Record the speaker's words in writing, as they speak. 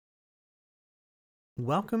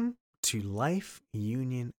Welcome to Life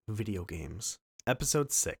Union Video Games,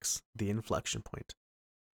 Episode 6, The Inflection Point.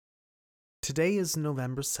 Today is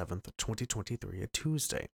November 7th, 2023, a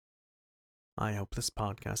Tuesday. I hope this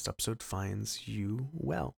podcast episode finds you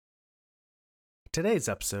well. Today's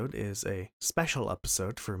episode is a special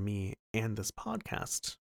episode for me and this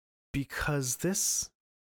podcast, because this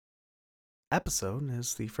episode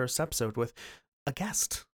is the first episode with a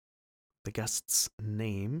guest. The guest's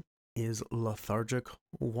name is Lethargic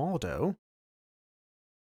Waldo.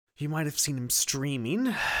 You might have seen him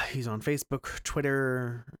streaming. He's on Facebook,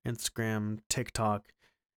 Twitter, Instagram, TikTok.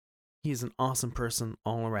 He's an awesome person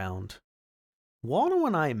all around. Waldo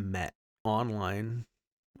and I met online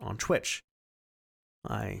on Twitch.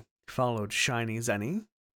 I followed Shiny Zenny.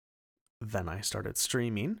 Then I started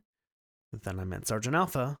streaming. Then I met Sergeant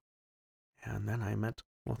Alpha. And then I met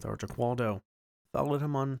Lethargic Waldo. Followed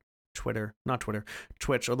him on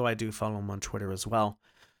Twitch, although I do follow him on Twitter as well.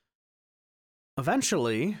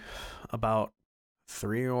 Eventually, about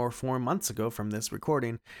 3 or 4 months ago from this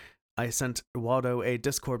recording, I sent Waldo a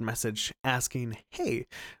Discord message asking, hey,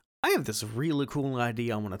 I have this really cool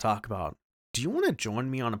idea I want to talk about. Do you want to join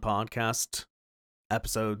me on a podcast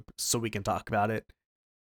episode so we can talk about it?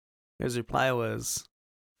 His reply was,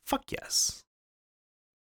 fuck yes.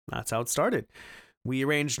 That's how it started. We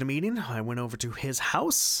arranged a meeting. I went over to his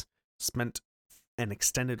house. Spent an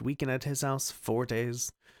extended weekend at his house, 4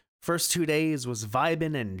 days. First 2 days was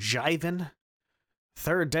vibing and jiving.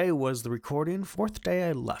 Third day was the recording. Fourth day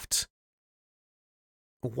I left.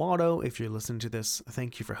 Waldo, if you're listening to this,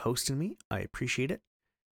 thank you for hosting me. I appreciate it.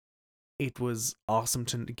 It was awesome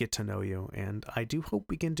to get to know you, and I do hope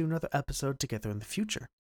we can do another episode together in the future.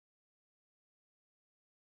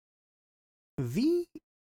 The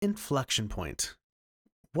inflection point.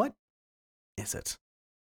 What is it?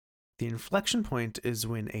 The inflection point is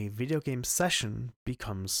when a video game session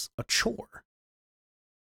becomes a chore.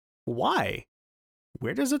 Why?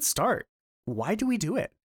 Where does it start? Why do we do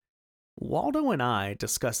it? Waldo and I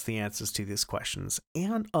discuss the answers to these questions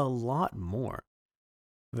and a lot more.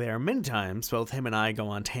 There are many times both him and I go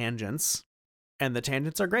on tangents, and the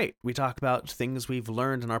tangents are great. We talk about things we've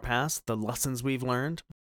learned in our past, the lessons we've learned,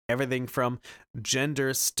 everything from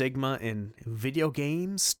gender stigma in video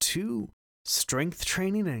games to strength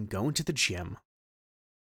training and going to the gym.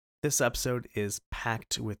 This episode is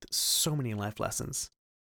packed with so many life lessons.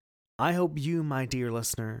 I hope you, my dear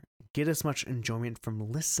listener, get as much enjoyment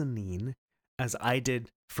from listening as I did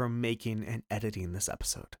from making and editing this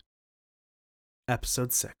episode.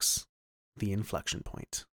 Episode 6, The Inflection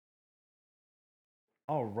Point.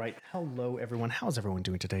 All right. Hello, everyone. How's everyone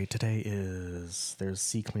doing today? There's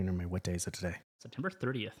C Cleaner May. What day is it today? September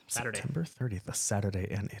 30th, Saturday. September 30th, a Saturday,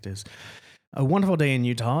 and it is a wonderful day in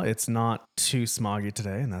Utah. It's not too smoggy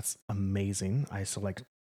today, and that's amazing. I still like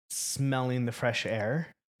smelling the fresh air.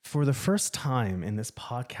 For the first time in this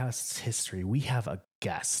podcast's history, we have a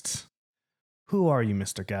guest. Who are you,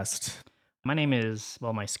 Mr. Guest? My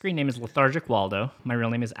screen name is Lethargic Waldo. My real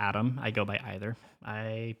name is Adam. I go by either.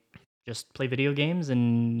 I just play video games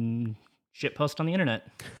and shitpost on the internet.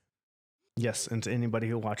 Yes, and to anybody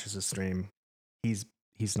who watches this stream, he's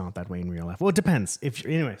not that way in real life. Well, it depends.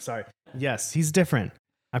 Sorry. Yes, he's different.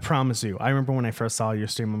 I promise you. I remember when I first saw your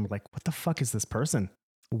stream, I'm like, what the fuck is this person?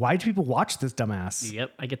 Why do people watch this dumbass?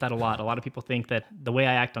 Yep, I get that a lot. A lot of people think that the way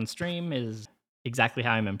I act on stream is exactly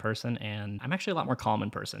how I'm in person, and I'm actually a lot more calm in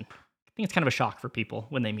person. I think it's kind of a shock for people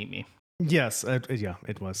when they meet me. Yes,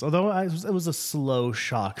 it was. Although it was a slow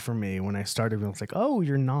shock for me when I started. I was like, oh,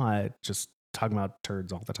 you're not just talking about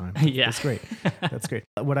turds all the time. Yeah. That's great. That's great.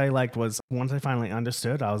 What I liked was once I finally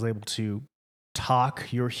understood, I was able to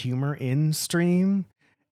talk your humor in stream,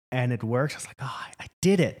 and it worked. I was like, oh, I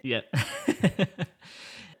did it. Yeah.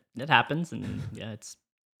 It happens, and yeah, it's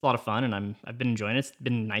a lot of fun, and I've been enjoying it. It's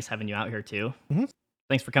been nice having you out here too. Mm-hmm.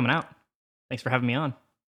 Thanks for coming out. Thanks for having me on.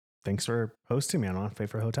 Thanks for hosting me on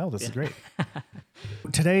Favorite Hotel. This is great.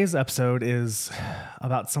 Today's episode is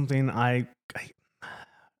about something I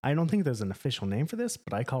don't think there's an official name for this,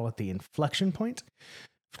 but I call it the inflection point.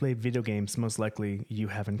 If you play video games, most likely you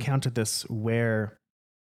have encountered this where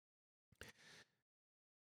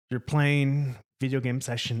you're playing video game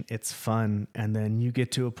session, it's fun, and then you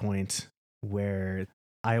get to a point where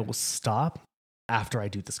I will stop after I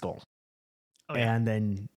do this goal. Oh, yeah. And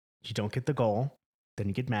then you don't get the goal, then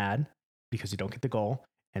you get mad because you don't get the goal,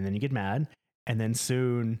 and then you get mad, and then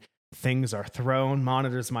soon things are thrown,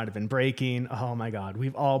 monitors might have been breaking. Oh my God,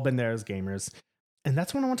 we've all been there as gamers. And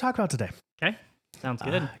that's what I want to talk about today. Okay, sounds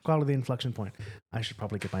good. Call it the inflection point. I should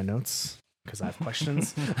probably get my notes because I have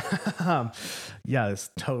questions. Yeah, it's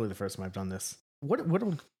totally the first time I've done this. What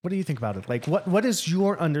do you think about it? Like, what is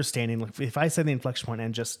your understanding? Like, if I said the inflection point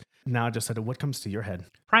and just said it, what comes to your head?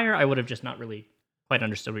 Prior, I would have just not really quite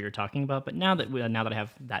understood what you're talking about, but now that I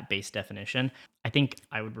have that base definition, I think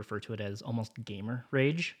I would refer to it as almost gamer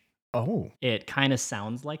rage. Oh, It kind of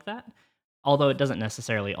sounds like that, although it doesn't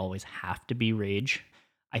necessarily always have to be rage.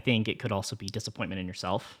 I think it could also be disappointment in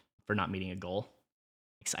yourself for not meeting a goal.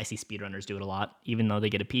 I see speedrunners do it a lot. Even though they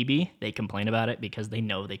get a PB, they complain about it because they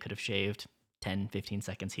know they could have shaved 10, 15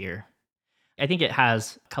 seconds here. I think it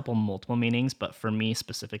has a couple multiple meanings, but for me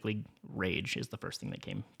specifically, rage is the first thing that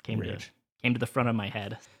came to the front of my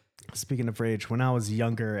head. speaking of rage, when I was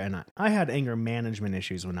younger, and I had anger management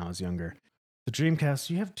issues when I was younger. The Dreamcast,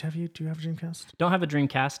 do you have a Dreamcast? Don't have a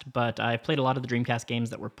Dreamcast, but I've played a lot of the Dreamcast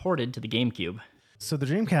games that were ported to the GameCube. So the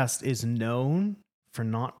Dreamcast is known for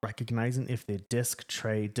not recognizing if the disc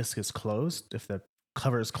is closed, if the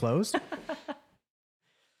cover is closed.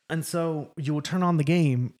 And so you will turn on the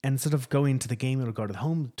game, and instead of going to the game, it'll go to the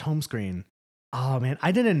home screen. Oh man,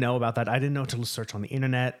 I didn't know about that. I didn't know to search on the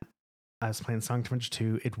internet. I was playing Sonic Adventure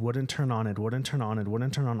 2. It wouldn't turn on.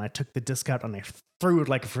 I took the disc out and I threw it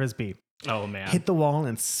like a frisbee. Oh man. Hit the wall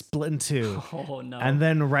and split in two. Oh no. And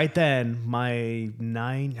then right then, the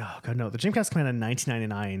Dreamcast came out in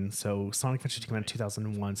 1999. So Sonic Adventure 2 came out in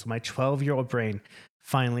 2001. So my 12-year-old brain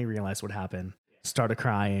finally realized what happened. Started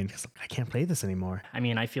crying because I can't play this anymore. I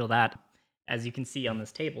mean, I feel that. As you can see on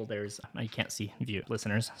this table, you can't see you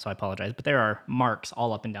listeners, so I apologize, but there are marks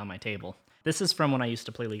all up and down my table. This is from when I used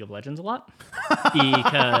to play League of Legends a lot,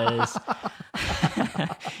 because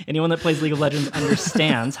anyone that plays League of Legends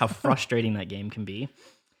understands how frustrating that game can be.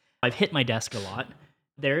 I've hit my desk a lot.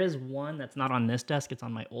 There is one that's not on this desk, it's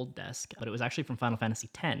on my old desk, but it was actually from Final Fantasy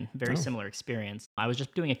X. Very similar experience. I was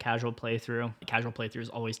just doing a casual playthrough. Casual playthroughs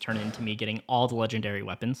always turn into me getting all the legendary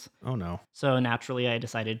weapons. Oh no. So naturally, I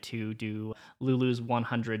decided to do Lulu's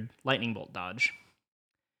 100 lightning bolt dodge.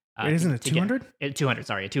 Isn't it 200? 200,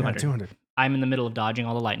 sorry, 200. Yeah, 200. I'm in the middle of dodging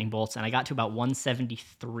all the lightning bolts, and I got to about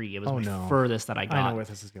 173. It was furthest that I got. I know where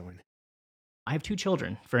this is going. I have two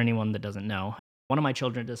children, for anyone that doesn't know. One of my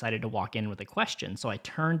children decided to walk in with a question, so I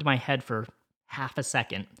turned my head for half a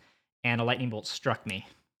second, and a lightning bolt struck me.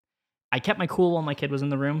 I kept my cool while my kid was in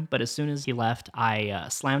the room, but as soon as he left, I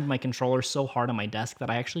slammed my controller so hard on my desk that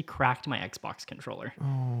I actually cracked my Xbox controller.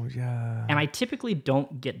 Oh, yeah. And I typically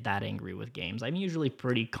don't get that angry with games. I'm usually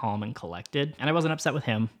pretty calm and collected, and I wasn't upset with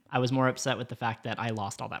him. I was more upset with the fact that I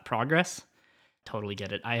lost all that progress. Totally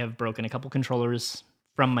get it. I have broken a couple controllers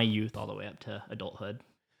from my youth all the way up to adulthood.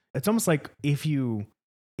 It's almost like if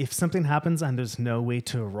something happens and there's no way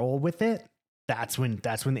to roll with it, that's when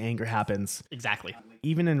the anger happens. Exactly.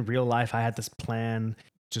 Even in real life, I had this plan,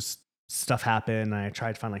 just stuff happened, and I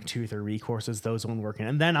tried to find like 2 or 3 recourses, those weren't working.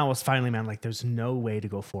 And then I was finally, like, there's no way to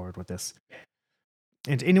go forward with this.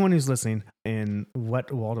 And to anyone who's listening, in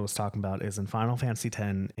what Waldo was talking about is in Final Fantasy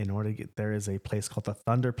X, there is a place called the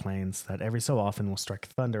Thunder Plains that every so often will strike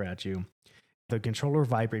thunder at you. The controller will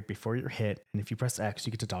vibrate before you're hit, and if you press X,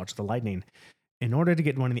 you get to dodge the lightning. In order to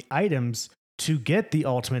get one of the items to get the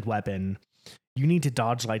ultimate weapon, you need to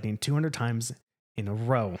dodge lightning 200 times in a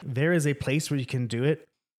row. There is a place where you can do it.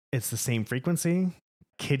 It's the same frequency.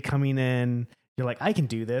 Kid coming in, you're like, I can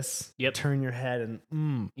do this. Yep. Turn your head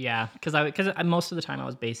and Yeah, because most of the time I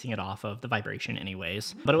was basing it off of the vibration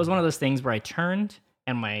anyways. But it was one of those things where I turned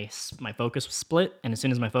and my focus was split, and as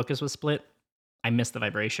soon as my focus was split, I missed the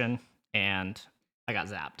vibration and I got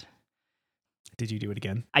zapped. Did you do it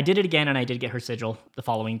again? I did it again, and I did get her sigil the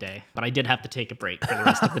following day, but I did have to take a break for the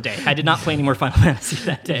rest of the day. I did not play any more Final Fantasy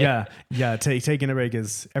that day. Yeah. Taking a break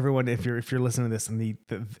is everyone. If you're listening to this, and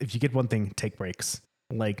if you get one thing, take breaks.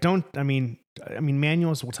 Like, don't. I mean,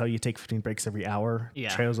 manuals will tell you take 15 breaks every hour. Yeah.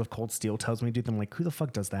 Trails of Cold Steel tells me to do them. Like, who the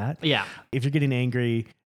fuck does that? Yeah. If you're getting angry,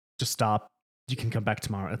 just stop. You can come back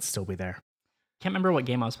tomorrow. It'll still be there. Can't remember what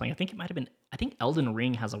game I was playing. I think it might have been. I think Elden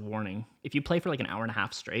Ring has a warning. If you play for like an hour and a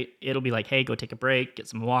half straight, it'll be like, "Hey, go take a break, get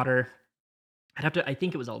some water." I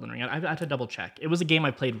think it was Elden Ring. I'd have to double check. It was a game I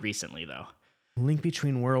played recently though. Link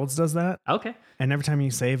Between Worlds does that. Okay. And every time you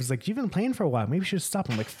save, it's like, you've been playing for a while. Maybe you should stop.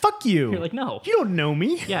 I'm like, fuck you. You're like, no, you don't know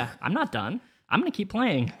me. Yeah, I'm not done. I'm gonna keep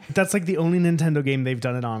playing. That's like the only Nintendo game they've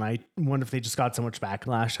done it on. I wonder if they just got so much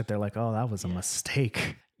backlash that they're like, oh, that was a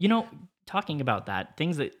mistake. You know, talking about that,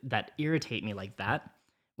 things that irritate me like that.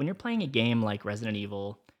 When you're playing a game like Resident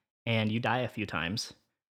Evil and you die a few times,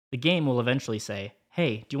 the game will eventually say,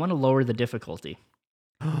 "Hey, do you want to lower the difficulty?"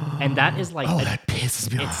 And that is like, that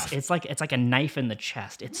pisses me off. It's like a knife in the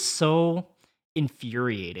chest. It's so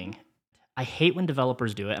infuriating. I hate when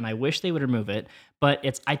developers do it, and I wish they would remove it. But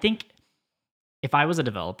I think if I was a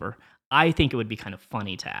developer, I think it would be kind of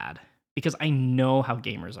funny to add. because I know how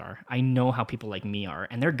gamers are. I know how people like me are,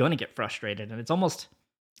 and they're going to get frustrated. And it's almost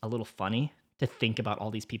a little funny to think about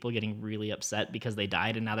all these people getting really upset because they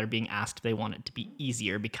died and now they're being asked if they want it to be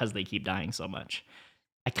easier because they keep dying so much.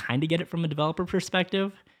 I kind of get it from a developer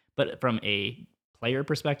perspective, but from a player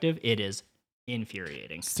perspective, it is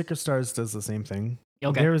infuriating. Sticker Stars does the same thing.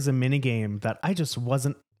 Okay. There was a mini game that I just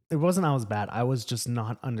wasn't. It wasn't I was bad. I was just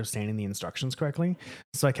not understanding the instructions correctly.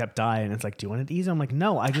 So I kept dying. It's like, do you want it easy? I'm like,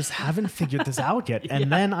 no, I just haven't figured this out yet. And Yeah.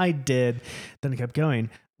 then I did. Then I kept going.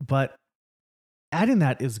 But adding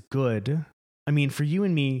that is good. I mean, for you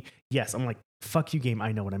and me, yes, I'm like, fuck you, game.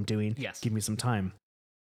 I know what I'm doing. Yes. Give me some time.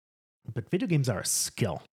 But video games are a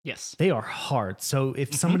skill. Yes. They are hard. So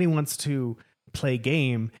if somebody wants to play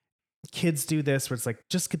game, kids do this where it's like,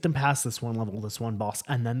 just get them past this one level, this one boss,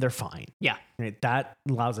 and then they're fine. Yeah. Right? That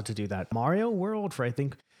allows it to do that. Mario World for, I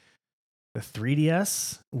think, the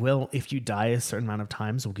 3DS will, if you die a certain amount of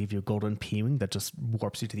times, will give you a golden P-wing that just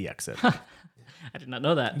warps you to the exit. I did not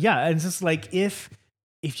know that. Yeah, and it's just like if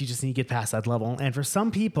you just need to get past that level. And for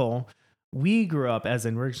some people, we grew up as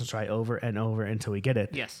in we're just try over and over until we get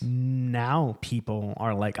it. Yes. Now people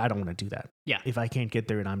are like, I don't want to do that. Yeah. If I can't get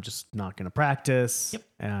there, and I'm just not going to practice. Yep.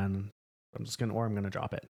 And I'm going to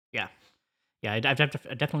drop it. Yeah. Yeah. I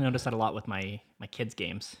definitely noticed that a lot with my kids'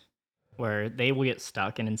 games, where they will get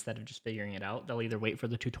stuck, and instead of just figuring it out, they'll either wait for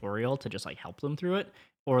the tutorial to just like help them through it,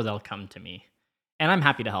 or they'll come to me, and I'm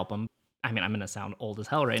happy to help them. I mean, I'm gonna sound old as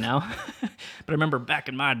hell right now, but I remember back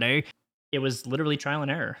in my day, it was literally trial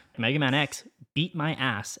and error. Mega Man X beat my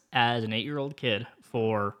ass as an 8-year-old kid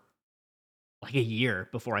for like a year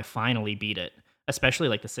before I finally beat it. Especially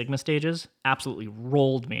like the Sigma stages, absolutely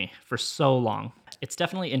rolled me for so long. It's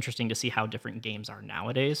definitely interesting to see how different games are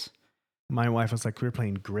nowadays. My wife was like, we were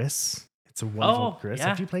playing Gris. It's a wonderful Gris. Yeah.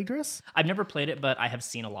 Have you played Gris? I've never played it, but I have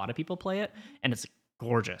seen a lot of people play it, and it's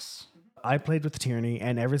gorgeous. I played with Tierney,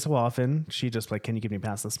 and every so often she just like, can you get me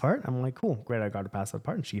past this part? I'm like, cool, great, I got to pass that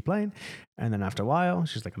part, and she kept playing. And then after a while,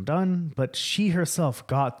 she's like, I'm done. But she herself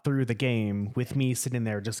got through the game with me sitting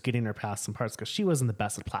there just getting her past some parts because she wasn't the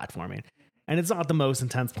best at platforming. And it's not the most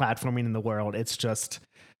intense platforming in the world. It's just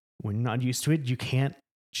when you're not used to it, you can't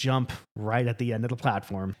jump right at the end of the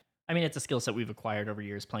platform. I mean, it's a skill set we've acquired over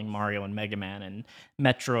years playing Mario and Mega Man and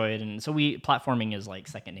Metroid, and so platforming is like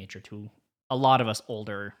second nature to a lot of us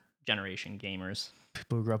older generation gamers.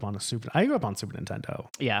 People who grew up on I grew up on Super Nintendo.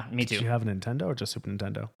 Yeah, me too. Did you have a Nintendo or just Super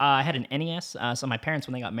Nintendo? I had an NES. So my parents,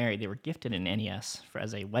 when they got married, they were gifted an NES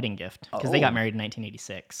as a wedding gift because they got married in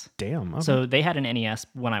 1986. Damn. Okay. So they had an NES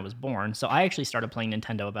when I was born. So I actually started playing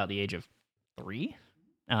Nintendo about the age of 3.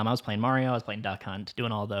 I was playing Mario. I was playing Duck Hunt,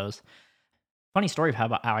 doing all those. Funny story of how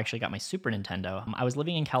I actually got my Super Nintendo. I was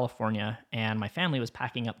living in California, and my family was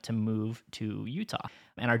packing up to move to Utah.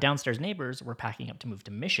 And our downstairs neighbors were packing up to move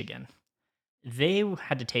to Michigan. They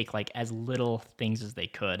had to take like as little things as they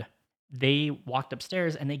could. They walked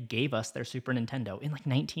upstairs and they gave us their Super Nintendo in like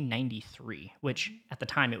 1993, which at the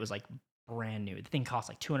time it was like brand new. The thing cost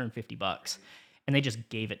like $250, and they just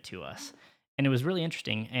gave it to us. And it was really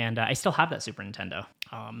interesting, and I still have that Super Nintendo.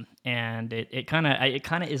 And it kind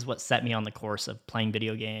of is what set me on the course of playing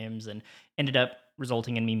video games, and ended up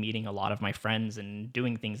resulting in me meeting a lot of my friends and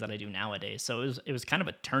doing things that I do nowadays. So it was kind of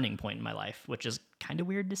a turning point in my life, which is kind of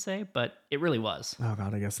weird to say, but it really was. Oh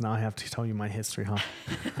God, I guess now I have to tell you my history, huh?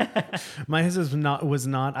 My history was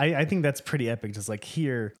not. I think that's pretty epic. Just like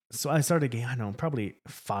here, so I started a game. I don't know, probably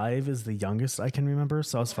 5 is the youngest I can remember.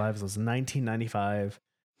 So I was 5. So it was 1995.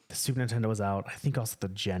 The Super Nintendo was out. I think also the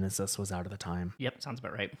Genesis was out at the time. Yep, sounds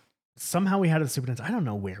about right. Somehow we had a Super Nintendo. I don't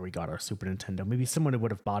know where we got our Super Nintendo. Maybe someone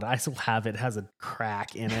would have bought it. I still have it. It has a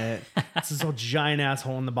crack in it. It's this little giant ass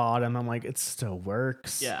hole in the bottom. I'm like, it still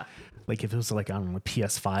works. Yeah. Like if it was like, I don't know, a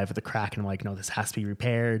PS5 with a crack, and I'm like, no, this has to be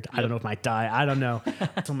repaired. I don't know if it might die. I don't know.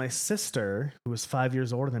 So my sister, who was 5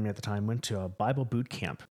 years older than me at the time, went to a Bible boot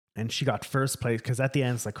camp, and she got first place because at the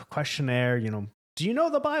end it's like a questionnaire, do you know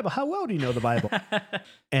the Bible? How well do you know the Bible?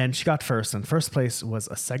 And she got first, and first place was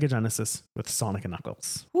a Sega Genesis with Sonic and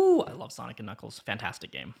Knuckles. Ooh, I love Sonic and Knuckles.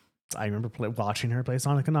 Fantastic game. I remember watching her play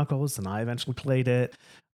Sonic and Knuckles, and I eventually played it.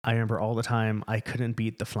 I remember all the time I couldn't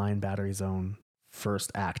beat the Flying Battery Zone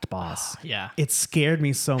first act boss. Yeah. It scared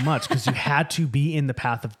me so much because you had to be in the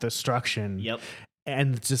path of destruction. Yep.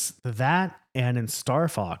 And just that, and in Star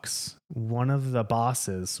Fox, one of the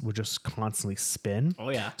bosses would just constantly spin. Oh,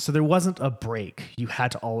 yeah. So there wasn't a break. You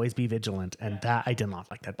had to always be vigilant. And that, I did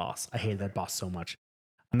not like that boss. I hated that boss so much.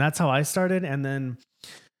 And that's how I started. And then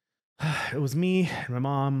it was me and my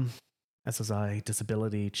mom, SSI,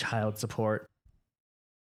 disability, child support.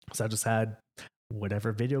 So I just had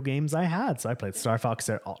whatever video games I had. So I played Star Fox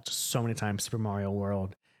there just so many times, Super Mario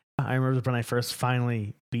World. I remember when I first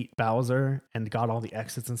finally beat Bowser and got all the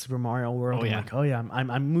exits in Super Mario World. Oh, I'm yeah. like, oh yeah,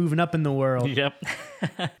 I'm moving up in the world. Yep.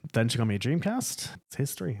 Then she got me a Dreamcast. It's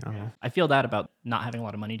history. I don't know. I feel that about not having a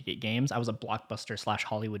lot of money to get games. I was a Blockbuster /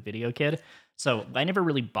 Hollywood video kid. So I never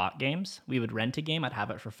really bought games. We would rent a game. I'd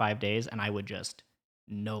have it for 5 days and I would just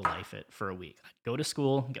no life it for a week. I'd go to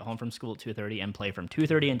school, get home from school at 2:30 and play from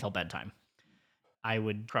 2:30 until bedtime. I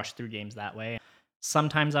would crush through games that way.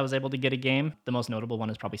 Sometimes I was able to get a game. The most notable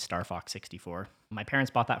one is probably Star Fox 64. My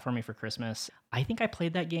parents bought that for me for Christmas. I think I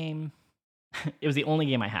played that game. It was the only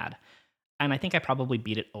game I had. And I think I probably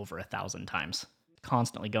beat it over 1,000 times.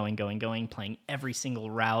 Constantly going, playing every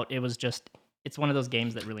single route. It was just, it's one of those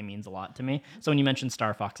games that really means a lot to me. So when you mentioned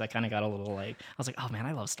Star Fox, I kind of got a little like, I was like, oh man,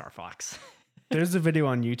 I love Star Fox. There's a video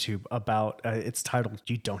on YouTube about, it's titled,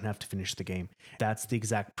 You Don't Have to Finish the Game. That's the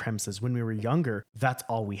exact premises. When we were younger, that's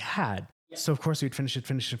all we had. Yeah. So of course we'd finish it.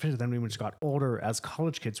 Then when we just got older as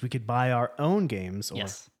college kids, we could buy our own games or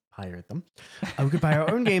pirate them. We could buy our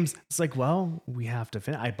own games. It's like, well, we have to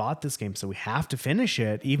finish. I bought this game, so we have to finish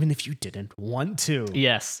it, even if you didn't want to.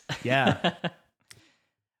 Yes. Yeah.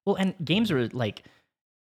 Well, and games are like,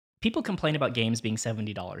 people complain about games being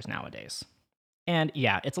 $70 nowadays. And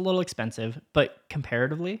yeah, it's a little expensive, but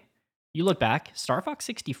comparatively, you look back, Star Fox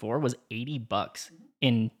 64 was $80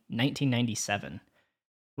 in 1997.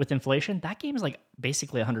 With inflation, that game is like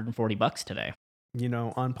basically $140 today. You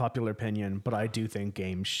know, unpopular opinion, but I do think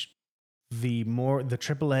games, the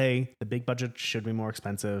AAA, the big budget should be more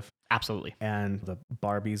expensive. Absolutely. And the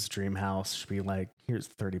Barbie's dream house should be like, here's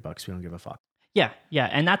 $30. We don't give a fuck. Yeah.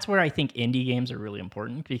 And that's where I think indie games are really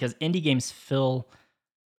important because indie games fill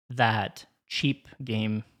that cheap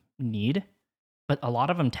game need, but a lot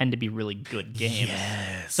of them tend to be really good games.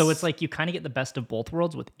 Yes. So it's like you kind of get the best of both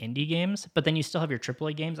worlds with indie games, but then you still have your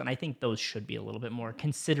AAA games, and I think those should be a little bit more,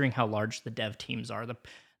 considering how large the dev teams are,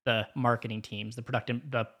 the marketing teams,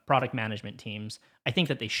 the product management teams. I think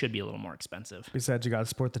that they should be a little more expensive. Besides, you got to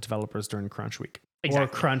support the developers during crunch week. Exactly. Or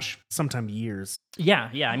crunch, sometimes years. Yeah.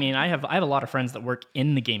 I mean, I have a lot of friends that work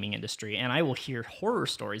in the gaming industry, and I will hear horror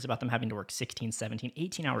stories about them having to work 16, 17,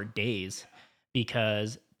 18-hour days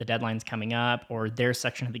because the deadline's coming up or their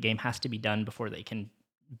section of the game has to be done before they can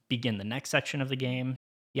begin the next section of the game.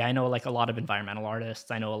 Yeah, I know like a lot of environmental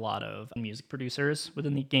artists. I know a lot of music producers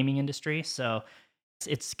within the gaming industry. So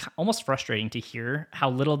it's almost frustrating to hear how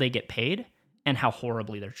little they get paid and how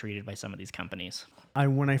horribly they're treated by some of these companies.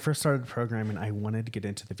 When I first started programming, I wanted to get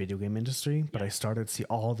into the video game industry, but I started to see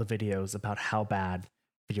all the videos about how bad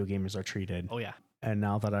video gamers are treated. Oh, yeah. And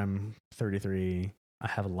now that I'm 33, I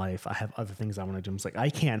have a life. I have other things I want to do. It's like, I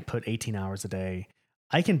can't put 18 hours a day.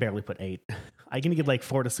 I can barely put 8. I can get like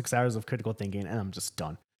 4 to 6 hours of critical thinking and I'm just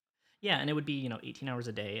done. Yeah, and it would be, 18 hours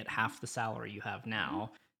a day at half the salary you have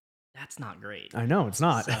now. That's not great. I know, it's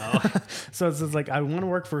not. So, so it's like, I want to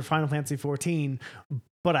work for Final Fantasy 14,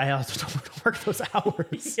 but I also don't want to work those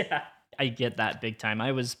hours. Yeah, I get that big time.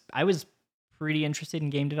 I was pretty interested in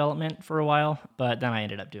game development for a while, but then I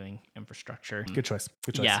ended up doing infrastructure. Good choice.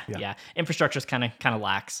 Yeah. Infrastructure's kind of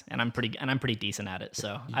lax, and I'm pretty decent at it,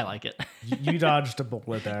 so I like it. You dodged a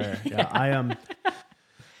bullet there. Yeah, I am.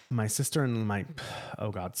 My sister and my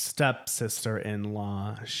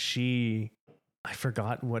stepsister-in-law, I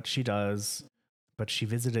forgot what she does, but she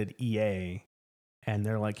visited EA and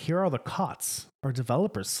they're like, here are the cots our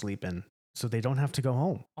developers sleep in so they don't have to go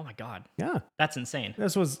home. Oh my God. Yeah. That's insane.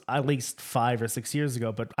 This was at least 5 or 6 years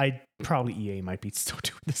ago, but EA might be still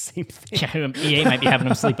doing the same thing. Yeah, EA might be having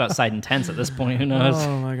them sleep outside in tents at this point. Who knows?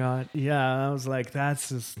 Oh my God. Yeah. I was like, that's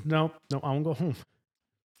just, nope, I won't go home.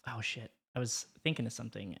 Oh shit. I was thinking of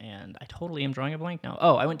something and I totally am drawing a blank now.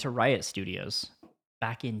 Oh, I went to Riot Studios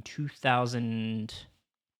back in 2000.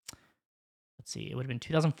 Let's see, it would have been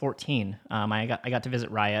 2014. I got to visit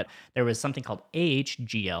Riot. There was something called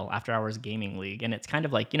AHGL, After Hours Gaming League, and it's kind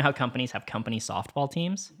of like, how companies have company softball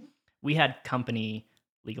teams? We had company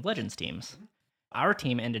League of Legends teams. Our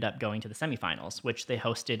team ended up going to the semifinals, which they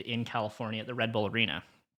hosted in California at the Red Bull Arena.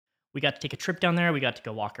 We got to take a trip down there. We got to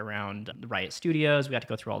go walk around the Riot Studios. We got to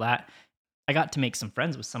go through all that. I got to make some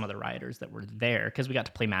friends with some of the Rioters that were there because we got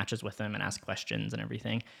to play matches with them and ask questions and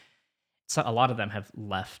everything. So a lot of them have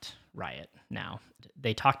left Riot now.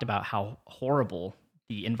 They talked about how horrible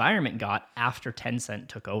the environment got after Tencent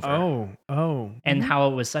took over. And how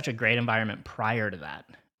it was such a great environment prior to that.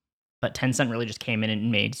 But Tencent really just came in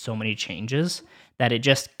and made so many changes that it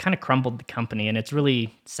just kind of crumbled the company. And it's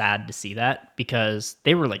really sad to see that because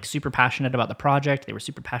they were like super passionate about the project. They were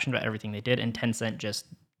super passionate about everything they did. And Tencent just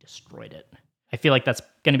destroyed it. I feel like that's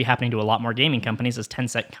going to be happening to a lot more gaming companies as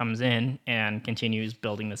Tencent comes in and continues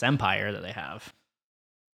building this empire that they have.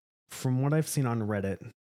 From what I've seen on Reddit,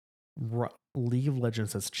 League of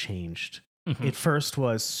Legends has changed. Mhm. It first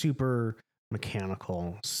was super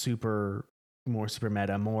mechanical, super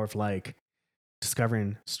meta, more of like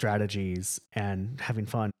discovering strategies and having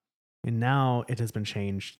fun. And now it has been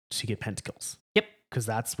changed to get pentakills. Yep. Because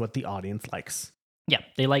that's what the audience likes. Yeah,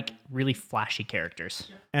 they like really flashy characters.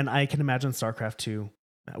 And I can imagine StarCraft 2,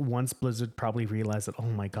 once Blizzard probably realized that, oh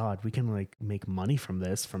my God, we can like make money from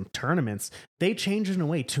this, from tournaments. They changed in a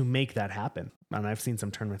way to make that happen. And I've seen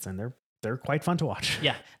some tournaments and they're quite fun to watch.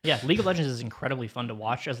 Yeah. League of Legends is incredibly fun to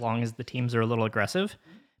watch as long as the teams are a little aggressive.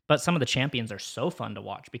 But some of the champions are so fun to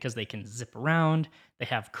watch because they can zip around. They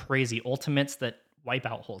have crazy ultimates that wipe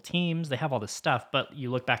out whole teams. They have all this stuff. But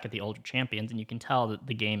you look back at the older champions and you can tell that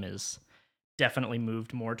the game is definitely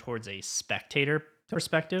moved more towards a spectator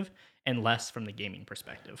perspective and less from the gaming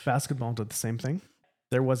perspective. Basketball did the same thing.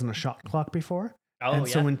 There wasn't a shot clock before. Oh, and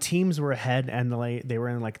yeah. so when teams were ahead and they were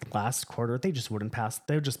in like the last quarter, they just wouldn't pass.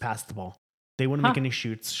 They would just pass the ball. They wouldn't make any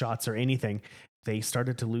shots or anything. They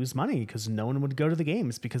started to lose money because no one would go to the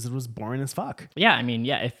games because it was boring as fuck. Yeah, I mean,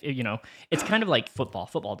 yeah, if you know, it's kind of like football.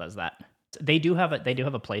 Football does that. They do have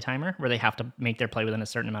a play timer where they have to make their play within a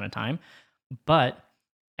certain amount of time. But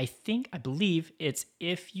I believe it's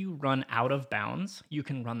if you run out of bounds, you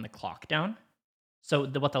can run the clock down. So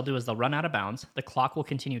what they'll do is they'll run out of bounds, the clock will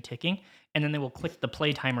continue ticking, and then they will click the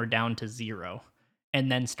play timer down to 0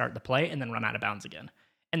 and then start the play and then run out of bounds again.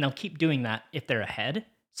 And they'll keep doing that if they're ahead,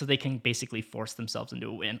 so they can basically force themselves into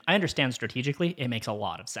a win. I understand strategically, it makes a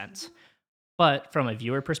lot of sense. But from a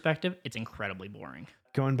viewer perspective, it's incredibly boring.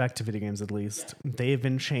 Going back to video games, at least, they've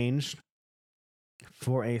been changed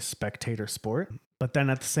for a spectator sport. But then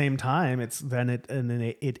at the same time,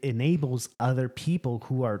 it enables other people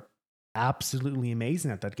who are absolutely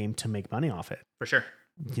amazing at that game to make money off it. For sure.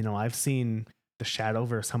 You know, I've seen the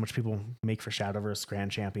Shadowverse, how much people make for Shadowverse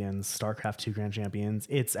Grand Champions, StarCraft 2 Grand Champions.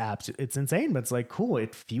 It's insane, but it's like cool.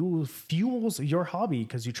 It fuels your hobby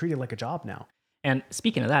because you treat it like a job now. And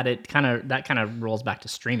speaking of that, that kind of rolls back to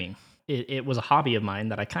streaming. It was a hobby of mine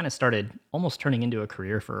that I kind of started almost turning into a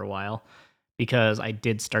career for a while because I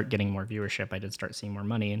did start getting more viewership. I did start seeing more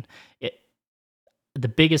money. And the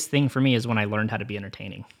biggest thing for me is when I learned how to be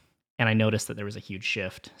entertaining. And I noticed that there was a huge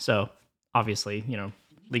shift. So obviously, you know,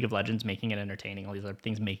 League of Legends making it entertaining, all these other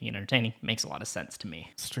things making it entertaining makes a lot of sense to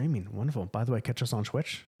me. Streaming, wonderful. By the way, catch us on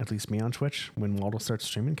Twitch, at least me on Twitch. When Waldo starts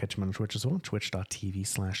streaming, catch him on Twitch as well,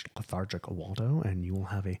 twitch.tv/lethargicwaldo, and you will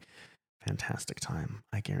have a fantastic time.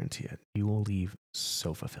 I guarantee it. You will leave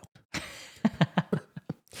so fulfilled.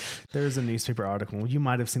 There's a newspaper article. You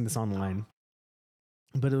might have seen this online.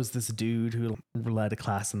 But it was this dude who led a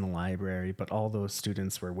class in the library, but all those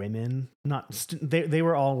students were women. They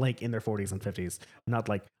were all like in their 40s and 50s, not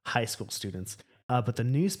like high school students. But the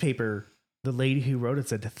newspaper, the lady who wrote it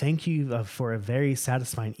said, "Thank you for a very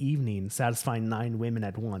satisfying evening, satisfying 9 women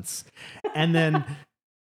at once." And then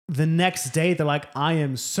the next day, they're like, "I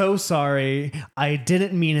am so sorry. I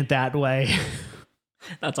didn't mean it that way."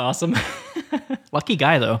 That's awesome. Lucky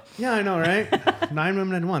guy, though. Yeah, I know, right? 9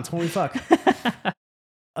 women at once. Holy fuck.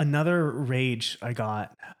 Another rage I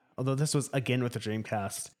got, although this was again with the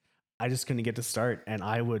Dreamcast, I just couldn't get to start, and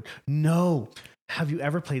have you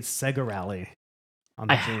ever played Sega Rally on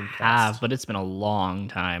the Dreamcast? I have, but it's been a long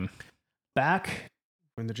time. Back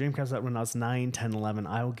when the Dreamcast, when I was 9, 10, 11,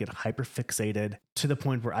 I would get hyper fixated to the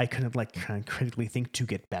point where I couldn't like kind of critically think to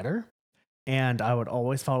get better. And I would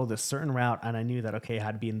always follow this certain route, and I knew that, okay, I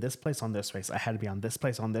had to be in this place on this race. I had to be on this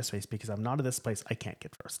place on this race, because I'm not at this place, I can't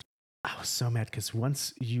get first. I was so mad because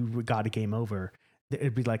once you got a game over,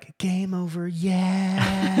 it'd be like, game over,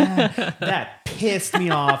 yeah. That pissed me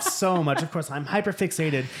off so much. Of course, I'm hyper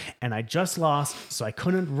fixated and I just lost, so I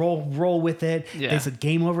couldn't roll with it. Yeah. They said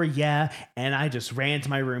game over, yeah. And I just ran to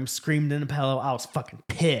my room, screamed in a pillow. I was fucking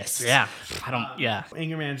pissed. Yeah.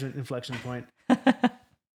 Anger management, inflection point.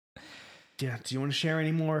 Yeah. Do you want to share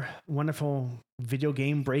any more wonderful video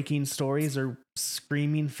game breaking stories or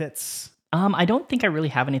screaming fits? I don't think I really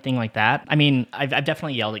have anything like that. I mean, I've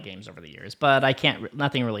definitely yelled at games over the years, but I can't.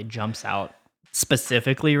 Nothing really jumps out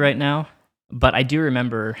specifically right now. But I do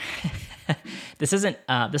remember this is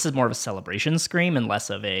more of a celebration scream and less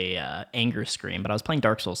of a anger scream. But I was playing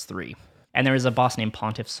Dark Souls 3, and there was a boss named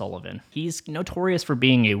Pontiff Sullivan. He's notorious for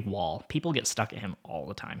being a wall. People get stuck at him all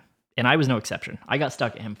the time, and I was no exception. I got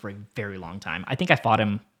stuck at him for a very long time. I think I fought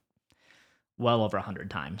him well over 100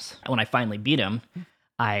 times. When I finally beat him,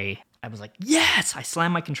 I was like, yes! I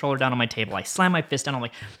slammed my controller down on my table. I slammed my fist down. I'm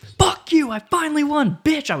like, fuck you! I finally won,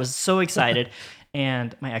 bitch! I was so excited.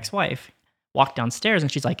 And my ex-wife walked downstairs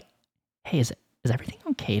and she's like, hey, is everything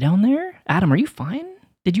okay down there? Adam, are you fine?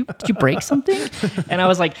 did you break something? And I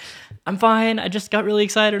was like, I'm fine. I just got really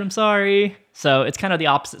excited. I'm sorry. So it's kind of the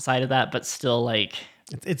opposite side of that, but still like,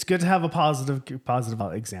 It's good to have a positive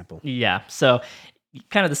example. yeah. So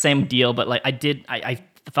kind of the same deal, but like I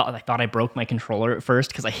thought I broke my controller at first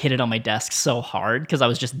because I hit it on my desk so hard because I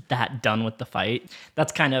was just that done with the fight.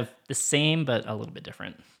 That's kind of the same, but a little bit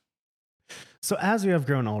different. So as we have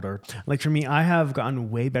grown older, like for me, I have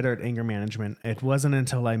gotten way better at anger management. It wasn't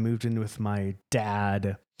until I moved in with my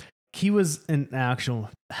dad. He was an actual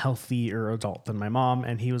healthier adult than my mom,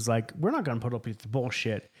 and he was like, "We're not going to put up with the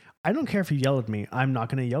bullshit. I don't care if you yell at me. I'm not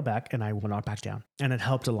going to yell back, and I will not back down." And it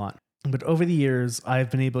helped a lot. But over the years,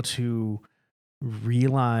 I've been able to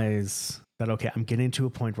realize that, okay, I'm getting to a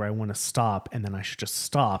point where I want to stop, and then I should just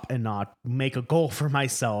stop and not make a goal for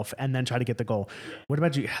myself and then try to get the goal. What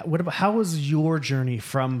about you? How was your journey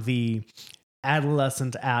from the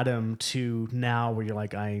adolescent Adam to now where you're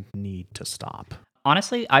like, I need to stop?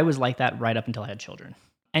 Honestly, I was like that right up until I had children.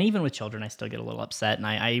 And even with children, I still get a little upset and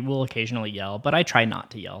I will occasionally yell, but I try not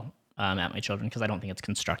to yell at my children because I don't think it's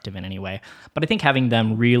constructive in any way. But I think having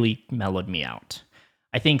them really mellowed me out.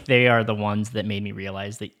 I think they are the ones that made me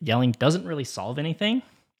realize that yelling doesn't really solve anything.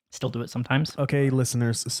 Still do it sometimes. Okay,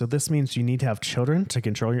 listeners. So this means you need to have children to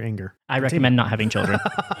control your anger. I recommend not having children.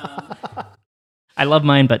 I love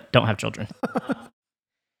mine, but don't have children.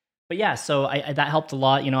 But yeah, so that helped a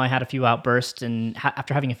lot. You know, I had a few outbursts, and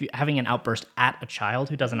after having an outburst at a child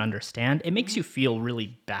who doesn't understand, it makes you feel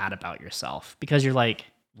really bad about yourself because you're like,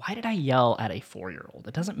 why did I yell at a 4-year-old?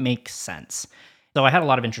 It doesn't make sense. So I had a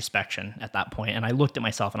lot of introspection at that point, and I looked at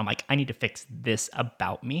myself, and I'm like, I need to fix this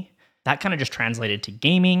about me. That kind of just translated to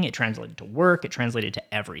gaming. It translated to work. It translated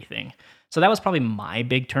to everything. So that was probably my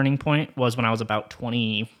big turning point. Was when I was about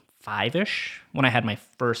 25-ish, when I had my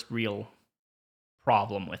first real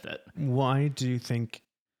problem with it. Why do you think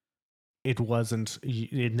it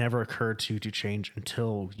never occurred to you to change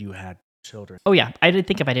until you had children? Oh yeah, I did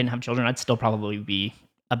think if I didn't have children, I'd still probably be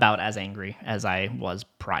about as angry as I was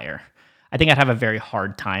prior. I think I'd have a very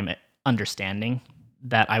hard time at understanding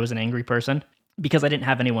that I was an angry person because I didn't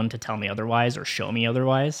have anyone to tell me otherwise or show me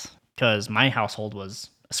otherwise, because my household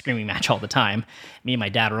was a screaming match all the time. Me and my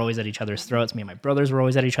dad were always at each other's throats. Me and my brothers were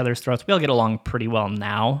always at each other's throats. We all get along pretty well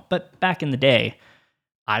now, but back in the day,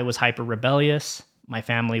 I was hyper rebellious. My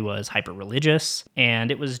family was hyper religious,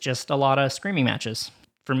 and it was just a lot of screaming matches.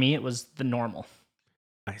 For me, it was the normal.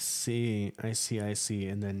 I see.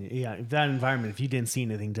 And then, yeah, that environment, if you didn't see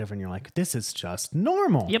anything different, you're like, this is just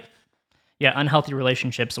normal. Yep. Yeah, unhealthy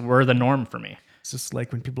relationships were the norm for me. It's just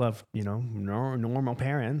like when people have, normal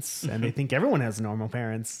parents and they think everyone has normal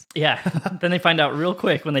parents. Yeah. Then they find out real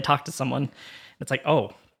quick when they talk to someone. It's like,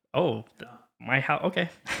 my house. Okay.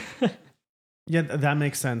 Yeah, that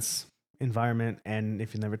makes sense. Environment, and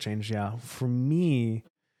if you never change, yeah. For me,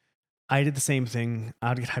 I did the same thing. I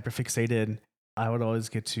would get hyperfixated. I would always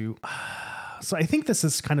get to. So I think this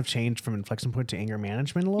has kind of changed from inflection point to anger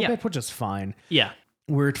management a little bit, which is fine. Yeah.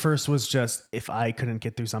 Where at first was just, if I couldn't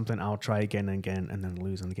get through something, I'll try again and again, and then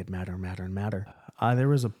lose and get madder and madder and madder. There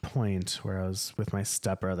was a point where I was with my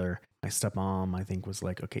stepbrother. My stepmom, I think, was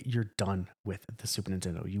like, okay, you're done with the Super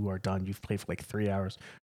Nintendo. You are done. You've played for like 3 hours.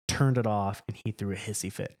 Turned it off, and he threw a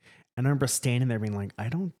hissy fit. And I remember standing there being like, I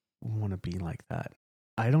don't want to be like that.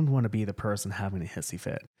 I don't want to be the person having a hissy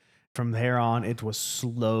fit. From there on, it was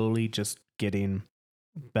slowly just getting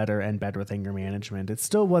better and better with anger management. It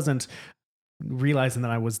still wasn't realizing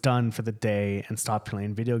that I was done for the day and stopped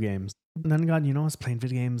playing video games. And then God, I was playing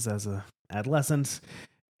video games as a adolescent.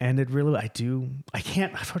 And unfortunately, I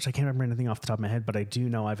can't remember anything off the top of my head, but I do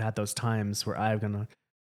know I've had those times where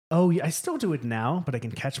I still do it now, but I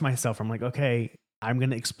can catch myself. I'm like, okay, I'm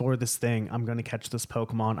going to explore this thing. I'm going to catch this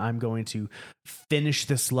Pokemon. I'm going to finish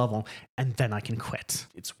this level, and then I can quit.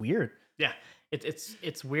 It's weird. Yeah.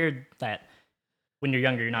 It's weird that when you're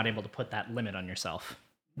younger, you're not able to put that limit on yourself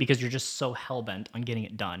because you're just so hell-bent on getting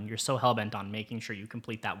it done. You're so hell-bent on making sure you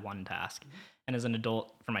complete that one task. And as an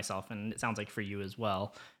adult, for myself, and it sounds like for you as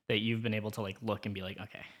well, that you've been able to like look and be like,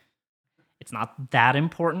 okay, it's not that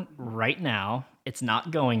important right now. It's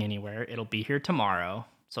not going anywhere. It'll be here tomorrow.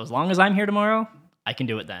 So as long as I'm here tomorrow, I can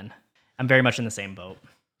do it then. I'm very much in the same boat.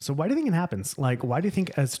 So why do you think it happens? Like, why do you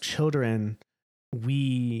think as children,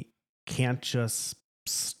 we can't just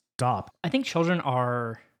stop? I think children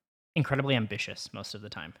are incredibly ambitious most of the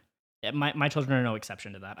time. My children are no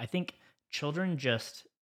exception to that. I think children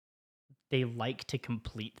they like to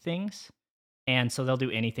complete things. And so they'll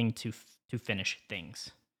do anything to finish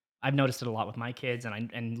things. I've noticed it a lot with my kids,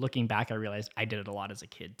 and looking back, I realized I did it a lot as a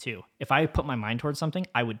kid too. If I put my mind towards something,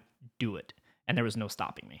 I would do it, and there was no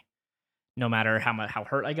stopping me. No matter how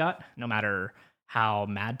hurt I got, no matter how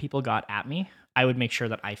mad people got at me, I would make sure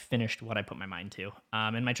that I finished what I put my mind to.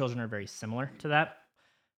 And my children are very similar to that.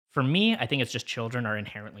 For me, I think it's just children are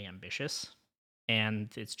inherently ambitious, and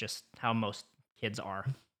it's just how most kids are.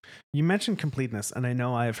 You mentioned completeness, and I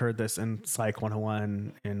know I've heard this in Psych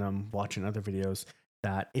 101 and watching other videos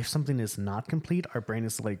that if something is not complete, our brain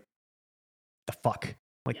is like, the fuck?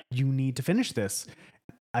 Like, you need to finish this.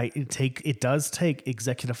 It does take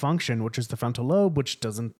executive function, which is the frontal lobe, which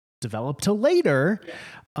doesn't develop till later,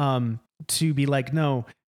 to be like, no,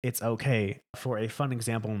 it's okay. For a fun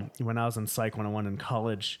example, when I was in Psych 101 in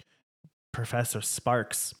college, Professor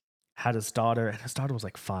Sparks had his daughter, and his daughter was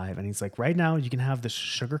like 5, and he's like, right now you can have this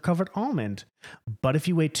sugar covered almond, but if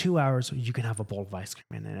you wait 2 hours, you can have a bowl of ice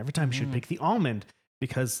cream. And every time she would pick the almond,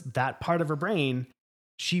 because that part of her brain,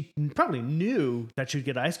 she probably knew that she'd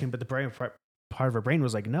get ice cream, but the part of her brain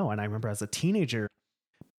was like, no. And I remember as a teenager,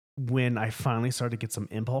 when I finally started to get some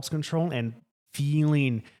impulse control and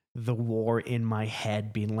feeling the war in my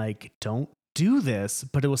head being like, don't do this,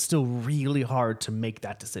 but it was still really hard to make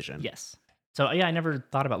that decision. Yes. So yeah, I never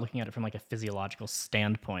thought about looking at it from like a physiological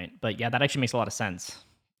standpoint, but yeah, that actually makes a lot of sense.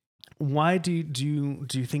 Why do you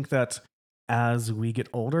think that as we get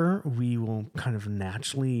older, we will kind of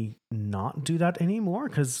naturally not do that anymore?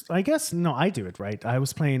 Because I guess no, I do it right. I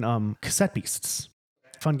was playing Cassette Beasts,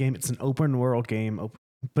 fun game. It's an open world game,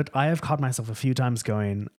 but I have caught myself a few times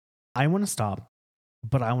going, I want to stop,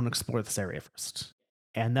 but I want to explore this area first,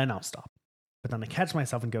 and then I'll stop. But then I catch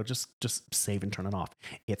myself and go, just save and turn it off.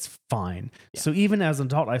 It's fine. Yeah. So even as an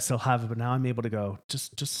adult, I still have it, but now I'm able to go,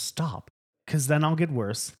 just stop. Because then I'll get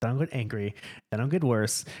worse. Then I'll get angry. Then I'll get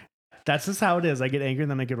worse. That's just how it is. I get angry,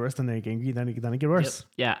 then I get worse. Then I get angry, then I get worse. Yep.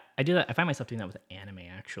 Yeah, I do that. I find myself doing that with anime,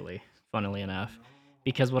 actually, funnily enough.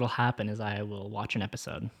 Because what'll happen is I will watch an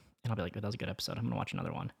episode, and I'll be like, oh, that was a good episode. I'm going to watch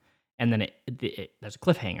another one. And then there's a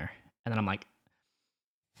cliffhanger. And then I'm like,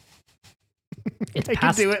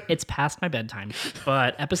 it's past my bedtime,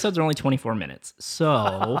 but episodes are only 24 minutes.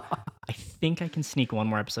 So I think I can sneak one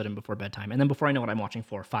more episode in before bedtime. And then before I know what I'm watching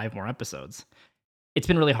for, 5 more episodes. It's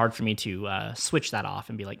been really hard for me to switch that off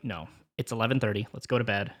and be like, no, it's 11:30. Let's go to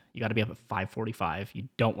bed. You got to be up at 5:45. You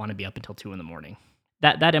don't want to be up until 2 a.m.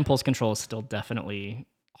 That impulse control is still definitely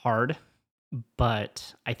hard,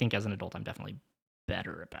 but I think as an adult, I'm definitely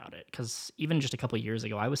better about it. Because even just a couple of years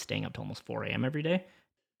ago, I was staying up till almost 4 a.m. every day.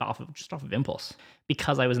 Off of impulse,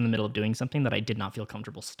 because I was in the middle of doing something that I did not feel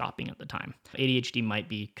comfortable stopping at the time. ADHD might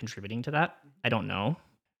be contributing to that. I don't know.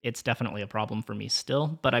 It's definitely a problem for me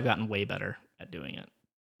still, but I've gotten way better at doing it.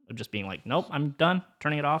 Of just being like, nope, I'm done,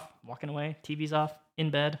 turning it off, walking away, TV's off, in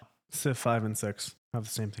bed. Civ 5 and 6 have the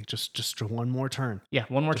same thing. Just one more turn. Yeah,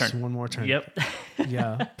 one more turn. One more turn. Yep.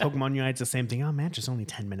 Yeah. Pokemon Unite's the same thing. Oh man, just only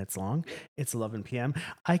 10 minutes long. It's 11 p.m.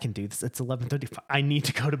 I can do this. It's 11:35. I need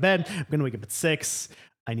to go to bed. I'm gonna wake up at 6.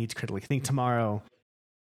 I need to critically think tomorrow.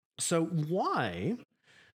 So why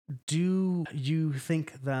do you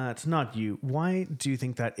think that, not you, why do you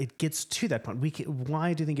think that it gets to that point?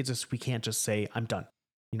 Why do you think we can't just say, I'm done?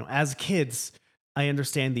 You know, as kids, I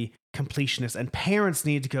understand the completionist, and parents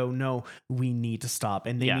need to go, no, we need to stop.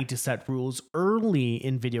 And they need to set rules early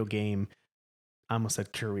in video game. I almost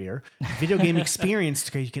said career. Video game experience.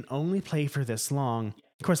 You can only play for this long.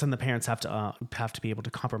 Of course, then the parents have to be able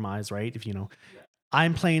to compromise, right? If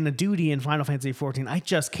I'm playing a duty in Final Fantasy XIV. I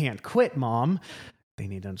just can't quit, Mom. They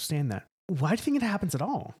need to understand that. Why do you think it happens at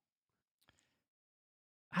all?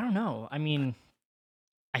 I don't know. I mean,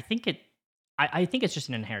 I think it's just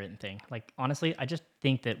an inherent thing. Like, honestly, I just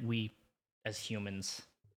think that we as humans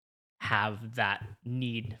have that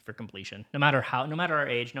need for completion. No matter our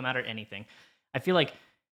age, no matter anything. I feel like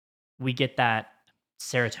we get that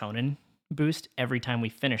serotonin boost every time we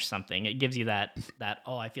finish something. It gives you that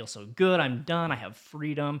oh, I feel so good, I'm done, I have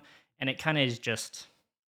freedom, and it kind of is just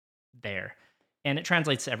there. And it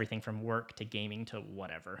translates to everything from work to gaming to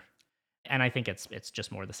whatever. And I think it's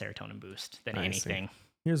just more the serotonin boost than anything.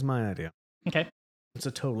 Here's my idea. Okay. It's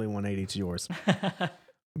a totally 180 to yours.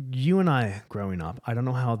 You and I growing up, I don't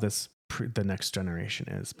know how the next generation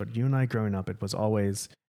is, but you and I growing up, it was always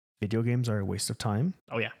video games are a waste of time.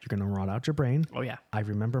 Oh, yeah. You're going to rot out your brain. Oh, yeah. I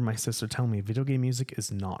remember my sister telling me video game music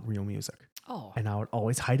is not real music. Oh. And I would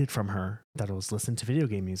always hide it from her that I was listening to video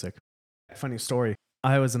game music. Funny story.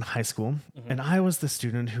 I was in high school, and I was the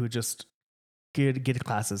student who just get to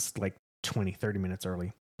classes like 20, 30 minutes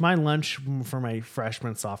early. My lunch for my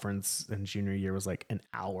freshman, sophomore, and junior year was like an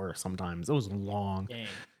hour sometimes. It was long. Dang.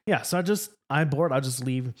 Yeah, so I'm bored. I'll just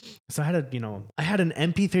leave. So I had an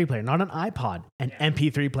MP3 player, not an iPod, an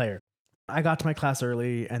MP3 player. I got to my class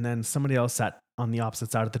early, and then somebody else sat on the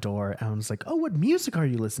opposite side of the door, and I was like, "Oh, what music are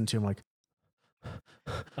you listening to?" I'm like,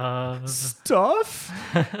 stuff.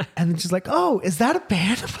 And then she's like, oh, is that a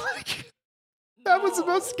band? I'm like, I was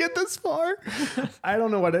supposed to get this far. I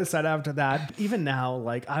don't know what it said after that. Even now,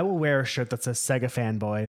 like, I will wear a shirt that says Sega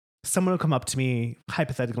fanboy. Someone will come up to me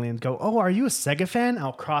hypothetically and go, oh, are you a Sega fan?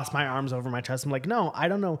 I'll cross my arms over my chest. I'm like, no, I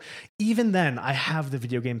don't know. Even then, I have the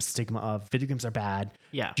video game stigma of video games are bad.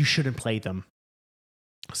 Yeah. You shouldn't play them.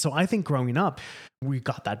 So I think growing up, we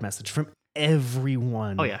got that message from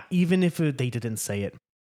everyone. Oh, yeah. Even if they didn't say it.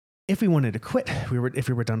 If we wanted to quit, if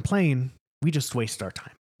we were done playing, we just wasted our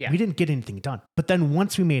time. Yeah. We didn't get anything done. But then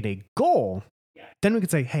once we made a goal, then we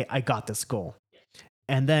could say, hey, I got this goal.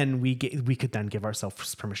 And then we could then give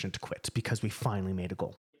ourselves permission to quit because we finally made a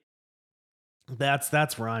goal.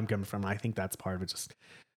 That's where I'm coming from. I think that's part of it. Just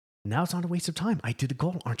now it's not a waste of time. I did a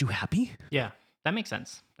goal. Aren't you happy? Yeah, that makes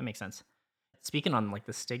sense. Speaking on like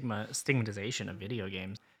the stigmatization of video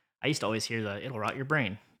games, I used to always hear it'll rot your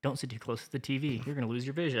brain. Don't sit too close to the TV. You're going to lose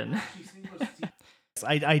your vision.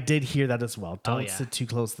 I did hear that as well. Don't sit too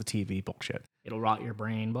close to the TV. Bullshit. It'll rot your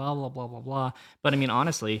brain, blah, blah, blah, blah, blah. But I mean,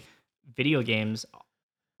 honestly, video games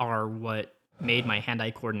are what made my hand-eye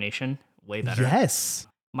coordination way better. Yes.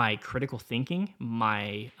 My critical thinking,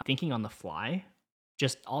 my thinking on the fly,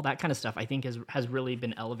 just all that kind of stuff, I think has really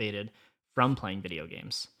been elevated from playing video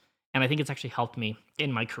games. And I think it's actually helped me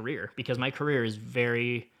in my career because my career is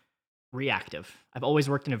very reactive. I've always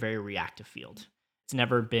worked in a very reactive field. It's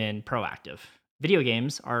never been proactive. Video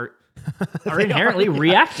games are inherently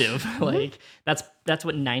reactive. Like that's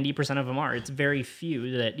what 90% of them are. It's very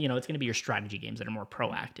few that, it's going to be your strategy games that are more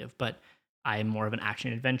proactive, but I'm more of an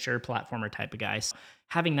action adventure platformer type of guy. So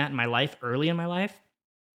having that in my life early in my life,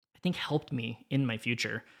 I think helped me in my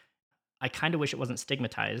future. I kind of wish it wasn't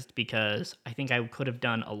stigmatized because I think I could have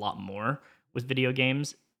done a lot more with video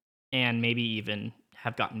games and maybe even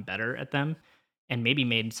have gotten better at them and maybe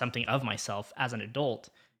made something of myself as an adult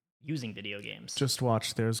using video games. Just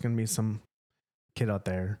watch. There's going to be some kid out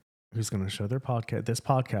there who's going to show this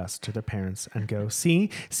podcast to their parents and go,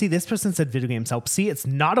 see, this person said video games help. See, it's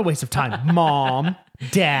not a waste of time. Mom,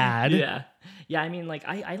 dad. Yeah. I mean, like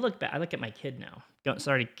I look at my kid now.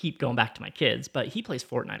 Sorry to keep going back to my kids, but he plays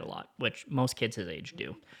Fortnite a lot, which most kids his age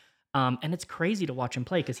do. And it's crazy to watch him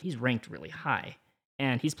play because he's ranked really high.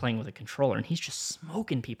 And he's playing with a controller, and he's just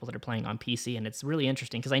smoking people that are playing on PC. And it's really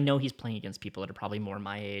interesting because I know he's playing against people that are probably more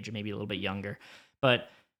my age or maybe a little bit younger. But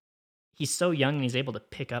he's so young, and he's able to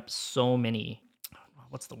pick up so many,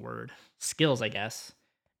 skills, I guess.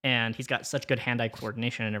 And he's got such good hand-eye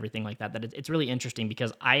coordination and everything like that it's really interesting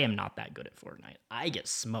because I am not that good at Fortnite. I get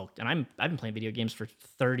smoked, and I've been playing video games for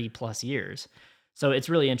 30 plus years. So it's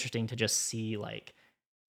really interesting to just see like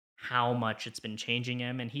how much it's been changing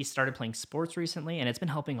him. And he started playing sports recently, and it's been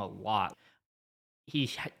helping a lot.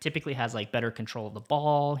 He typically has like better control of the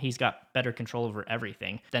ball. He's got better control over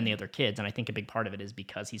everything than the other kids. And I think a big part of it is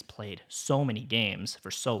because he's played so many games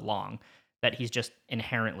for so long that he's just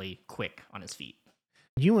inherently quick on his feet.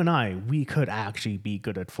 You and we could actually be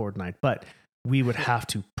good at Fortnite, but we would have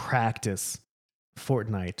to practice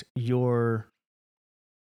Fortnite. Your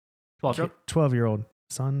 12-year-old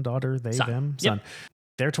son, daughter, them, son. Yep.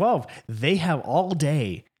 They're 12. They have all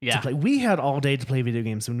day to play. We had all day to play video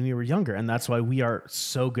games when we were younger, and that's why we are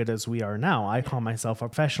so good as we are now. I call myself a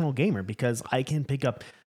professional gamer because I can pick up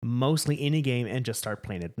mostly any game and just start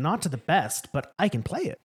playing it. Not to the best, but I can play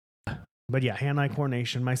it. But yeah, hand-eye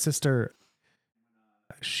coordination. My sister,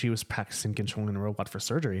 she was practicing controlling a robot for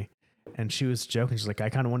surgery, and she was joking. She's like, I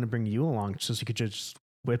kind of want to bring you along so you could just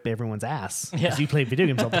whip everyone's ass because you play video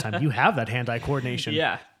games all the time. You have that hand-eye coordination.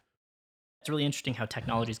 Yeah. It's really interesting how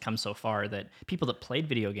technology's come so far that people that played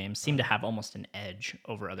video games seem to have almost an edge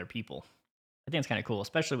over other people. I think it's kind of cool,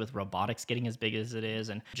 especially with robotics getting as big as it is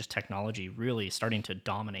and just technology really starting to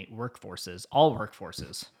dominate workforces, all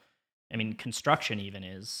workforces. I mean, construction even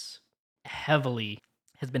has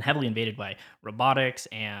been heavily invaded by robotics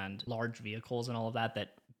and large vehicles and all of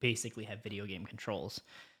that basically have video game controls.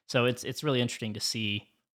 So it's really interesting to see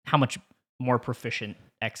how much more proficient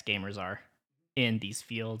X gamers are in these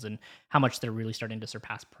fields and how much they're really starting to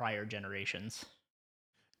surpass prior generations.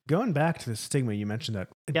 Going back to the stigma, you mentioned that.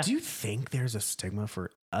 Yeah. Do you think there's a stigma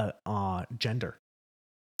for gender?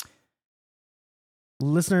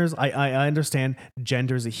 Listeners, I understand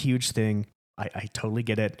gender is a huge thing. I totally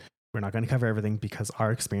get it. We're not going to cover everything because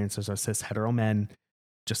our experiences are cis hetero men.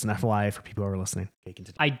 Just an FYI for people who are listening.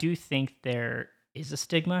 I do think there is a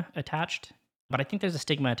stigma attached, but I think there's a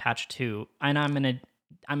stigma attached too. And I'm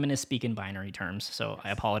gonna speak in binary terms, so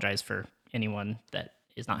I apologize for anyone that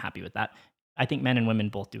is not happy with that. I think men and women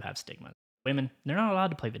both do have stigma. Women, they're not allowed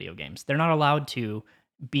to play video games. They're not allowed to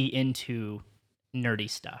be into nerdy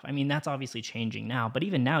stuff. I mean, that's obviously changing now, but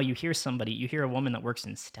even now you hear a woman that works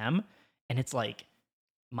in STEM and it's like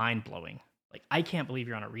mind blowing. Like, I can't believe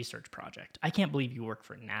you're on a research project. I can't believe you work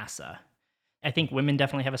for NASA. I think women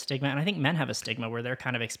definitely have a stigma, and I think men have a stigma where they're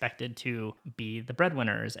kind of expected to be the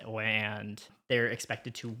breadwinners and they're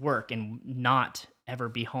expected to work and not ever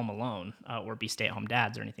be home alone or be stay at home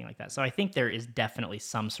dads or anything like that. So I think there is definitely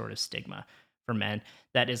some sort of stigma for men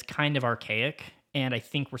that is kind of archaic, and I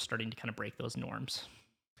think we're starting to kind of break those norms.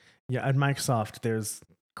 Yeah, at Microsoft, there's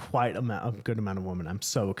quite a good amount of women. I'm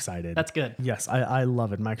so excited. That's good. Yes, I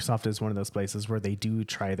love it. Microsoft is one of those places where they do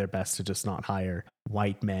try their best to just not hire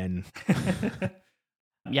white men.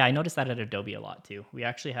 Yeah, I noticed that at Adobe a lot too. We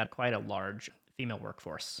actually had quite a large female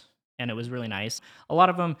workforce, and it was really nice. A lot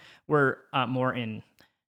of them were more in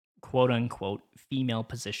quote unquote female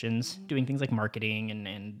positions, doing things like marketing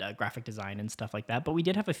and graphic design and stuff like that. But we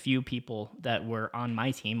did have a few people that were on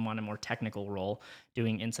my team on a more technical role,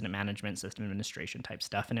 doing incident management, system administration type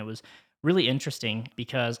stuff. And it was really interesting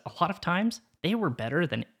because a lot of times they were better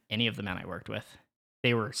than any of the men I worked with.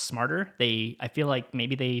 They were smarter. I feel like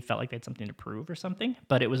maybe they felt like they had something to prove or something,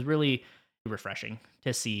 but it was really refreshing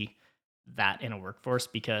to see that in a workforce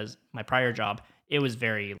because my prior job, it was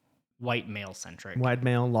very white male centric. White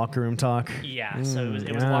male locker room talk. Yeah, so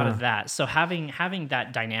it was a lot of that. So having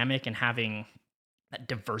that dynamic and having that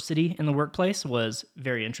diversity in the workplace was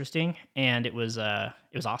very interesting, and it was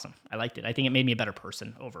awesome. I liked it. I think it made me a better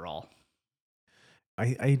person overall.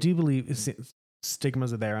 I do believe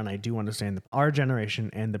stigmas are there, and I do understand that our generation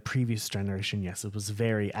and the previous generation, yes, it was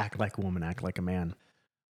very act like a woman, act like a man.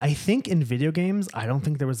 I think in video games, I don't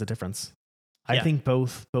think there was a difference. I Yeah. think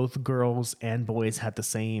both girls and boys had the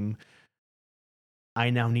same,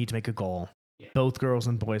 I now need to make a goal. Yeah. Both girls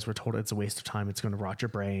and boys were told it's a waste of time, it's going to rot your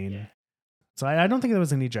brain. Yeah. So I don't think there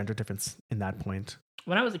was any gender difference in that point.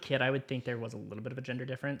 When I was a kid, I would think there was a little bit of a gender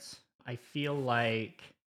difference. I feel like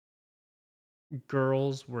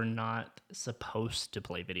girls were not supposed to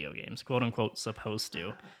play video games, quote unquote, supposed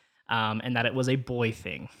to, and that it was a boy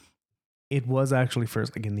thing. It was actually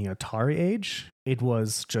first, like in the Atari age, it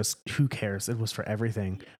was just, who cares? It was for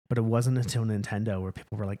everything. But it wasn't until Nintendo where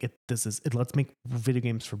people were like, let's make video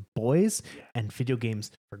games for boys and video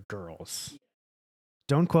games for girls.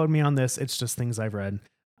 Don't quote me on this. It's just things I've read.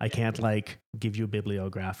 I can't like give you a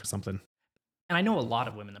bibliograph or something. And I know a lot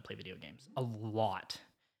of women that play video games, a lot.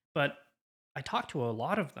 But I talked to a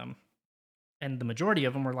lot of them, and the majority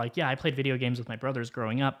of them were like, yeah, I played video games with my brothers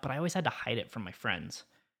growing up, but I always had to hide it from my friends.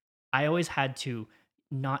 I always had to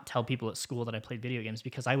not tell people at school that I played video games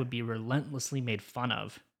because I would be relentlessly made fun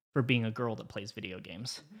of for being a girl that plays video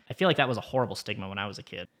games. I feel like that was a horrible stigma when I was a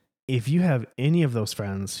kid. If you have any of those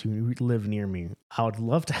friends who live near me, I would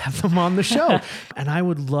love to have them on the show. And I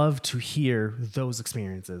would love to hear those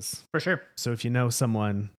experiences. For sure. So if you know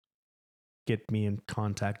someone, get me in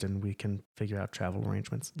contact and we can figure out travel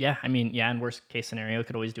arrangements. Yeah, I mean, yeah, in worst case scenario,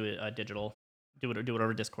 could always do a digital, do it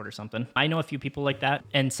over Discord or something. I know a few people like that,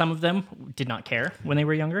 and some of them did not care when they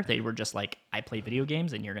were younger. They were just like, I play video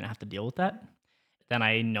games and you're going to have to deal with that. Then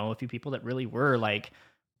I know a few people that really were like,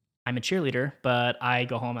 I'm a cheerleader, but I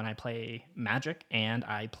go home and I play Magic and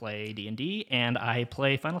I play D&D and I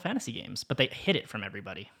play Final Fantasy games, but they hid it from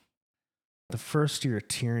everybody. The first year,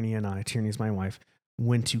 Tierney's my wife,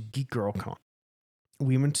 went to Geek Girl Con.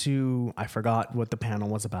 We went to, I forgot what the panel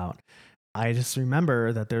was about. I just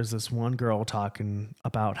remember that there's this one girl talking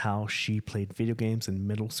about how she played video games in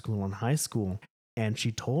middle school and high school. And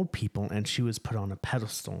she told people, and she was put on a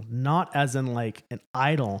pedestal, not as in like an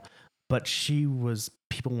idol, but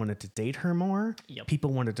people wanted to date her more. Yep.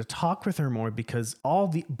 People wanted to talk with her more because all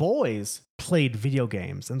the boys played video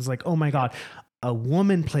games. And it's like, oh my God, a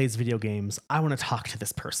woman plays video games. I want to talk to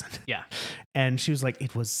this person. Yeah. And she was like,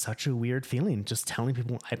 it was such a weird feeling just telling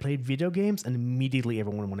people I played video games, and immediately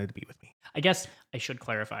everyone wanted to be with me. I guess I should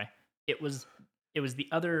clarify. It was the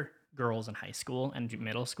other girls in high school and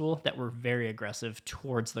middle school that were very aggressive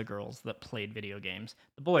towards the girls that played video games.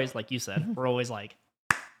 The boys, like you said, were always like,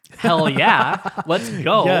 hell yeah, let's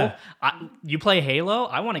go. Yeah. You play Halo?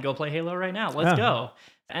 I want to go play Halo right now. Let's go.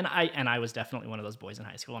 And I was definitely one of those boys in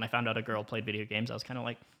high school. And I found out a girl played video games. I was kind of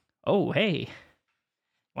like, oh, hey,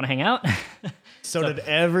 want to hang out? So did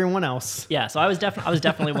everyone else. Yeah. So I was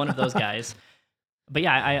definitely one of those guys. But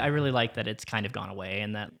yeah, I really like that it's kind of gone away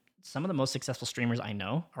and that some of the most successful streamers I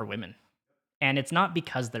know are women. And it's not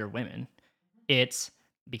because they're women. It's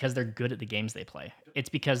because they're good at the games they play. It's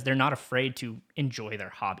because they're not afraid to enjoy their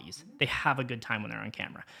hobbies. They have a good time when they're on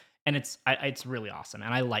camera. And it's really awesome.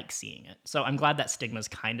 And I like seeing it. So I'm glad that stigma is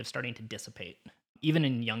kind of starting to dissipate, even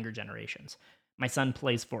in younger generations. My son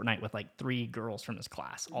plays Fortnite with like 3 girls from his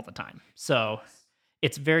class all the time. So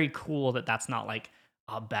it's very cool that that's not like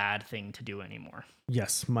a bad thing to do anymore.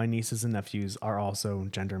 Yes, my nieces and nephews are also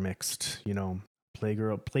gender mixed.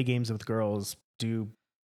 Play games with girls, do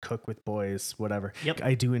cook with boys, whatever. Yep.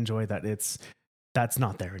 I do enjoy that that's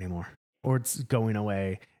not there anymore, or it's going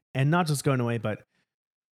away, and not just going away, but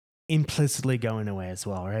implicitly going away as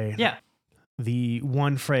well, right? Yeah. The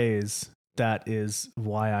one phrase that is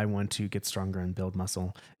why I want to get stronger and build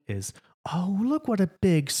muscle is, "Oh, look what a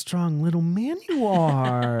big, strong little man you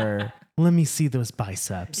are. Let me see those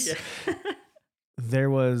biceps." Yeah.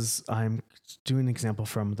 I'm doing an example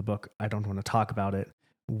from the book, I don't want to talk about it,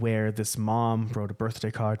 where this mom wrote a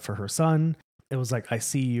birthday card for her son. It was like, "I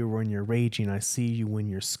see you when you're raging. I see you when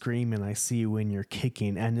you're screaming. I see you when you're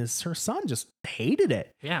kicking." And her son just hated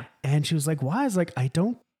it. Yeah. And she was like, "Why?" I was like, "I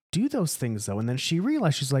don't do those things though." And then she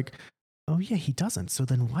realized, she's like, "Oh yeah, he doesn't. So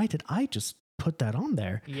then why did I just put that on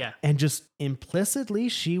there?" Yeah. And just implicitly,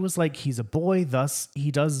 she was like, he's a boy, thus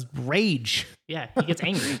he does rage. Yeah. He gets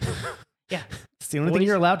angry. Yeah. It's the only thing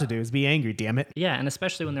you're allowed to do is be angry, damn it. Yeah. And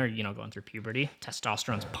especially when they're, going through puberty,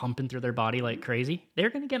 testosterone's pumping through their body like crazy. They're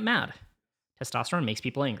going to get mad. Testosterone makes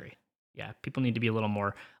people angry. Yeah. People need to be a little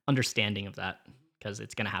more understanding of that because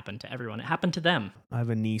it's going to happen to everyone. It happened to them. I have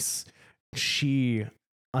a niece. She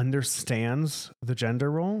understands the gender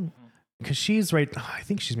role because she's I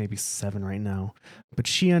think she's maybe 7 right now, but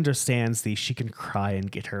she understands she can cry and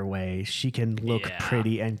get her way. She can look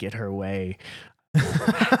pretty and get her way.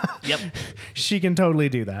 Yep. She can totally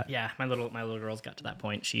do that. Yeah, my little girl's got to that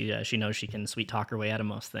point. She knows she can sweet talk her way out of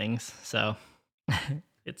most things. So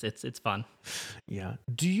it's fun. Yeah.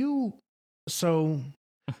 So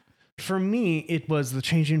for me, it was the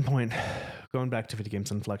changing point, going back to video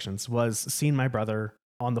games inflections, was seeing my brother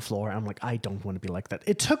on the floor. I'm like, I don't want to be like that.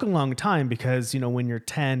 It took a long time because, when you're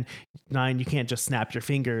 10, 9, you can't just snap your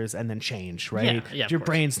fingers and then change, right? Yeah, your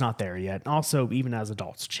brain's not there yet. Also, even as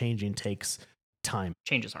adults, changing takes time.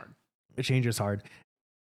 Change is hard. Change is hard.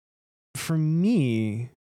 For me,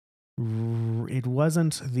 it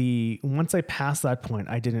wasn't once I passed that point,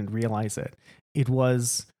 I didn't realize it. It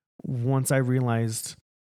was once I realized,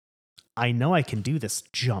 I know I can do this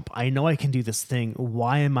jump. I know I can do this thing.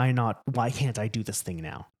 Why can't I do this thing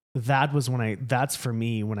now? That's for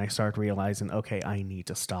me when I started realizing, okay, I need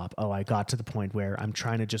to stop. Oh, I got to the point where I'm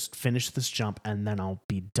trying to just finish this jump and then I'll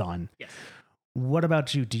be done. Yes. What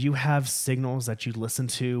about you? Do you have signals that you listen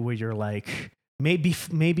to where you're like,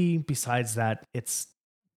 maybe besides that, it's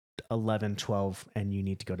 11, 12 and you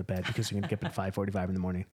need to go to bed because you're going to get up at 5:45 in the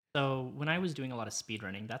morning? So when I was doing a lot of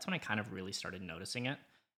speedrunning, that's when I kind of really started noticing it,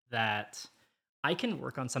 that I can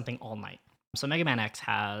work on something all night. So Mega Man X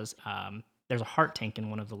has, there's a heart tank in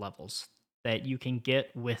one of the levels that you can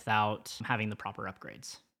get without having the proper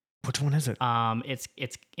upgrades. Which one is it?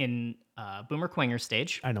 It's in Boomer Quanger's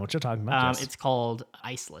stage. I know what you're talking about. Yes. It's called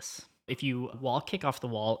Iceless. If you wall kick off the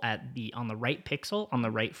wall on the right pixel, on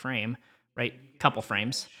the right frame, right couple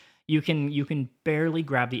frames, you can barely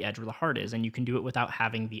grab the edge where the heart is, and you can do it without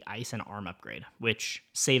having the ice and arm upgrade, which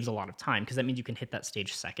saves a lot of time because that means you can hit that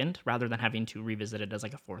stage second rather than having to revisit it as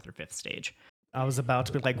like a 4th or 5th stage. I was about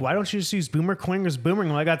to be like, why don't you just use Boomer Quanger's boomerang?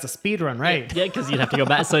 Well, I got the speed run, right? Yeah, because you'd have to go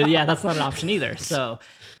back. So yeah, that's not an option either. So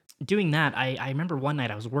doing that, I remember one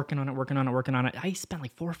night I was working on it. I spent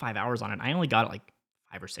like 4 or 5 hours on it. I only got it like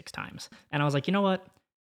 5 or 6 times. And I was like, you know what?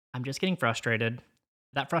 I'm just getting frustrated.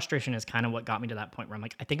 That frustration is kind of what got me to that point where I'm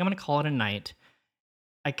like, I think I'm going to call it a night.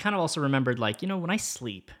 I kind of also remembered like, when I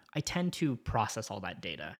sleep, I tend to process all that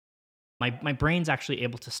data. My brain's actually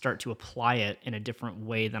able to start to apply it in a different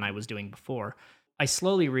way than I was doing before. I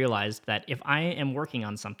slowly realized that if I am working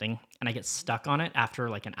on something and I get stuck on it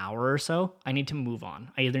after like an hour or so, I need to move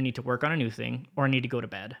on. I either need to work on a new thing or I need to go to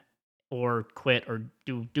bed or quit or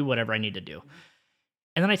do whatever I need to do.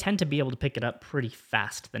 And then I tend to be able to pick it up pretty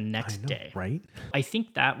fast the next day. Right? I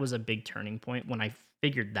think that was a big turning point when I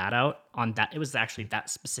figured that out on that. It was actually that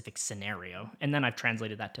specific scenario. And then I've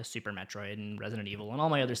translated that to Super Metroid and Resident Evil and all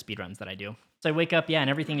my other speedruns that I do. So I wake up, and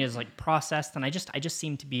everything is like processed, and I just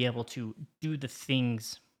seem to be able to do the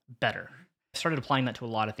things better. I started applying that to a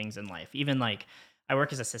lot of things in life. Even like I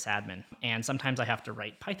work as a sysadmin, and sometimes I have to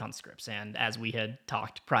write Python scripts. And as we had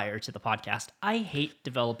talked prior to the podcast, I hate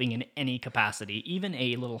developing in any capacity, even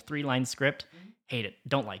a little 3-line script. Hate it.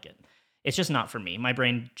 Don't like it. It's just not for me. My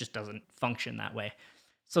brain just doesn't function that way.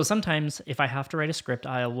 So sometimes if I have to write a script,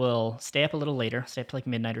 I will stay up a little later, stay up to like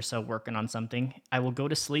midnight or so working on something. I will go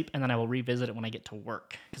to sleep, and then I will revisit it when I get to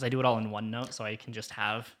work because I do it all in OneNote, so I can just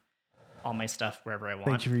have all my stuff wherever I want.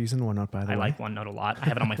 Thank you for using OneNote, by the way. I like OneNote a lot. I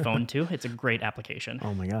have it on my phone too. It's a great application.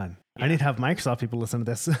 Oh my God. Yeah. I need to have Microsoft people listen to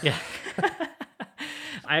this. Yeah.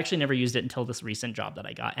 I actually never used it until this recent job that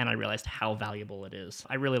I got, and I realized how valuable it is.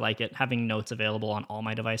 I really like it, having notes available on all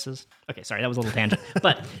my devices. Okay, sorry, that was a little tangent.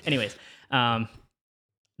 But anyways,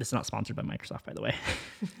 this is not sponsored by Microsoft, by the way.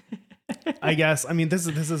 I guess. I mean, this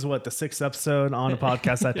is what, the 6th episode on a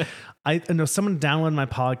podcast that I know someone downloaded my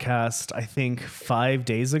podcast, I think 5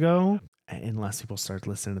 days ago. Unless people start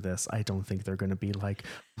listening to this, I don't think they're going to be like,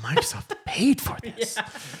 Microsoft paid for this.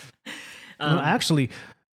 Yeah. No, actually,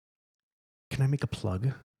 can I make a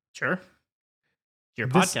plug? Sure. Your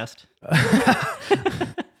This- podcast.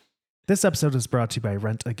 This episode is brought to you by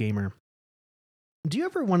Rent a Gamer. Do you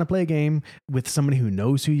ever want to play a game with somebody who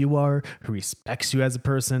knows who you are, who respects you as a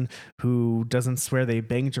person, who doesn't swear they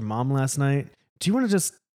banged your mom last night? Do you want to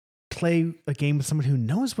just play a game with someone who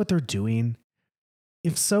knows what they're doing?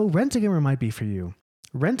 If so, Rent a Gamer might be for you.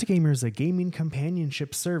 Rent a Gamer is a gaming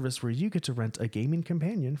companionship service where you get to rent a gaming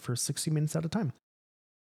companion for 60 minutes at a time.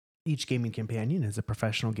 Each gaming companion is a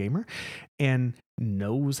professional gamer and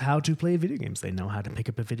knows how to play video games. They know how to pick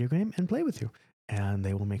up a video game and play with you. And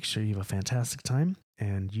they will make sure you have a fantastic time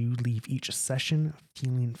and you leave each session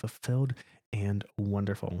feeling fulfilled and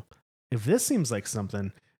wonderful. If this seems like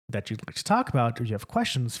something that you'd like to talk about or you have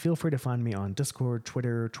questions, feel free to find me on Discord,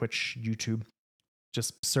 Twitter, Twitch, YouTube.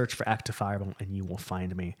 Just search for Active Fireball and you will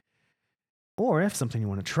find me. Or if something you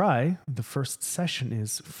want to try, the first session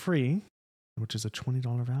is free, which is a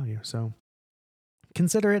 $20 value. So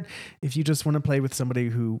consider it if you just want to play with somebody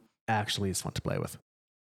who actually is fun to play with.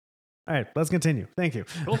 All right, let's continue. Thank you.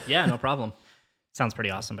 Cool. Yeah, no problem. Sounds pretty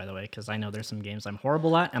awesome, by the way, because I know there's some games I'm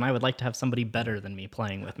horrible at, and I would like to have somebody better than me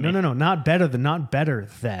playing with me. No, not better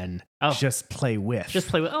than. Oh. Just play with. Just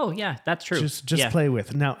play with. Oh, yeah, that's true. Just Yeah. play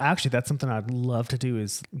with. Now, actually, that's something I'd love to do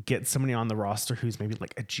is get somebody on the roster who's maybe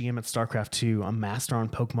like a GM at StarCraft 2, a master on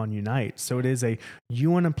Pokemon Unite. So it is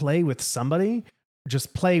you want to play with somebody,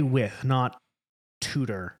 just play with, not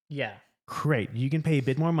tutor. Yeah. Great. You can pay a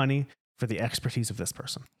bit more money for the expertise of this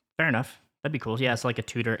person. Fair enough. That'd be cool. Yeah, it's like a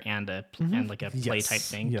tutor and and like a play Yes. type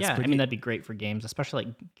thing. Yes, Yeah, but I mean that'd be great for games, especially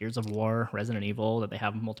like Gears of War, Resident Evil, that they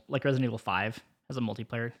have like Resident Evil 5 has a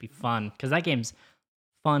multiplayer. It'd be fun because that game's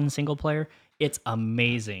fun single player. It's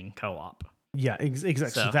amazing co-op. Yeah, exactly.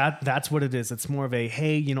 So that's what it is. It's more of a,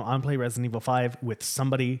 hey, I'm playing Resident Evil 5 with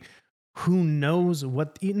somebody who knows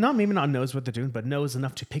maybe not knows what they're doing, but knows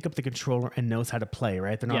enough to pick up the controller and knows how to play,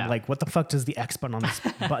 right? They're not like, what the fuck does the X button on this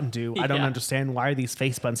button do? I don't understand. Why are these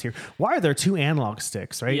face buttons here? Why are there 2 analog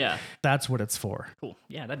sticks, right? Yeah. That's what it's for. Cool.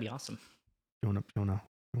 Yeah, that'd be awesome. You wanna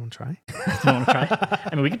try? You want to try?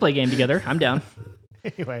 I mean, we could play a game together. I'm down.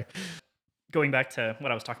 Anyway. Going back to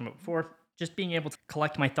what I was talking about before, just being able to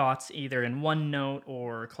collect my thoughts either in OneNote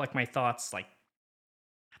or collect my thoughts like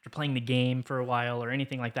after playing the game for a while or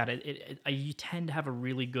anything like that, I tend to have a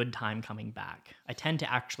really good time coming back. I tend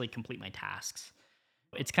to actually complete my tasks.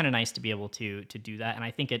 It's kind of nice to be able to do that, and I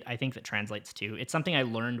think that translates too. It's something I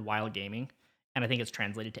learned while gaming, and I think it's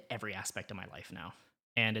translated to every aspect of my life now,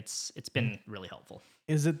 and it's been really helpful.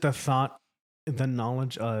 Is it the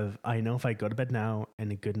knowledge of, I know if I go to bed now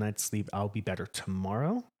and a good night's sleep, I'll be better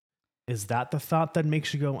tomorrow? Is that the thought that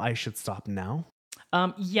makes you go, I should stop now?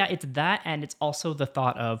 Yeah, it's that, and it's also the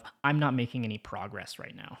thought of I'm not making any progress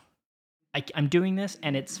right now. I'm doing this,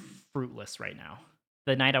 and it's fruitless right now.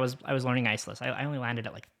 The night I was learning Iceless, I only landed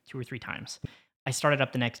it like 2 or 3 times. I started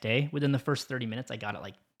up the next day. Within the first 30 minutes, I got it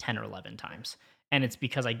like 10 or 11 times. And it's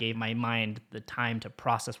because I gave my mind the time to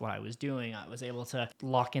process what I was doing. I was able to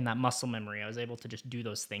lock in that muscle memory. I was able to just do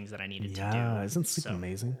those things that I needed to do. Yeah, isn't sleep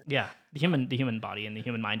amazing? Yeah, the human body and the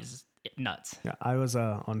human mind is nuts. Yeah, I was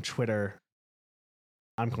on Twitter.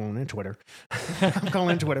 I'm calling it Twitter. I'm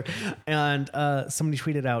calling it Twitter. And somebody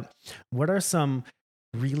tweeted out, what are some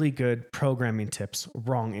really good programming tips?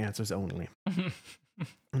 Wrong answers only.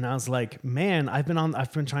 And I was like, man, I've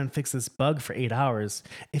been trying to fix this bug for 8 hours.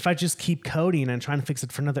 If I just keep coding and trying to fix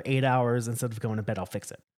it for another 8 hours instead of going to bed, I'll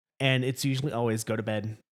fix it. And it's usually always go to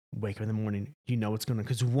bed, wake up in the morning. You know what's going on.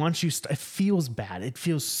 Because once it feels bad. It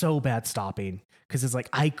feels so bad stopping. Because it's like,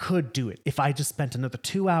 I could do it. If I just spent another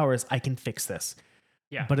 2 hours, I can fix this.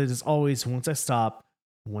 Yeah. But it is always once I stop,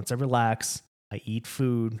 once I relax, I eat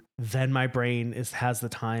food, then my brain has the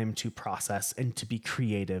time to process and to be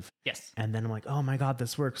creative. Yes. And then I'm like, oh my God,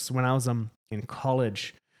 this works. When I was in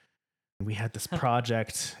college, we had this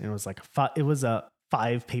project, and it was like a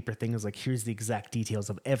 5-paper thing. It was like, here's the exact details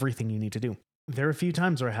of everything you need to do. There were a few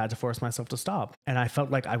times where I had to force myself to stop, and I felt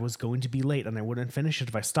like I was going to be late and I wouldn't finish it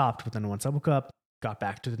if I stopped. But then once I woke up, got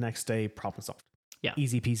back to the next day, problem solved. Yeah.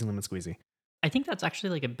 Easy peasy lemon squeezy. I think that's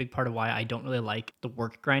actually like a big part of why I don't really like the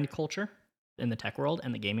work grind culture in the tech world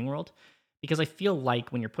and the gaming world, because I feel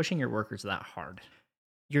like when you're pushing your workers that hard,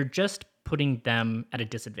 you're just putting them at a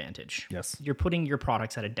disadvantage. Yes. You're putting your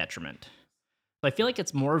products at a detriment. So I feel like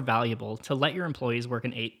it's more valuable to let your employees work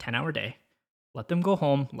an 8-10 hour day, let them go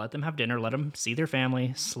home, let them have dinner, let them see their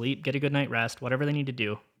family, sleep, get a good night rest, whatever they need to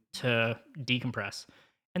do to decompress,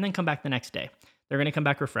 and then come back the next day. They're going to come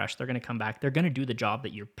back refreshed. They're going to come back. They're going to do the job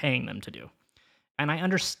that you're paying them to do. And I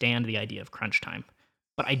understand the idea of crunch time,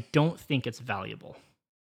 but I don't think it's valuable.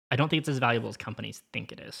 I don't think it's as valuable as companies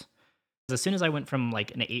think it is. As soon as I went from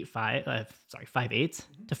like an 5/8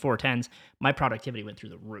 to 4/10s, my productivity went through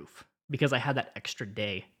the roof because I had that extra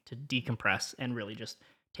day to decompress and really just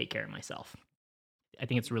take care of myself. I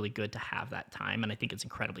think it's really good to have that time, and I think it's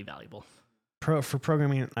incredibly valuable. For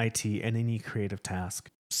programming and IT and any creative task,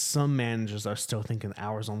 some managers are still thinking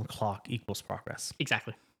hours on the clock equals progress.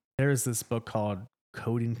 Exactly. There is this book called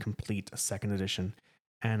Coding Complete, a second edition.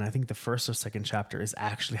 And I think the first or second chapter is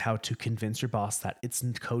actually how to convince your boss that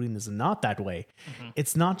coding is not that way. Mm-hmm.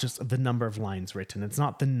 It's not just the number of lines written. It's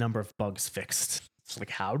not the number of bugs fixed. It's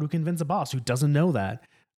like how to convince a boss who doesn't know that.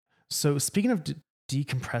 So speaking of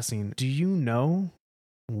decompressing, do you know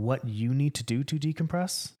what you need to do to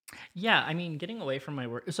decompress? Yeah, I mean, getting away from my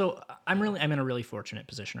work. So I'm in a really fortunate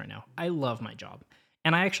position right now. I love my job,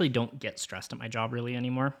 and I actually don't get stressed at my job really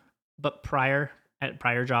anymore. But at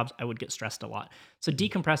prior jobs, I would get stressed a lot. So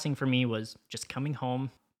decompressing for me was just coming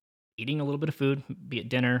home, eating a little bit of food, be it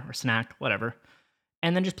dinner or snack, whatever,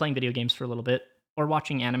 and then just playing video games for a little bit, or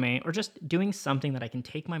watching anime, or just doing something that I can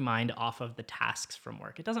take my mind off of the tasks from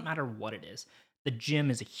work. It doesn't matter what it is. The gym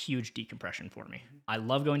is a huge decompression for me. I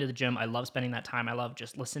love going to the gym. I love spending that time. I love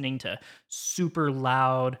just listening to super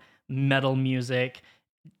loud metal music,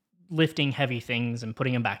 lifting heavy things and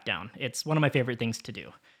putting them back down. It's one of my favorite things to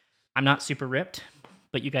do. I'm not super ripped,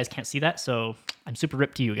 but you guys can't see that, so I'm super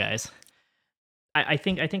ripped to you guys. I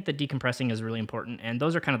think that decompressing is really important, and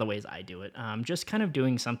those are kind of the ways I do it. Just kind of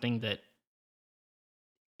doing something that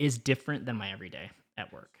is different than my everyday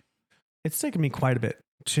at work. It's taken me quite a bit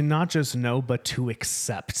to not just know, but to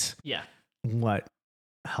accept Yeah. what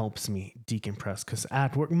helps me decompress. Because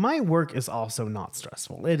at work, my work is also not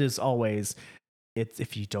stressful. It is always,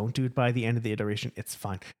 if you don't do it by the end of the iteration, it's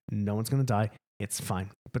fine. No one's going to die. It's fine.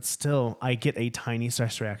 But still, I get a tiny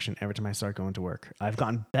stress reaction every time I start going to work. I've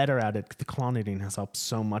gotten better at it. The clonidine has helped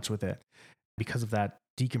so much with it. Because of that,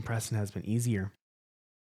 decompressing has been easier.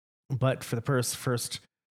 But for the first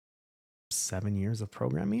 7 years of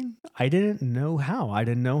programming, I didn't know how.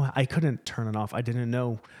 I couldn't turn it off. I didn't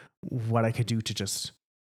know what I could do to just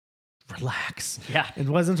relax. Yeah. It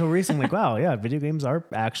wasn't until recently, like, wow, yeah, video games are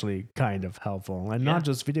actually kind of helpful. And not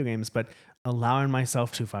just video games, but allowing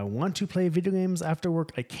myself to, if I want to play video games after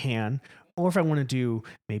work, I can. Or if I want to do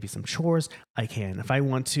maybe some chores, I can. If I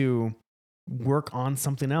want to work on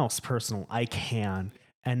something else personal, I can.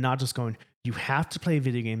 And not just going, you have to play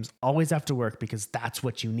video games always after work because that's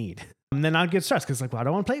what you need. And then I'd get stressed because like, well, I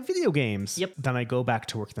don't want to play video games. Yep. Then I go back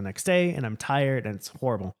to work the next day and I'm tired and it's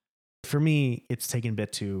horrible. For me, it's taken a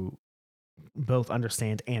bit to both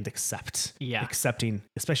understand and accept. Yeah. Accepting,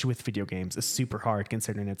 especially with video games, is super hard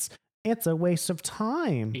considering it's a waste of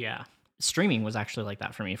time. Yeah. Streaming was actually like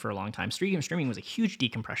that for me for a long time. Streaming was a huge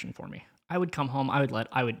decompression for me. I would come home,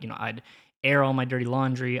 I'd air all my dirty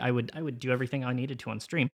laundry. I would do everything I needed to on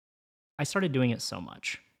stream. I started doing it so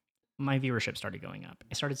much. My viewership started going up.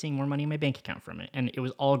 I started seeing more money in my bank account from it, and it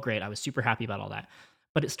was all great. I was super happy about all that.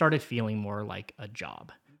 But it started feeling more like a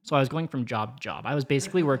job. So I was going from job to job. I was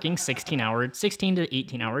basically working 16 to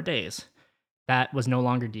 18 hour days. That was no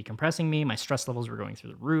longer decompressing me. My stress levels were going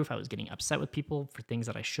through the roof. I was getting upset with people for things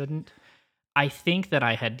that I shouldn't. I think that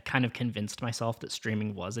I had kind of convinced myself that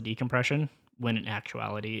streaming was a decompression, when in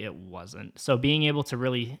actuality it wasn't. So being able to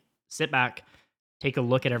really sit back, take a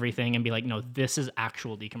look at everything and be like, no, this is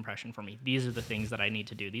actual decompression for me. These are the things that I need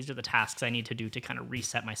to do. These are the tasks I need to do to kind of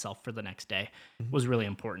reset myself for the next day was really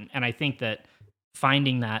important. And I think that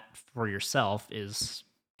finding that for yourself is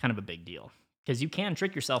kind of a big deal, because you can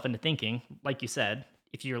trick yourself into thinking, like you said,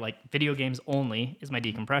 if you're like video games only is my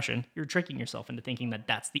decompression, you're tricking yourself into thinking that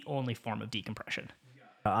that's the only form of decompression.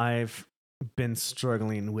 I've been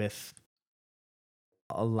struggling with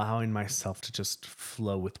allowing myself to just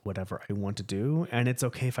flow with whatever I want to do. And it's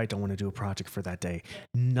okay if I don't want to do a project for that day.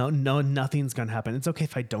 No, nothing's going to happen. It's okay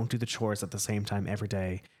if I don't do the chores at the same time every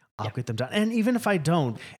day. I'll get them done. And even if I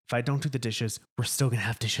don't do the dishes, we're still going to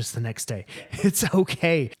have dishes the next day. It's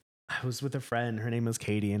okay. I was with a friend, her name was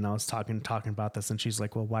Katie, and I was talking about this, and she's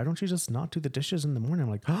like, well, why don't you just not do the dishes in the morning?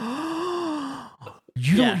 I'm like,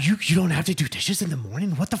 you don't have to do dishes in the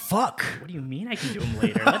morning? What the fuck? What do you mean I can do them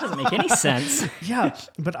later? That doesn't make any sense. Yeah,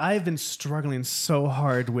 but I've been struggling so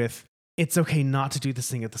hard with, it's okay not to do this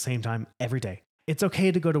thing at the same time every day. It's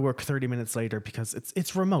okay to go to work 30 minutes later because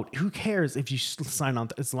it's remote. Who cares if you sign on?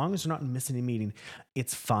 As long as you're not missing a meeting,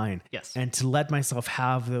 it's fine. Yes. And to let myself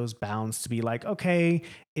have those bounds to be like, okay,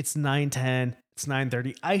 it's 9:10, it's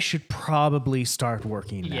 9:30. I should probably start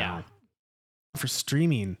working now. Yeah. For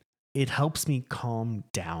streaming, it helps me calm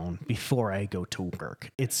down before I go to work.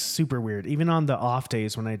 It's super weird. Even on the off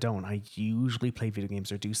days when I don't, I usually play video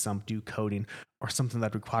games or do coding or something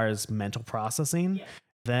that requires mental processing. Yeah.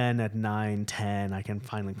 Then at 9:10, I can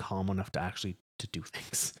finally calm enough to actually to do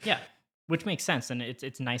things. Yeah, which makes sense, and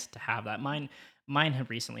it's nice to have that. Mine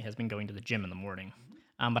have recently has been going to the gym in the morning,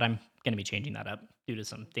 but I'm going to be changing that up due to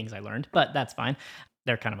some things I learned. But that's fine.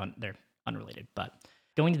 They're kind of they're unrelated. But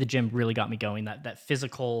going to the gym really got me going. That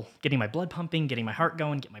physical, getting my blood pumping, getting my heart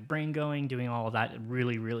going, get my brain going, doing all of that,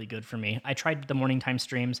 really good for me. I tried the morning time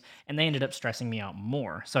streams, and they ended up stressing me out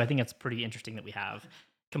more. So I think it's pretty interesting that we have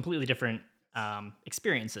completely different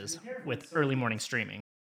experiences with early morning streaming.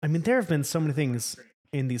 I mean, there have been so many things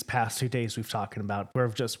in these past 2 days we've talking about where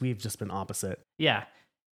we've just been opposite. Yeah.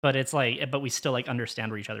 But it's like, but we still like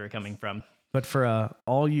understand where each other are coming from. But for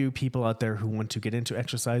all you people out there who want to get into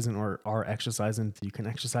exercising or are exercising, you can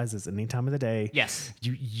exercise at any time of the day. Yes.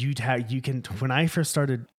 You can. When I first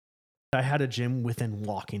started, I had a gym within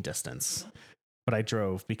walking distance, but I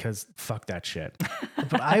drove because fuck that shit.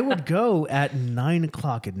 But I would go at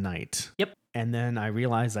 9:00 at night. Yep. And then I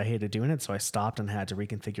realized I hated doing it, so I stopped and had to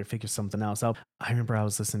figure something else out. I remember I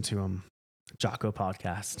was listening to Jocko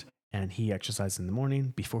podcast, and he exercised in the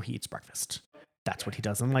morning before he eats breakfast. That's what he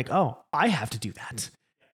does. I'm like, oh, I have to do that.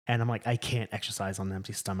 And I'm like, I can't exercise on an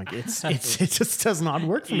empty stomach. It just does not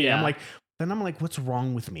work for me. Yeah. I'm like, what's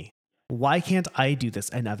wrong with me? Why can't I do this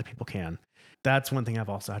and other people can? That's one thing I've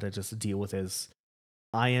also had to just deal with is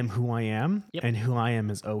I am who I am, Yep. and who I am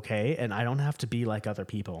is okay. And I don't have to be like other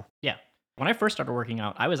people. Yeah. When I first started working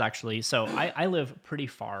out, I was actually, so I live pretty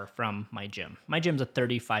far from my gym. My gym's a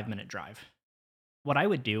 35-minute drive. What I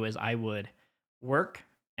would do is I would work,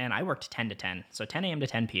 and I worked 10 to 10. So 10 a.m. to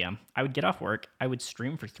 10 p.m. I would get off work. I would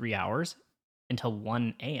stream for 3 hours until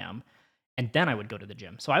 1 a.m. And then I would go to the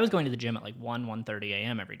gym. So I was going to the gym at like 1:30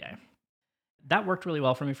 a.m. every day. That worked really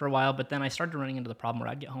well for me for a while, but then I started running into the problem where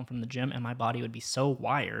I'd get home from the gym and my body would be so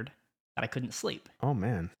wired that I couldn't sleep. Oh,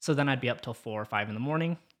 man. So then I'd be up till 4 or 5 in the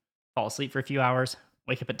morning, fall asleep for a few hours,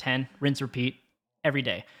 wake up at 10, rinse, repeat every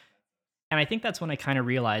day. And I think that's when I kind of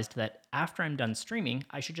realized that after I'm done streaming,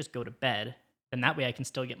 I should just go to bed. And that way I can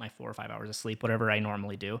still get my 4 or 5 hours of sleep, whatever I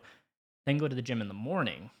normally do. Then go to the gym in the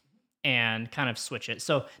morning and kind of switch it.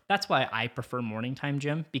 So that's why I prefer morning time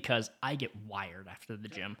gym, because I get wired after the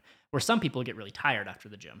gym, where some people get really tired after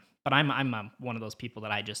the gym. But I'm one of those people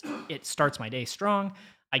that it starts my day strong.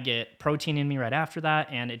 I get protein in me right after that,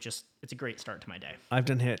 and it's a great start to my day. I've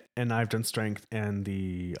done HIIT and I've done strength, and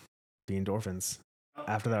the endorphins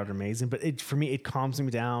after that are amazing. But for me, it calms me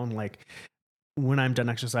down. Like when I'm done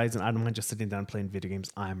exercising, I don't mind just sitting down playing video games.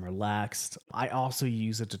 I'm relaxed. I also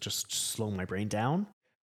use it to just slow my brain down.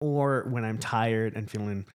 Or when I'm tired and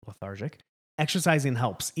feeling lethargic, exercising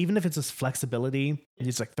helps. Even if it's just flexibility,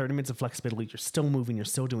 it's like 30 minutes of flexibility. You're still moving, you're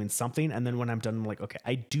still doing something. And then when I'm done, I'm like, okay,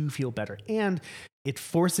 I do feel better. And it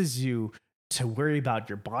forces you to worry about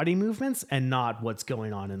your body movements and not what's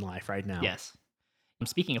going on in life right now. Yes.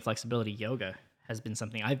 Speaking of flexibility, yoga has been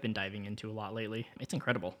something I've been diving into a lot lately. It's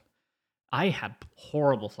incredible. I had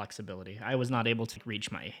horrible flexibility. I was not able to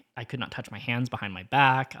I could not touch my hands behind my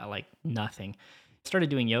back, like nothing.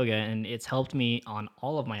 Started doing yoga, and it's helped me on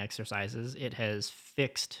all of my exercises. It has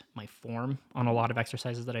fixed my form on a lot of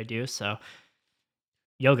exercises that I do. So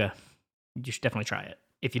yoga, you should definitely try it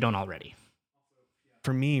if you don't already.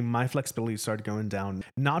 For me, my flexibility started going down,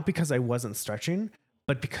 not because I wasn't stretching,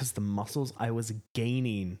 but because the muscles I was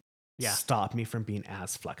gaining stopped me from being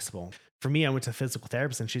as flexible. For me, I went to a physical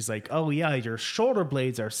therapist, and she's like, oh yeah, your shoulder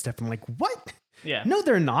blades are stiff. I'm like, what? Yeah. No,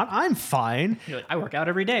 they're not. I'm fine. You're like, I work out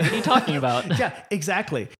every day. What are you talking about? Yeah,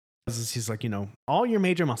 exactly. She's like, all your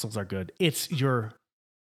major muscles are good. It's your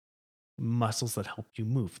muscles that help you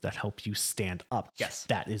move, that help you stand up. Yes.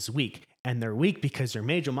 That is weak. And they're weak because your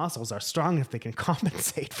major muscles are strong if they can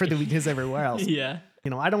compensate for the weakness everywhere else. Yeah. I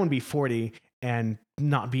don't want to be 40 and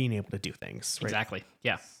not being able to do things. Right? Exactly.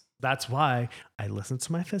 Yeah. That's why I listen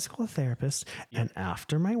to my physical therapist, and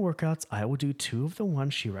after my workouts, I will do 2 of the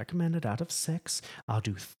ones she recommended out of 6. I'll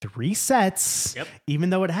do 3 sets,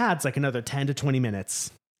 even though it adds like another 10 to 20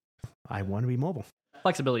 minutes. I want to be mobile.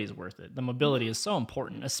 Flexibility is worth it. The mobility is so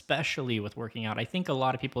important, especially with working out. I think a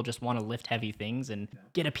lot of people just want to lift heavy things and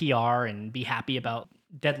get a PR and be happy about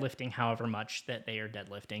deadlifting however much that they are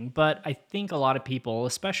deadlifting. But I think a lot of people,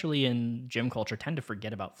 especially in gym culture, tend to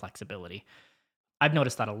forget about flexibility. I've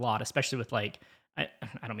noticed that a lot, especially with like, I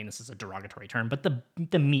don't mean this is a derogatory term, but the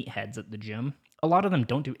meatheads at the gym, a lot of them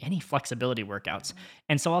don't do any flexibility workouts.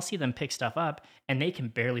 And so I'll see them pick stuff up and they can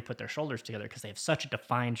barely put their shoulders together because they have such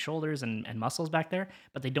defined shoulders and muscles back there,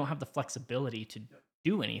 but they don't have the flexibility to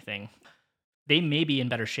do anything. They may be in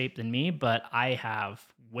better shape than me, but I have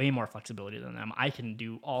way more flexibility than them. I can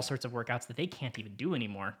do all sorts of workouts that they can't even do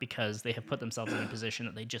anymore because they have put themselves in a position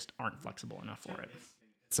that they just aren't flexible enough for it.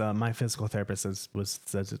 So my physical therapist says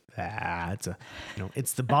that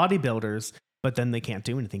it's the bodybuilders, but then they can't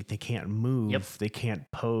do anything. They can't move. Yep. They can't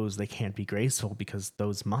pose. They can't be graceful because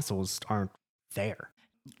those muscles aren't there.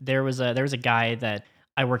 There was a guy that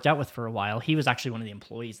I worked out with for a while. He was actually one of the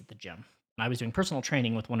employees at the gym. I was doing personal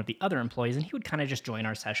training with one of the other employees, and he would kind of just join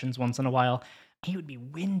our sessions once in a while. He would be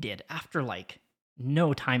winded after like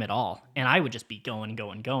no time at all. And I would just be going.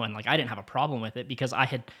 Like I didn't have a problem with it because I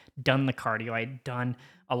had done the cardio. I had done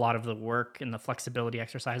a lot of the work and the flexibility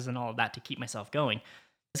exercises and all of that to keep myself going.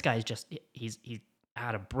 This guy's just, he's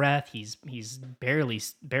out of breath. He's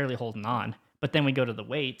barely holding on. But then we go to the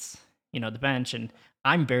weights, the bench, and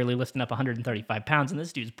I'm barely lifting up 135 pounds and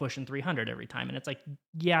this dude's pushing 300 every time. And it's like,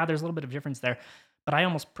 yeah, there's a little bit of difference there, but I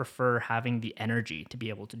almost prefer having the energy to be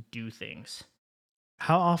able to do things.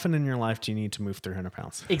 How often in your life do you need to move 300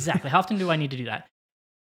 pounds? Exactly. How often do I need to do that?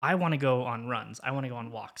 I want to go on runs. I want to go on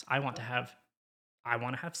walks. I want to have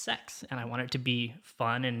sex, and I want it to be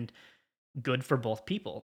fun and good for both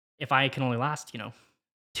people. If I can only last,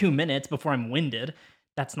 2 minutes before I'm winded,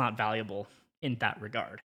 that's not valuable in that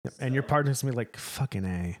regard. And your partner's gonna be like, fucking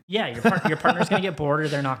A. Yeah, your partner's going to get bored or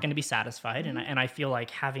they're not going to be satisfied. And I feel like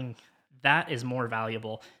having that is more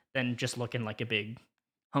valuable than just looking like a big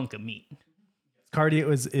hunk of meat.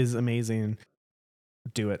 Cardio is amazing.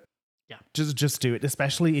 Do it. Yeah. Just do it.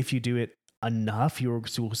 Especially if you do it enough, you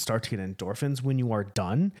will start to get endorphins when you are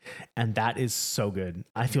done. And that is so good.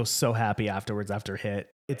 I feel so happy afterwards after hit.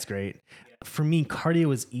 It's great. For me,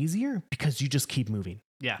 cardio is easier because you just keep moving.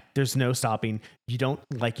 Yeah. There's no stopping. You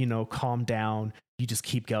don't calm down. You just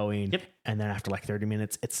keep going. Yep. And then after like 30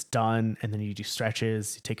 minutes, it's done. And then you do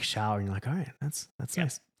stretches, you take a shower, and you're like, all right, that's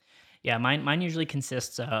nice. Yeah, mine usually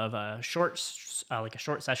consists of a short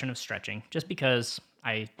session of stretching, just because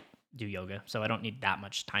I do yoga, so I don't need that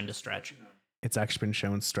much time to stretch. It's actually been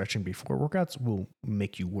shown stretching before workouts will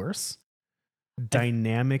make you worse.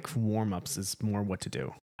 Dynamic warm-ups is more what to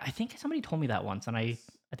do. I think somebody told me that once, and I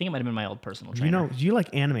think it might have been my old personal trainer. You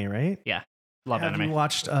like anime, right? Yeah, love anime. Have you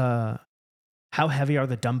watched How Heavy Are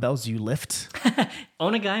the Dumbbells You Lift?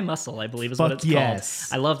 Onagai Muscle, I believe is what it's yes.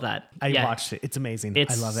 called. I love that. I watched it. It's amazing.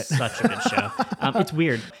 I love it. Such a good show. It's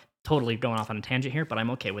weird. Totally going off on a tangent here, but I'm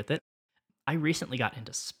okay with it. I recently got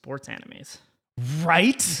into sports animes.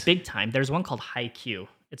 Right? Big time. There's one called Haikyuu.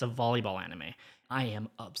 It's a volleyball anime. I am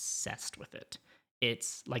obsessed with it.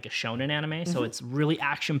 It's like a shonen anime, so it's really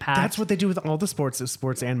action-packed. That's what they do with all the sports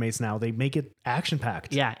animes now. They make it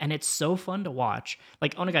action-packed. Yeah, and it's so fun to watch.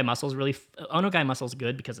 Like Onagai Muscle's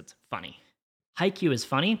good because it's funny. Haikyuu is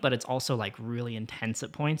funny, but it's also like really intense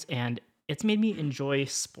at points, and it's made me enjoy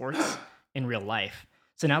sports in real life.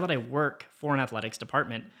 So now that I work for an athletics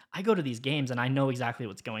department, I go to these games and I know exactly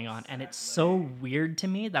what's going on. And it's so weird to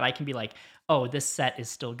me that I can be like, oh, this set is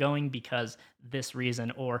still going because this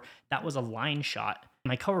reason, or that was a line shot.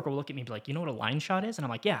 My coworker will look at me and be like, you know what a line shot is? And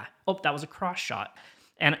I'm like, yeah. Oh, that was a cross shot.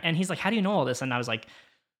 And he's like, how do you know all this? And I was like,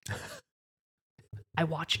 I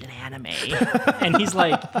watched an anime. And he's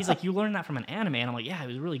like, you learned that from an anime? And I'm like, yeah, it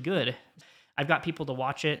was really good. I've got people to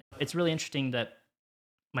watch it. It's really interesting that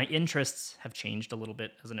my interests have changed a little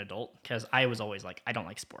bit as an adult, because I was always like, I don't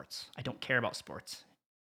like sports. I don't care about sports.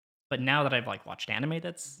 But now that I've like watched anime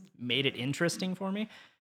that's made it interesting for me,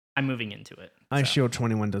 I'm moving into it. Ice Shield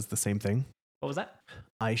 21 does the same thing. What was that?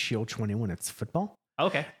 Ice Shield 21, it's football.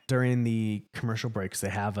 Okay. During the commercial breaks, they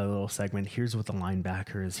have a little segment. Here's what the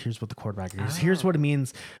linebacker is. Here's what the quarterback is. Here's what it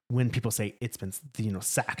means when people say it's been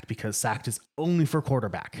sacked, because sacked is only for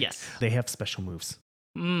quarterback. Yes. They have special moves.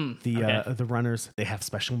 Okay. The runners, they have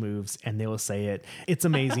special moves, and they will say it. It's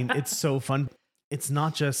amazing. It's so fun. It's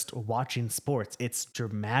not just watching sports. It's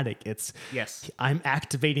dramatic. It's, yes, I'm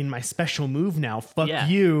activating my special move now. Fuck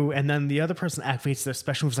you. And then the other person activates their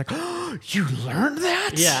special moves like, oh, you learned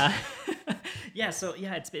that? Yeah. So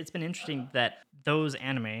it's been interesting that those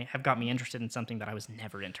anime have got me interested in something that I was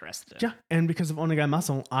never interested in. Yeah. And because of Onagai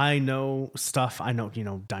Muscle, I know stuff. I know,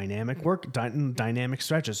 dynamic work, dynamic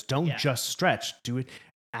stretches. Don't just stretch. Do it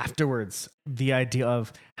afterwards. The idea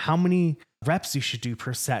of how many reps you should do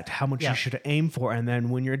per set, how much you should aim for, and then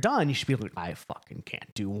when you're done, you should be like, I fucking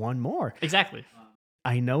can't do one more. Exactly.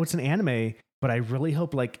 I know it's an anime, but I really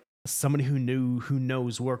hope somebody who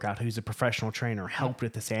knows workout, who's a professional trainer, helped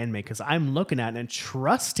with this anime, because I'm looking at it and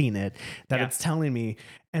trusting it that Yeah. it's telling me,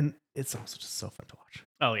 and it's also just so fun to watch.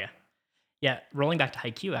 Oh yeah. Yeah, rolling back to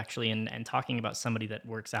Haikyuu actually, and talking about somebody that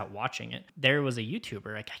works out watching it. There was a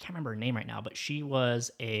YouTuber, I can't remember her name right now, but she was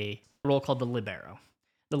a role called the libero.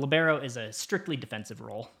 The libero is a strictly defensive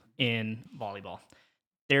role in volleyball.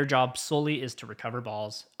 Their job solely is to recover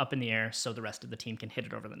balls up in the air so the rest of the team can hit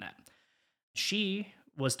it over the net. She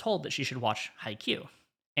was told that she should watch Haikyuu.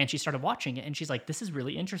 And she started watching it and she's like, this is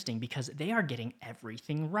really interesting because they are getting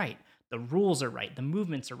everything right. The rules are right, the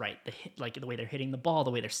movements are right, like the way they're hitting the ball,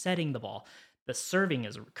 the way they're setting the ball, the serving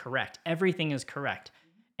is correct, everything is correct.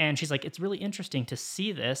 And she's like, it's really interesting to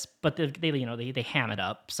see this, but they ham it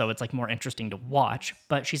up, so it's like more interesting to watch.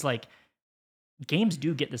 But she's like, games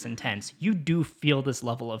do get this intense. You do feel this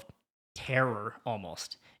level of terror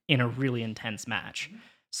almost in a really intense match.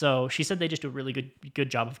 So she said they just do a really good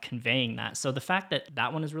job of conveying that. So the fact that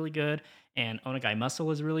that one is really good and Onagai Muscle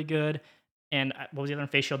is really good, and what was the other one?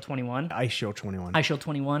 Face Shield 21. Ice Shield 21. Ice Shield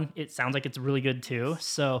 21. It sounds like it's really good too.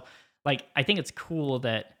 So like I think it's cool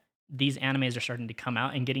that these animes are starting to come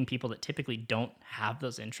out and getting people that typically don't have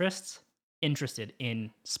those interests interested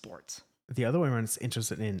in sports. The other one is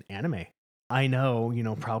interested in anime. I know,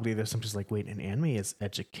 probably there's some just like, wait, an anime is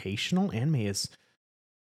educational? Anime is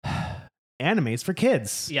for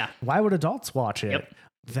kids. Yeah. Why would adults watch it? Yep.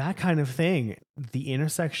 That kind of thing. The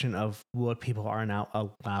intersection of what people are now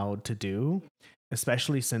allowed to do,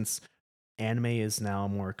 especially since anime is now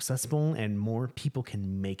more accessible and more people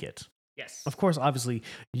can make it. Yes. Of course, obviously,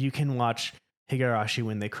 you can watch Higurashi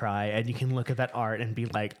when they cry and you can look at that art and be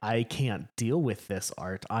like, I can't deal with this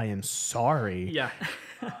art. I am sorry. Yeah.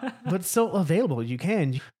 But it's still available. You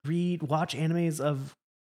can watch animes of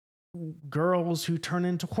girls who turn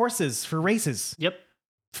into horses for races. Yep.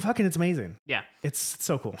 Fucking, it's amazing. Yeah. It's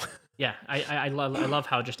so cool. Yeah. I love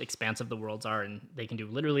how just expansive the worlds are and they can do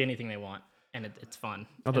literally anything they want. And it's fun.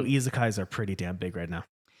 Although and, isekais are pretty damn big right now.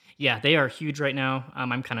 Yeah, they are huge right now.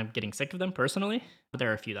 I'm kind of getting sick of them personally, but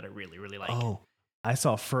there are a few that I really, really like. Oh, I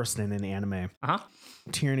saw first in an anime. Uh-huh.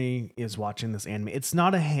 Tierney is watching this anime. It's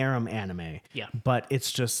not a harem anime. Yeah. But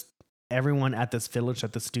it's just everyone at this village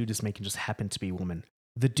that this dude is making just happen to be women.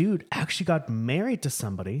 The dude actually got married to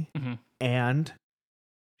somebody and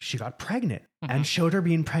she got pregnant and showed her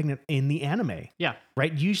being pregnant in the anime. Yeah.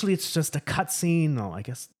 Right? Usually it's just a cutscene. Oh, I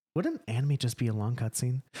guess. Wouldn't anime just be a long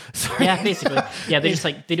cutscene? Sorry. Yeah, basically. Yeah, they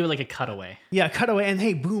do it like a cutaway. Yeah, cutaway and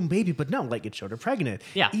hey, boom, baby. But no, like it showed her pregnant.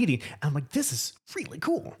 Yeah. Eating. And I'm like, this is really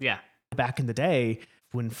cool. Yeah. Back in the day,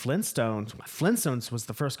 when Flintstones was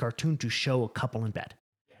the first cartoon to show a couple in bed.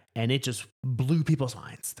 And it just blew people's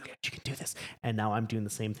minds. They're like, you can do this. And now I'm doing the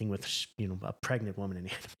same thing with, a pregnant woman in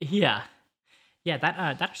anime. Yeah. Yeah,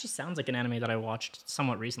 that actually sounds like an anime that I watched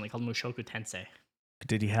somewhat recently called Mushoku Tensei.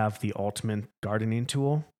 Did he have the ultimate gardening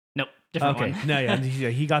tool? Nope, different one. No, yeah,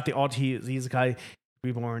 he got the he's a guy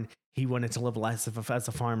reborn. He wanted to live life as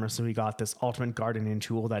a farmer, so he got this ultimate gardening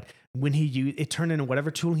tool that when he used, it turned into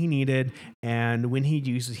whatever tool he needed, and when he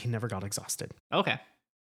used it, he never got exhausted. Okay,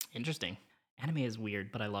 interesting. Anime is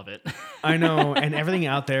weird, but I love it. I know, and everything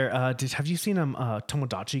out there. Have you seen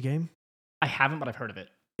Tomodachi Game? I haven't, but I've heard of it.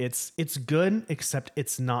 It's good, except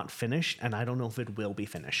it's not finished, and I don't know if it will be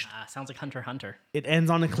finished. Sounds like Hunter x Hunter. It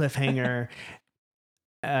ends on a cliffhanger.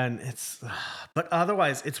 And but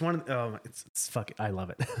otherwise, it's it's fuck it. I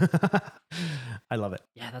love it. I love it.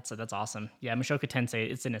 Yeah, that's awesome. Yeah, Mushoku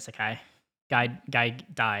Tensei, it's an isekai. Guy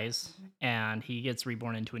dies and he gets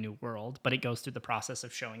reborn into a new world, but it goes through the process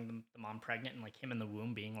of showing the mom pregnant and like him in the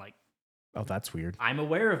womb being like, oh, that's weird. I'm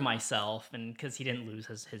aware of myself, and because he didn't lose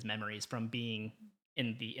his memories from being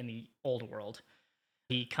in the old world,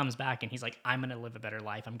 he comes back and he's like, I'm gonna live a better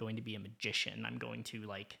life. I'm going to be a magician. I'm going to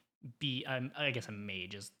like be I guess a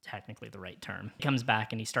mage is technically the right term. He comes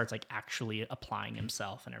back and he starts like actually applying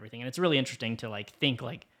himself and everything. And it's really interesting to like think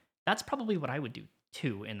like that's probably what I would do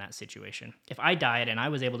too in that situation. If I died and I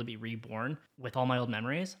was able to be reborn with all my old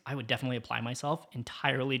memories, I would definitely apply myself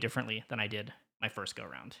entirely differently than I did my first go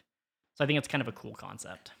around. So I think it's kind of a cool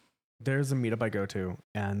concept. There's a meetup I go to,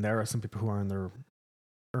 and there are some people who are in their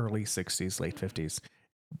early 60s, late 50s.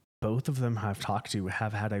 Both of them have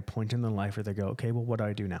had a point in their life where they go, okay, well, what do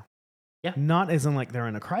I do now? Yeah. Not as in like they're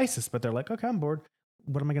in a crisis, but they're like, okay, I'm bored.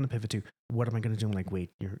 What am I going to pivot to? What am I going to do? I'm like,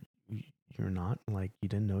 wait, you're not like, you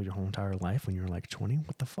didn't know your whole entire life when you were like 20?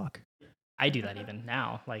 What the fuck? I do that even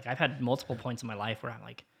now. Like I've had multiple points in my life where I'm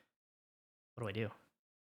like, what do I do?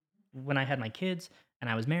 When I had my kids and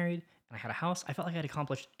I was married and I had a house, I felt like I'd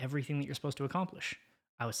accomplished everything that you're supposed to accomplish.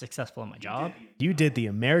 I was successful in my job. You did the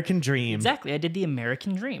American dream. Exactly. I did the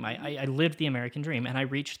American dream. I lived the American dream, and I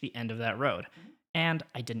reached the end of that road, and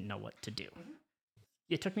I didn't know what to do.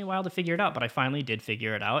 It took me a while to figure it out, but I finally did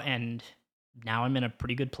figure it out, and now I'm in a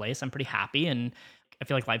pretty good place. I'm pretty happy, and I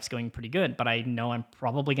feel like life's going pretty good, but I know I'm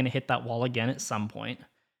probably going to hit that wall again at some point,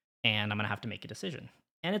 and I'm going to have to make a decision.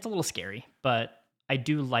 And it's a little scary, but I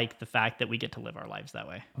do like the fact that we get to live our lives that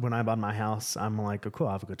way. When I bought my house, I'm like, oh, cool,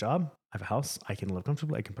 I have a good job. I have a house. I can live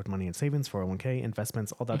comfortably. I can put money in savings, 401k,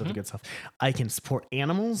 investments, all that other good stuff. I can support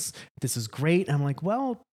animals. This is great. I'm like,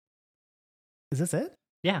 well, is this it?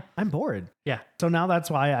 Yeah. I'm bored. Yeah. So now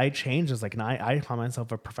that's why I changed. Is like, and I call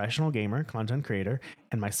myself a professional gamer, content creator,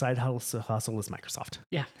 and my side hustle is Microsoft.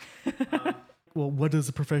 Yeah. Well, what is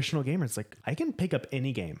a professional gamer? It's like, I can pick up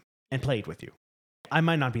any game and play it with you. I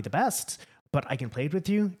might not be the best, but I can play it with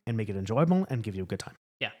you and make it enjoyable and give you a good time.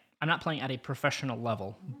 Yeah. I'm not playing at a professional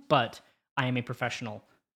level, but I am a professional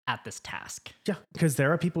at this task. Yeah, because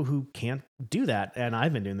there are people who can't do that. And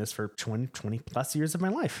I've been doing this for 20 plus years of my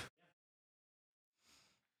life.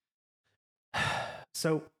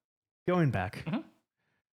 So going back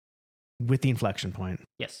with the inflection point.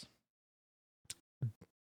 Yes.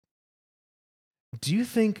 Do you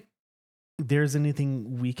think there's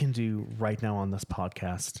anything we can do right now on this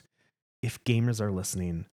podcast if gamers are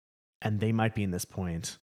listening and they might be in this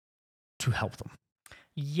point to help them?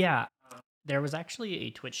 Yeah. There was actually a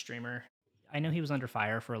Twitch streamer. I know he was under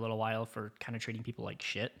fire for a little while for kind of treating people like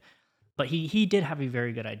shit, but he did have a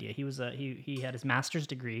very good idea. He had his master's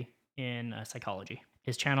degree in psychology.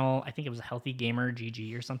 His channel, I think it was a Healthy Gamer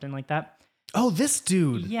GG or something like that. Oh, this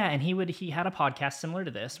dude. Yeah, and he had a podcast similar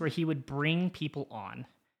to this where he would bring people on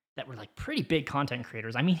that were like pretty big content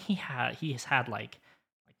creators. I mean, he has had like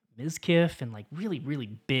Mizkiff and like really, really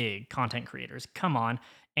big content creators come on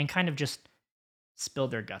and kind of just spill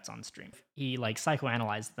their guts on stream. He like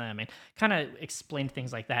psychoanalyzed them and kind of explained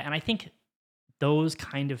things like that. And I think those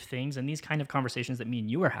kind of things and these kind of conversations that me and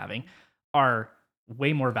you are having are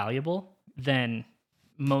way more valuable than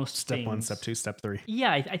most Step things. 1, step 2, step 3.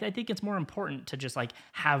 Yeah, I think it's more important to just like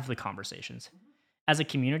have the conversations. As a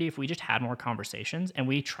community, if we just had more conversations and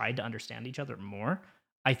we tried to understand each other more,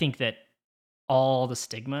 I think that all the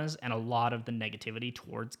stigmas and a lot of the negativity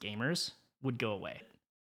towards gamers would go away.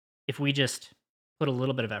 If we just put a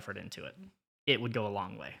little bit of effort into it, it would go a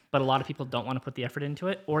long way. But a lot of people don't want to put the effort into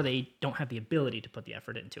it, or they don't have the ability to put the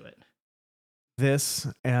effort into it. This,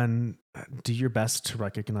 and do your best to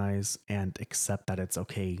recognize and accept that it's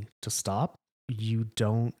okay to stop. You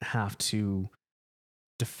don't have to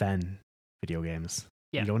defend video games.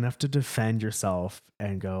 Yeah. You don't have to defend yourself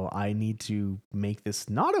and go, I need to make this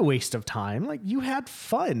not a waste of time. Like, you had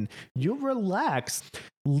fun. You relaxed.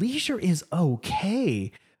 Leisure is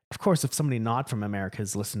okay. Of course, if somebody not from America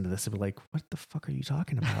has listened to this, they'll be like, what the fuck are you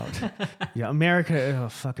talking about? Yeah, America, oh,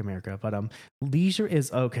 fuck America. But leisure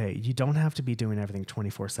is okay. You don't have to be doing everything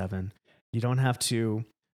 24/7. You don't have to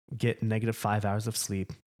get -5 hours of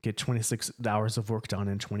sleep, get 26 hours of work done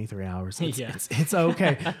in 23 hours. It's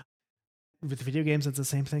okay. With video games, it's the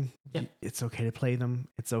same thing. Yeah. It's okay to play them.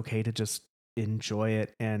 It's okay to just enjoy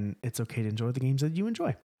it. And it's okay to enjoy the games that you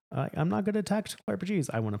enjoy. I'm not good at tactical RPGs.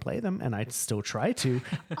 I want to play them, and I still try to.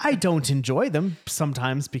 I don't enjoy them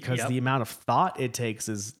sometimes because the amount of thought it takes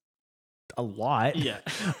is a lot. Yeah.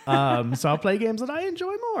 So I'll play games that I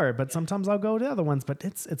enjoy more, but sometimes I'll go to other ones. But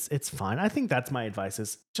it's fine. I think that's my advice: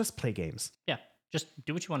 is just play games. Yeah, just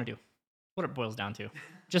do what you want to do. What it boils down to,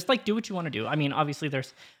 just like do what you want to do. I mean, obviously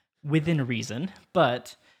there's within reason,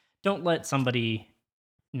 but don't let somebody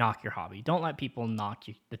knock your hobby. Don't let people knock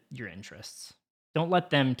your interests. Don't let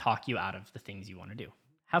them talk you out of the things you want to do.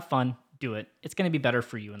 Have fun, do it. It's going to be better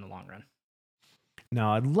for you in the long run.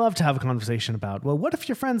 Now, I'd love to have a conversation about, well, what if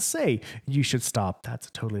your friends say you should stop? That's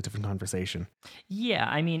a totally different conversation. Yeah,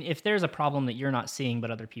 I mean, if there's a problem that you're not seeing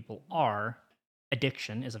but other people are,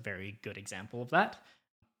 addiction is a very good example of that,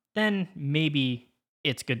 then maybe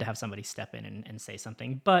it's good to have somebody step in and say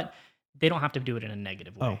something, but they don't have to do it in a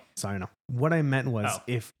negative way. Oh, sorry, no. What I meant was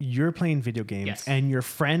if you're playing video games and your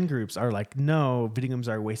friend groups are like, no, video games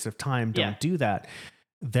are a waste of time, don't do that.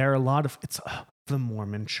 There are a lot of, it's the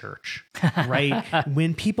Mormon church, right?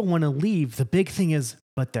 When people want to leave, the big thing is,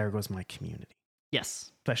 but there goes my community.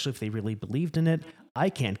 Yes. Especially if they really believed in it. I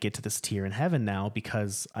can't get to this tier in heaven now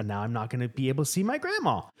because now I'm not going to be able to see my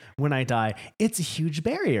grandma when I die. It's a huge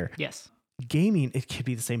barrier. Yes. Gaming, it could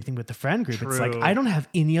be the same thing with the friend group. True. It's like, I don't have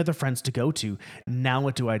any other friends to go to. Now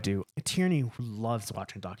what do I do? Tierney loves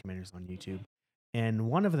watching documentaries on YouTube. And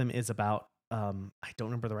one of them is about, I don't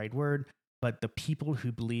remember the right word, but the people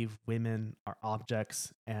who believe women are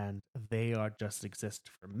objects and they are just exist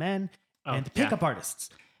for men Oh, and the yeah. pickup artists.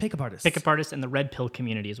 Pickup artists. Pickup artists and the red pill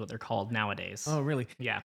community is what they're called nowadays. Oh, really?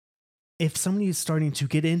 Yeah. If somebody is starting to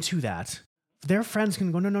get into that, their friends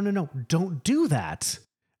can go, no, don't do that.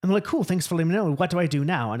 And they're like, cool, thanks for letting me know. What do I do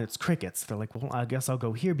now? And it's crickets. They're like, well, I guess I'll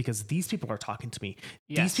go here because these people are talking to me.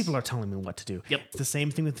 Yes. These people are telling me what to do. Yep. It's the same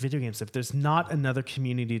thing with video games. If there's not another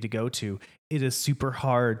community to go to, it is super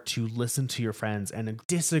hard to listen to your friends and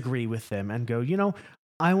disagree with them and go,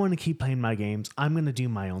 I want to keep playing my games. I'm going to do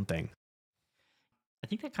my own thing. I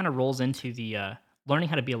think that kind of rolls into the learning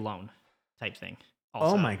how to be alone type thing.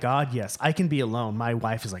 Also. Oh my God, yes. I can be alone. My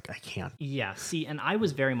wife is like, I can't. Yeah, see, and I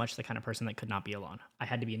was very much the kind of person that could not be alone. I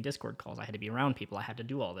had to be in Discord calls. I had to be around people. I had to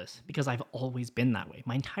do all this because I've always been that way.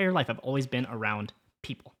 My entire life, I've always been around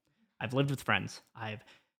people. I've lived with friends. I've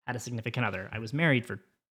had a significant other. I was married for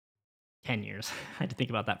 10 years. I had to think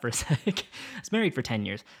about that for a sec. I was married for 10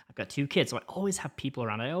 years. I've got 2 kids, so I always have people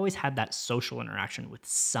around. I always had that social interaction with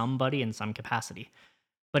somebody in some capacity.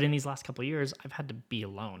 But in these last couple of years, I've had to be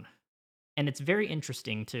alone. And it's very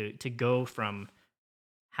interesting to go from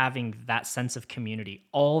having that sense of community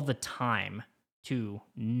all the time to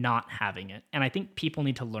not having it. And I think people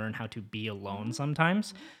need to learn how to be alone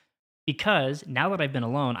sometimes, because now that I've been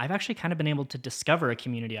alone, I've actually kind of been able to discover a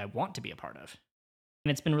community I want to be a part of.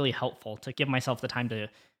 And it's been really helpful to give myself the time to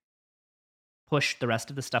push the rest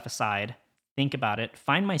of the stuff aside, think about it,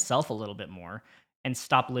 find myself a little bit more, and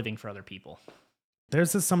stop living for other people.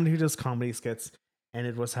 There's this somebody who does comedy skits, and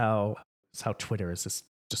it's how Twitter is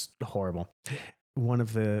just horrible. One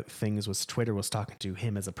of the things was Twitter was talking to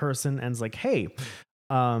him as a person and it's like, hey,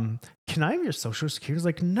 can I have your social security? He's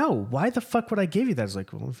like, no, why the fuck would I give you that? It's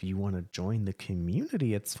like, well, if you want to join the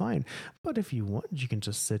community, it's fine. But if you want, you can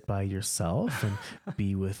just sit by yourself and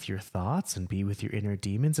be with your thoughts and be with your inner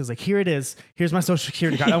demons. It's like, here it is. Here's my social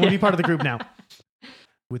security card. I want to be part of the group now.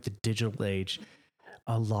 With the digital age,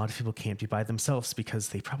 a lot of people can't be by themselves because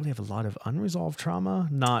they probably have a lot of unresolved trauma,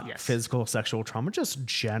 not physical, sexual trauma, just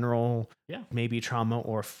general, maybe trauma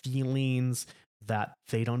or feelings that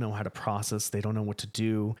they don't know how to process. They don't know what to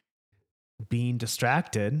do. Being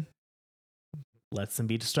distracted lets them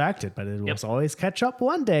be distracted, but it will always catch up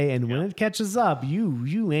one day. And when it catches up,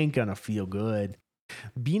 you ain't gonna feel good.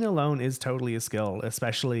 Being alone is totally a skill,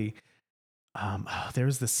 especially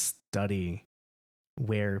there's this study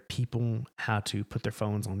where people had to put their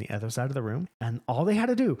phones on the other side of the room, and all they had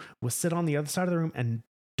to do was sit on the other side of the room and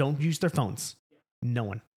don't use their phones. No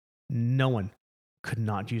one could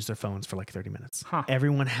not use their phones for like 30 minutes.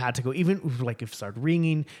 Everyone had to go, even like if it started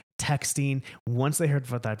ringing, texting, once they heard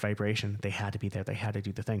about that vibration, they had to be there. They had to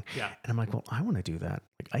do the thing. And I'm like, well, I want to do that.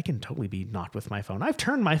 Like, I can totally be not with my phone. I've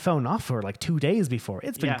turned my phone off for like 2 days before.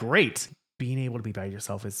 It's been great. Being able to be by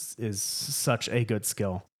yourself is such a good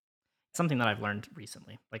skill. Something that I've learned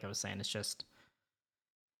recently, like I was saying,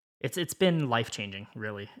 it's been life-changing,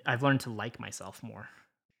 really. I've learned to like myself more.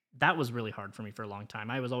 That was really hard for me for a long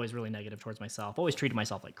time. I was always really negative towards myself, always treated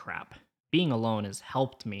myself like crap. Being alone has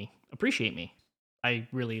helped me appreciate me. I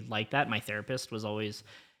really like that. My therapist was always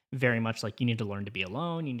very much like, you need to learn to be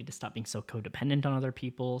alone. You need to stop being so codependent on other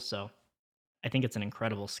people. So I think it's an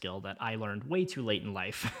incredible skill that I learned way too late in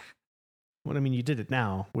life. Well, I mean, you did it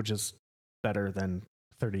now, which is better than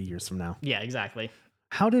 30 years from now. Yeah, exactly.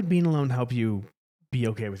 How did being alone help you be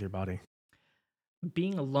okay with your body?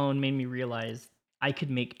 Being alone made me realize I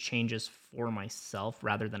could make changes for myself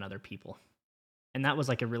rather than other people. And that was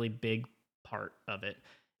like a really big part of it.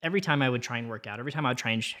 Every time I would try and work out, every time I would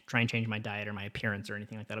try and change my diet or my appearance or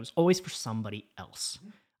anything like that, it was always for somebody else.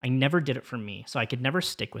 I never did it for me. So I could never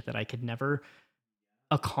stick with it. I could never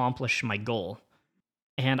accomplish my goal.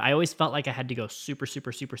 And I always felt like I had to go super,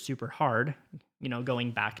 super, super, super hard,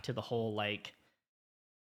 going back to the whole, like,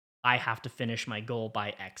 I have to finish my goal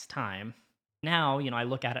by X time. Now, I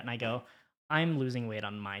look at it and I go, I'm losing weight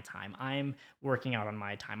on my time. I'm working out on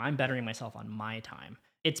my time. I'm bettering myself on my time.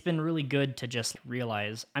 It's been really good to just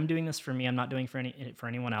realize I'm doing this for me. I'm not doing it for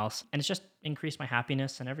anyone else. And it's just increased my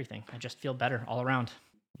happiness and everything. I just feel better all around.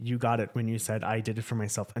 You got it when you said I did it for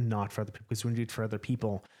myself and not for other people. Because when you do it for other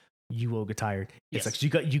people, you will get tired. It's like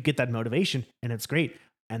you get that motivation and it's great.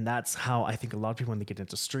 And that's how I think a lot of people, when they get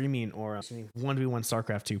into streaming or 1v1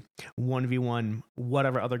 StarCraft 2, 1v1,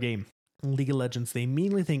 whatever other game, League of Legends, they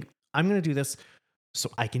immediately think, I'm going to do this so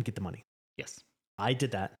I can get the money. Yes. I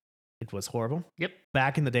did that. It was horrible. Yep.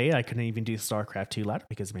 Back in the day, I couldn't even do StarCraft 2 ladder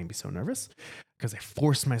because it made me so nervous because I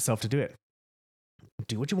forced myself to do it.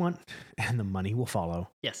 Do what you want and the money will follow.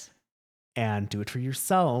 Yes. And do it for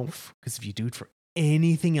yourself, because if you do it for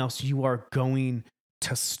anything else, you are going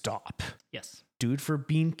to stop. Yes. Do it for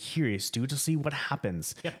being curious. Do it to see what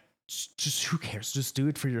happens. Yeah. Just who cares? Just do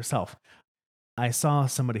it for yourself. I saw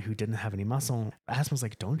somebody who didn't have any muscle. I asked them, I was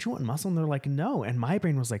like, don't you want muscle? And they're like, no. And my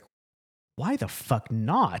brain was like, why the fuck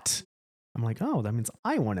not? I'm like, oh, that means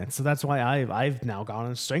I want it. So that's why I've now gone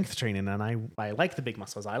on strength training, and I like the big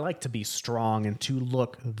muscles. I like to be strong and to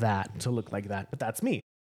look like that. But that's me.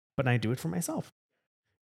 But I do it for myself.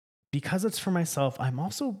 Because it's for myself, I'm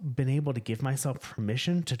also been able to give myself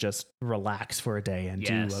permission to just relax for a day and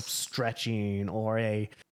do a stretching or a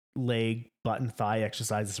leg, butt, and thigh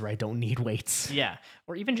exercises where I don't need weights. Yeah.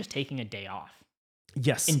 Or even just taking a day off.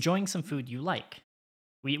 Yes. Enjoying some food you like.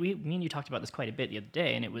 Me and you talked about this quite a bit the other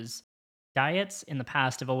day, and it was diets in the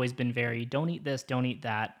past have always been very don't eat this, don't eat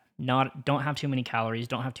that, don't have too many calories,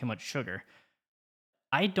 don't have too much sugar.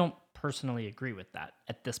 I don't personally agree with that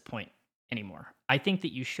at this point anymore. I think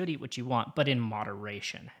that you should eat what you want, but in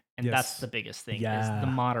moderation. And that's the biggest thing is the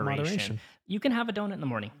moderation. You can have a donut in the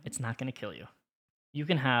morning. It's not going to kill you. You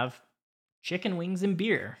can have chicken wings and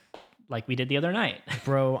beer like we did the other night.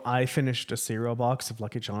 Bro, I finished a cereal box of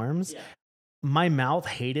Lucky Charms. Yeah. My mouth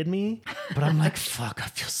hated me, but I'm like, fuck, I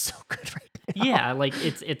feel so good right now. Yeah, like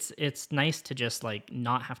it's nice to just like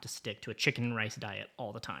not have to stick to a chicken and rice diet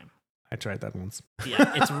all the time. I tried that once.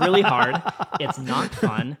 Yeah, it's really hard. It's not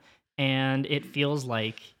fun, and it feels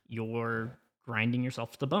like you're grinding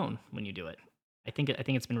yourself to the bone when you do it. I think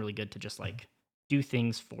it's been really good to just like do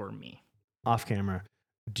things for me. Off camera,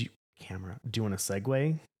 do you want to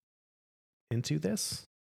segue into this?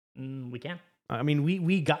 We can. I mean,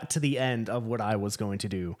 we got to the end of what I was going to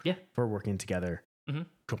do for working together. Mm-hmm.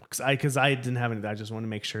 Cool. Because I didn't have any. I just want to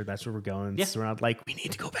make sure that's where we're going. Yeah. So we're not like, we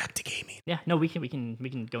need to go back to gaming. Yeah. No, we can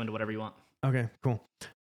go into whatever you want. Okay. Cool.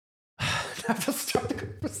 I have to start the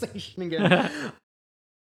conversation again.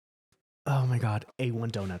 Oh my god,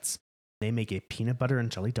 A1 Donuts. They make a peanut butter and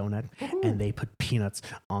jelly donut, and they put peanuts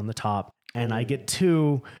on the top, and I get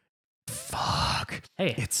two. Fuck.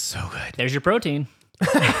 Hey, it's so good. There's your protein.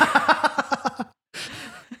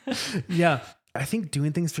 Yeah, I think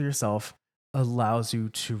doing things for yourself allows you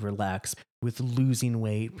to relax. With losing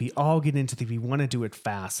weight, we all get into we want to do it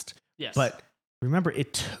fast. Yes. But remember,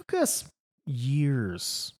 it took us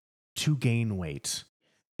years to gain weight.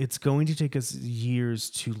 It's going to take us years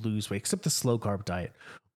to lose weight, except the slow carb diet.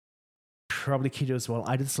 Probably keto as well.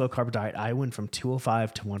 I did slow carb diet. I went from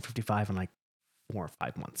 205 to 155 in like 4 or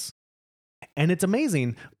 5 months. And it's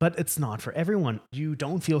amazing, but it's not for everyone. You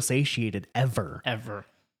don't feel satiated ever.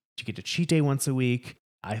 You get a cheat day once a week.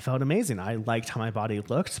 I felt amazing. I liked how my body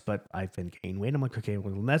looked, but I've been gaining weight. I'm like, okay,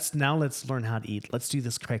 well, let's learn how to eat. Let's do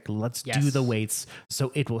this correctly. Let's do the weights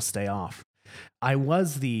so it will stay off. I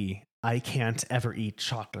can't ever eat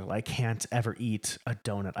chocolate. I can't ever eat a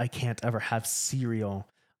donut. I can't ever have cereal.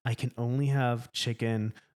 I can only have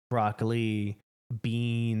chicken, broccoli,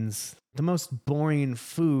 beans, the most boring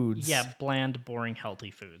foods. Yeah, bland, boring,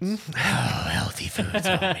 healthy foods. Oh, healthy foods.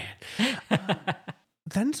 Oh, man.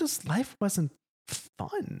 Then just life wasn't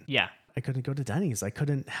fun. Yeah. I couldn't go to Denny's. I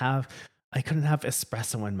couldn't have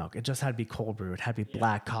espresso and milk. It just had to be cold brew. It had to be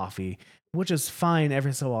black coffee, which is fine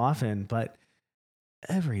every so often, but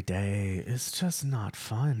every day is just not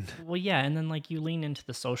fun. Well, yeah, and then like you lean into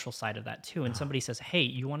the social side of that too, and somebody says, "Hey,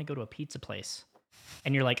 you want to go to a pizza place?"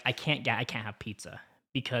 And you're like, I can't have pizza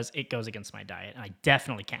because it goes against my diet, and I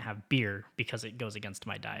definitely can't have beer because it goes against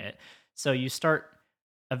my diet. So you start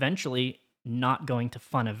eventually not going to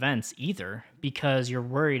fun events either because you're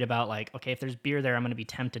worried about like, okay, if there's beer there, I'm going to be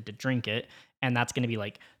tempted to drink it, and that's going to be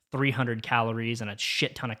like 300 calories and a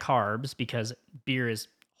shit ton of carbs because beer is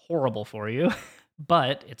horrible for you.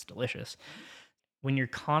 But it's delicious. When you're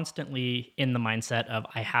constantly in the mindset of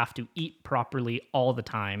I have to eat properly all the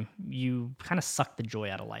time, you kind of suck the joy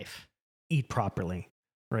out of life. Eat properly,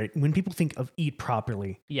 right? When people think of eat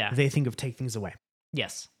properly, they think of take things away.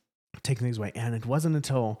 Yes. Take things away. And it wasn't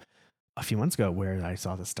until a few months ago where I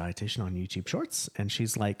saw this dietitian on YouTube Shorts, and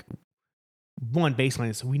she's like, one, baseline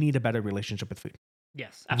is we need a better relationship with food.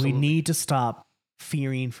 Yes, absolutely. We need to stop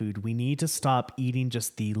fearing food. We need to stop eating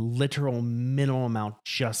just the literal minimal amount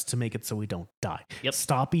just to make it so we don't die. Yep.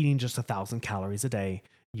 Stop eating just 1,000 calories a day.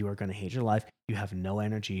 You are going to hate your life. You have no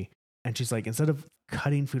energy. And she's like, instead of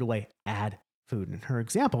cutting food away, add food. And her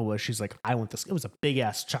example was, she's like, I want this. It was a big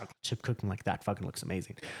ass chocolate chip cookie like that. Fucking looks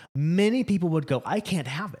amazing. Many people would go, I can't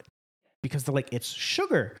have it because they're like, it's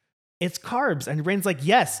sugar. It's carbs. And your brain's like,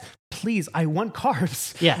 yes, please, I want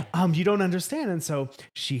carbs. Yeah. You don't understand. And so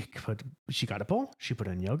she got a bowl, she put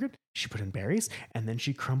in yogurt, she put in berries, and then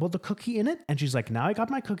she crumbled the cookie in it. And she's like, now I got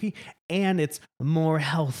my cookie and it's more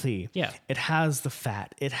healthy. Yeah. It has the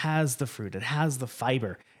fat, it has the fruit, it has the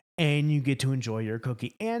fiber, and you get to enjoy your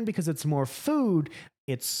cookie. And because it's more food,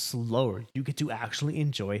 it's slower. You get to actually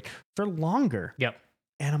enjoy it for longer. Yep.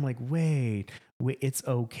 And I'm like, wait, it's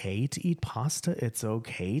okay to eat pasta. It's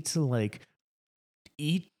okay to like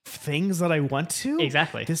eat things that I want to.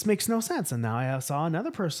 Exactly. This makes no sense. And now I saw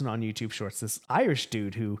another person on YouTube Shorts, this Irish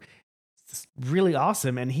dude who is really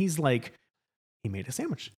awesome. And he's like, he made a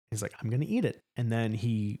sandwich. He's like, I'm going to eat it. And then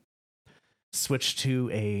he switched to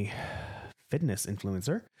a fitness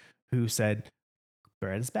influencer who said,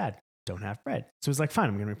 bread is bad. Don't have bread. So he's like, fine,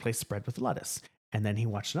 I'm going to replace the bread with lettuce. And then he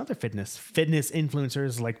watched another fitness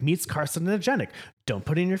influencers like meat's carcinogenic. Don't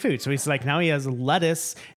put it in your food. So he's like, now he has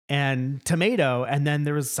lettuce and tomato. And then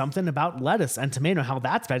there was something about lettuce and tomato, how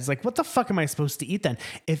that's bad. He's like, what the fuck am I supposed to eat then?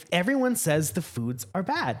 If everyone says the foods are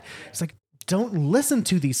bad, it's like, don't listen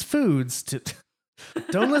to these foods.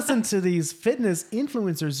 Don't listen to these fitness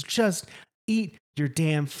influencers. Just eat your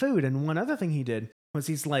damn food. And one other thing he did was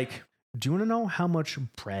he's like, do you want to know how much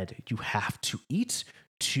bread you have to eat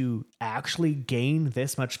to actually gain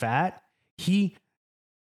this much fat? He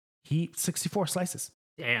 64 slices.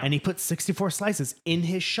 Damn. And he put 64 slices in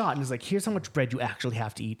his shot. And he's like, here's how much bread you actually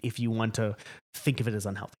have to eat if you want to think of it as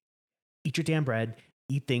unhealthy. Eat your damn bread,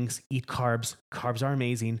 eat things, eat carbs. Carbs are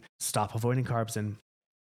amazing. Stop avoiding carbs. And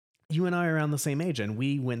you and I are around the same age, and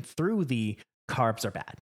we went through the carbs are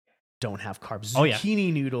bad. Don't have carbs. Oh, yeah.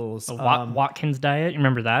 Zucchini noodles. The Watkins diet. You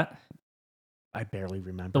remember that? I barely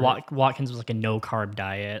remember. Watkins was like a no carb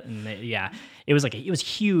diet, and it was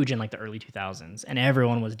huge in like the early 2000s, and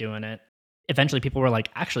everyone was doing it. Eventually, people were like,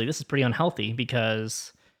 actually, this is pretty unhealthy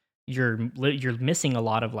because you're missing a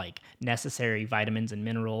lot of like necessary vitamins and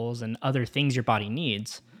minerals and other things your body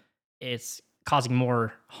needs. It's causing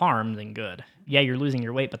more harm than good. Yeah, you're losing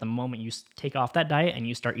your weight, but the moment you take off that diet and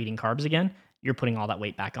you start eating carbs again, you're putting all that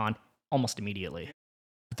weight back on almost immediately.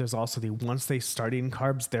 But there's also once they start eating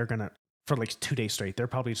carbs, they're gonna, for like 2 days straight, they're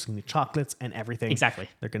probably just gonna eat chocolates and everything. Exactly.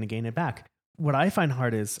 They're gonna gain it back. What I find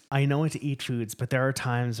hard is I know when to eat foods, but there are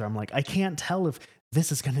times where I'm like, I can't tell if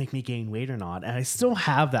this is gonna make me gain weight or not. And I still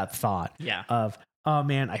have that thought of, oh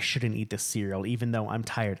man, I shouldn't eat this cereal, even though I'm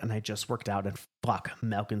tired and I just worked out, and fuck,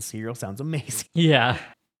 milk and cereal sounds amazing. Yeah.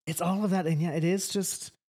 It's all of that. And yeah, it is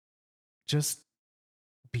just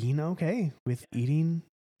being okay with eating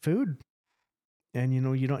food. And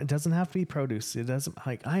it doesn't have to be produce. It doesn't,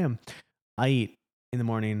 like, I eat in the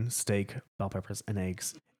morning steak, bell peppers, and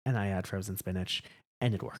eggs, and I add frozen spinach,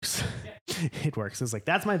 and it works. It works. It's like,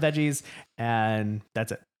 that's my veggies, and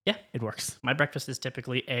that's it. Yeah, it works. My breakfast is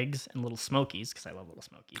typically eggs and little Smokies because I love little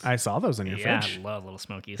Smokies. I saw those in your fridge. Yeah, I love little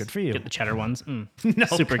Smokies. Good for you. Get the cheddar ones. No,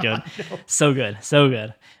 super God, good. no. So good. So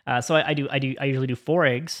good. So I usually do 4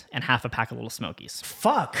 eggs and half a pack of little Smokies.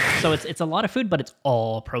 Fuck. So it's a lot of food, but it's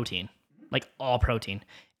all protein. Like all protein.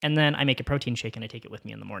 And then I make a protein shake and I take it with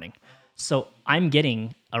me in the morning. So I'm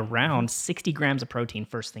getting around 60 grams of protein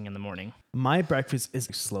first thing in the morning. My breakfast is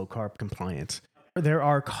slow carb compliant. There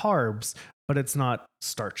are carbs, but it's not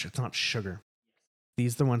starch. It's not sugar.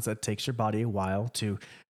 These are the ones that takes your body a while to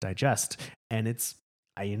digest. And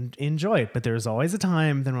I enjoy it, but there's always a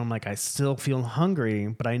time then when I'm like, I still feel hungry,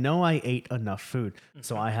 but I know I ate enough food.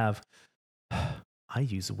 So I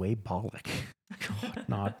use Waybolic.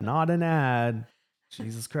 not an ad.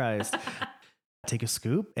 Jesus Christ. Take a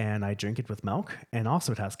scoop and I drink it with milk. And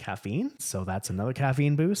also it has caffeine. So that's another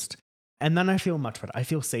caffeine boost. And then I feel much better. I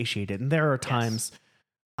feel satiated. And there are times,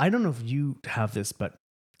 I don't know if you have this, but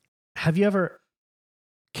can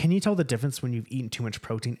you tell the difference when you've eaten too much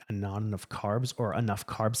protein and not enough carbs, or enough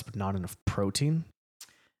carbs but not enough protein?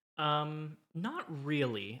 Not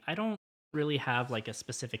really. I don't really have like a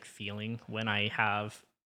specific feeling when I have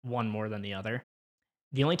one more than the other.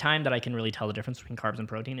 The only time that I can really tell the difference between carbs and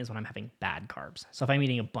protein is when I'm having bad carbs. So if I'm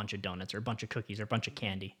eating a bunch of donuts or a bunch of cookies or a bunch of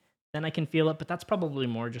candy, then I can feel it. But that's probably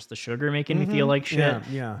more just the sugar making me feel like shit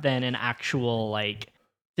than an actual like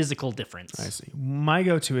physical difference. I see. My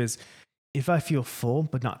go-to is if I feel full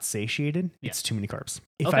but not satiated, it's too many carbs.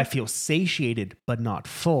 If I feel satiated but not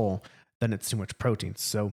full, then it's too much protein.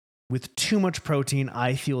 So with too much protein,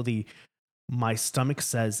 I feel my stomach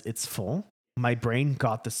says it's full. My brain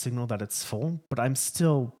got the signal that it's full, but I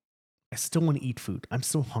still want to eat food. I'm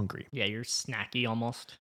still hungry. Yeah, you're snacky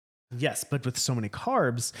almost. Yes, but with so many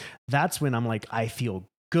carbs, that's when I'm like, I feel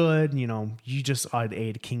good. You just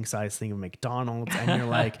ate a king size thing of McDonald's and you're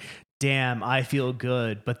like, damn, I feel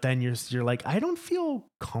good. But then you're like, I don't feel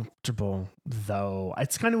comfortable though.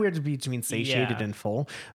 It's kind of weird to be between satiated and full.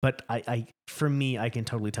 But for me, I can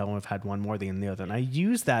totally tell when I've had one more than the other. And I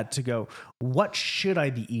use that to go, what should I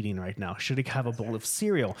be eating right now? Should I have a bowl of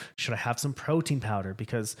cereal? Should I have some protein powder?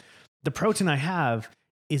 Because the protein I have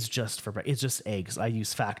is just eggs. I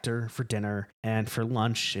use Factor for dinner, and for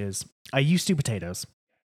lunch I used to potatoes.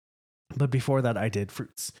 But before that, I did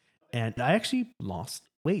fruits. And I actually lost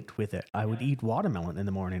weight with it. I would eat watermelon in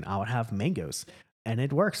the morning. I would have mangoes, and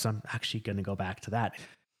it works. I'm actually going to go back to that.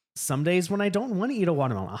 Some days when I don't want to eat a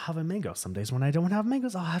watermelon, I'll have a mango. Some days when I don't have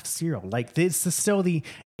mangoes, I'll have cereal. Like, this is still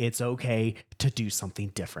it's okay to do something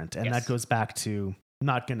different. And that goes back to,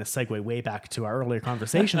 not going to segue way back to our earlier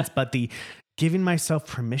conversations, but the giving myself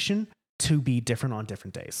permission to be different on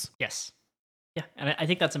different days. Yes. Yeah. And I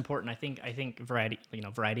think that's important. I think variety,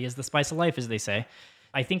 variety is the spice of life, as they say.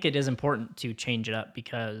 I think it is important to change it up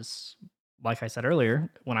because, like I said earlier,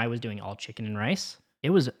 when I was doing all chicken and rice, it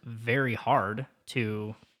was very hard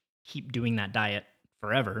to keep doing that diet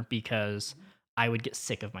forever because I would get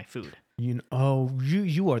sick of my food. You're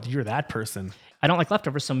that person. I don't like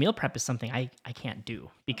leftovers, so meal prep is something I can't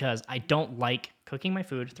do because I don't like cooking my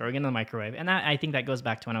food, throwing it in the microwave. And I think that goes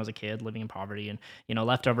back to when I was a kid living in poverty, and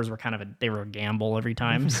leftovers were they were a gamble every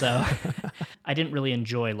time. So I didn't really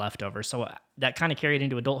enjoy leftovers. So that kind of carried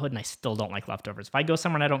into adulthood, and I still don't like leftovers. If I go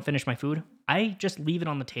somewhere and I don't finish my food, I just leave it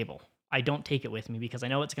on the table. I don't take it with me because I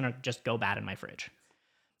know it's going to just go bad in my fridge.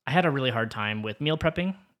 I had a really hard time with meal prepping.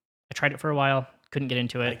 I tried it for a while, couldn't get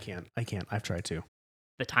into it. I can't. I've tried to.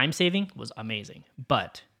 The time saving was amazing,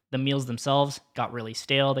 but the meals themselves got really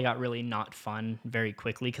stale. They got really not fun very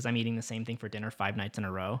quickly because I'm eating the same thing for dinner 5 nights in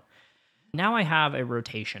a row. Now I have a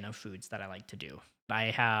rotation of foods that I like to do. I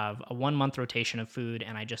have a 1 month rotation of food,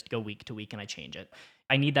 and I just go week to week and I change it.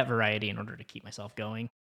 I need that variety in order to keep myself going.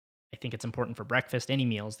 I think it's important for breakfast, any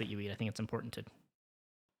meals that you eat. I think it's important to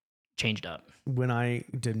change it up. When I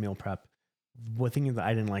did meal prep, one thing that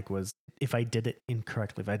I didn't like was if I did it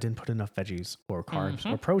incorrectly, if I didn't put enough veggies or carbs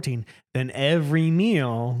or protein, then every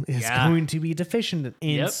meal is going to be deficient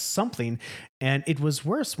in something. And it was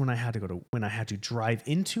worse when I had to drive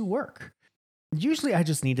into work. Usually I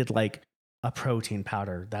just needed like a protein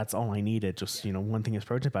powder. That's all I needed. Just, one thing is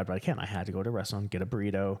protein powder, but I had to go to a restaurant, get a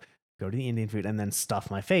burrito, go to the Indian food, and then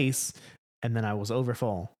stuff my face. And then I was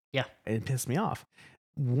overfull. Yeah. It pissed me off.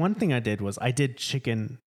 One thing I did was I did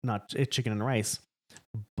chicken and rice,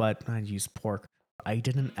 but I used pork. I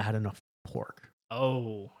didn't add enough pork.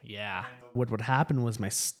 Oh, yeah. What would happen was my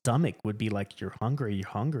stomach would be like, you're hungry.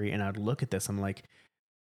 And I'd look at this. I'm like,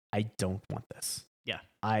 I don't want this. Yeah.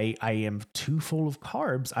 I am too full of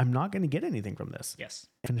carbs. I'm not going to get anything from this. Yes.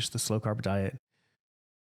 I finished the slow carb diet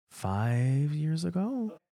 5 years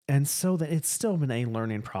ago. And so that it's still been a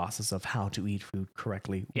learning process of how to eat food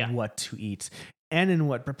correctly, what to eat, and in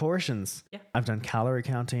what proportions. Yeah. I've done calorie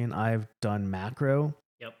counting. I've done macro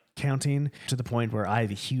counting to the point where I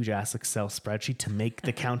have a huge ass Excel spreadsheet to make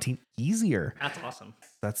the counting easier. That's awesome.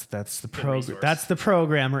 That's the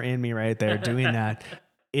programmer in me right there doing that.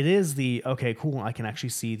 It is okay, cool. I can actually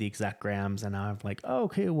see the exact grams, and I'm like, oh,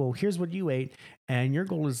 okay, well, here's what you ate, and your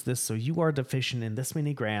goal is this. So you are deficient in this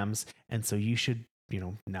many grams, and so you should,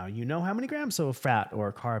 now how many grams of fat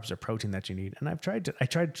or carbs or protein that you need. And I tried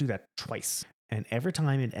to do that twice. And every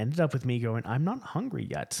time it ended up with me going, I'm not hungry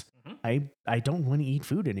yet. Mm-hmm. I don't want to eat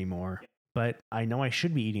food anymore, but I know I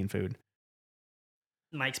should be eating food.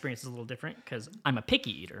 My experience is a little different because I'm a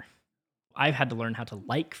picky eater. I've had to learn how to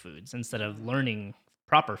like foods instead of learning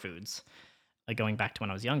proper foods. Like going back to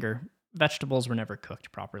when I was younger, vegetables were never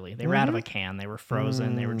cooked properly. They were out of a can. They were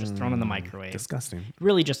frozen. They were just thrown in the microwave. Disgusting.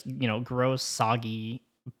 Really just, gross, soggy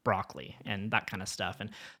broccoli and that kind of stuff.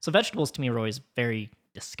 And so vegetables to me were always very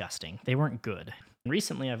disgusting. They weren't good. And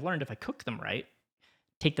recently I've learned if I cook them right,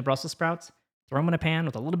 take the Brussels sprouts, throw them in a pan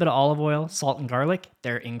with a little bit of olive oil, salt, and garlic.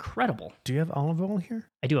 They're incredible. Do you have olive oil here?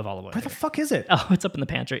 I do have olive oil. Where the fuck is it? Oh, it's up in the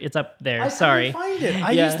pantry. It's up there. I Sorry. couldn't find it.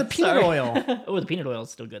 I use the peanut oil. Oh, the peanut oil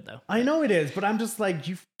is still good, though. I know it is, but I'm just like,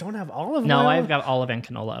 you don't have olive oil? No, I've got olive and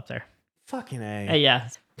canola up there. Fucking A. Yeah.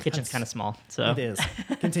 Kitchen's kind of small. So it is.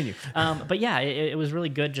 Continue. But yeah, it was really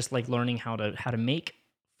good just like learning how to make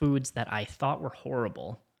foods that I thought were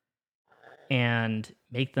horrible and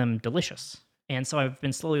make them delicious. And so I've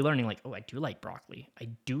been slowly learning like, oh, I do like broccoli. I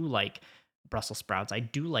do like Brussels sprouts. I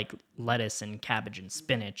do like lettuce and cabbage and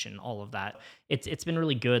spinach and all of that. It's been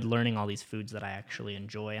really good learning all these foods that I actually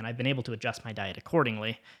enjoy, and I've been able to adjust my diet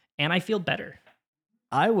accordingly, and I feel better.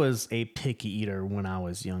 I was a picky eater when I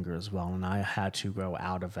was younger as well, and I had to grow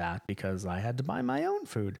out of that because I had to buy my own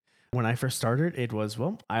food. When I first started, it was,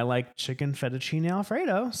 I like chicken fettuccine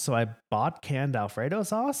Alfredo, so I bought canned Alfredo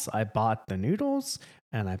sauce, I bought the noodles,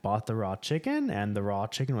 and I bought the raw chicken, and the raw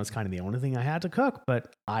chicken was kind of the only thing I had to cook,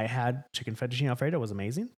 but I had chicken fettuccine Alfredo. It was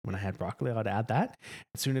amazing. When I had broccoli, I would add that.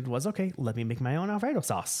 And soon it was, okay, let me make my own Alfredo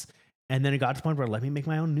sauce. And then it got to the point where let me make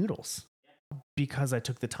my own noodles. Because I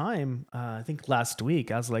took the time, I think last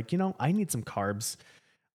week, I was like, I need some carbs.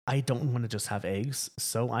 I don't want to just have eggs,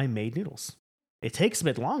 so I made noodles. It takes a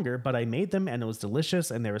bit longer, but I made them and it was delicious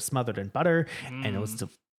and they were smothered in butter and it was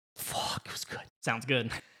fuck, it was good. Sounds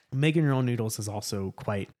good. Making your own noodles is also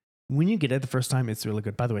quite, when you get it the first time, it's really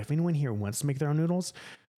good. By the way, if anyone here wants to make their own noodles,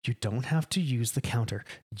 you don't have to use the counter.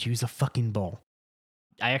 Use a fucking bowl.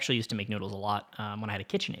 I actually used to make noodles a lot when I had a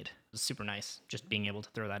KitchenAid. It was super nice just being able to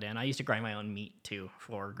throw that in. I used to grind my own meat too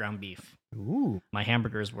for ground beef. Ooh. My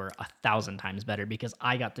hamburgers were 1,000 times better because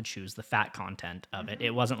I got to choose the fat content of it.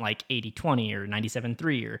 It wasn't like 80-20 or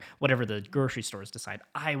 97-3 or whatever the grocery stores decide.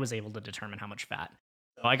 I was able to determine how much fat.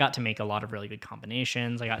 So I got to make a lot of really good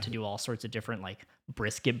combinations. I got to do all sorts of different like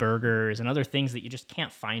brisket burgers and other things that you just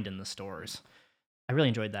can't find in the stores. I really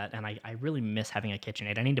enjoyed that, and I really miss having a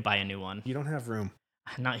KitchenAid. I need to buy a new one. You don't have room.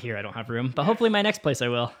 Not here, I don't have room, but hopefully my next place I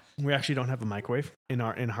will. We actually don't have a microwave in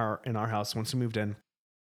our house. Once we moved in,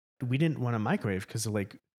 we didn't want a microwave because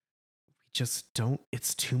like we just don't.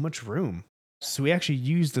 It's too much room. So we actually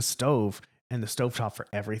use the stove and the stovetop for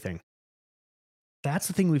everything. That's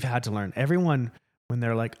the thing we've had to learn. Everyone, when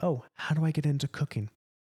they're like, "Oh, how do I get into cooking?"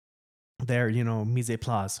 There, mise en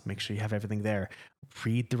place. Make sure you have everything there.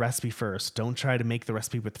 Read the recipe first. Don't try to make the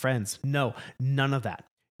recipe with friends. No, none of that.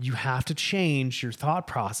 You have to change your thought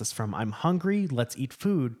process from I'm hungry, let's eat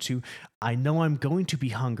food, to I know I'm going to be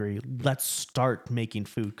hungry, let's start making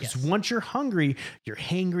food. Because once you're hungry, you're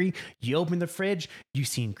hangry, you open the fridge, you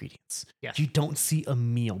see ingredients. Yes. You don't see a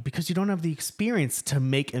meal because you don't have the experience to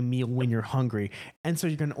make a meal when you're hungry. And so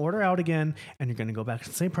you're going to order out again and you're going to go back to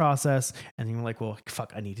the same process. And then you're like, well,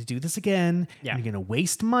 fuck, I need to do this again. Yeah. And you're going to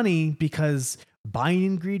waste money because buying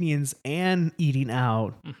ingredients and eating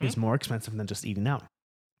out is more expensive than just eating out.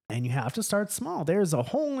 And you have to start small. There's a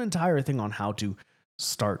whole entire thing on how to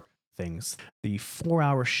start things. The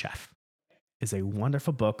 4-Hour Chef is a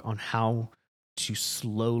wonderful book on how to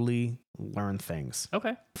slowly learn things.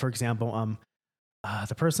 Okay. For example,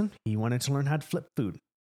 the person, he wanted to learn how to flip food.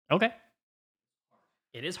 Okay.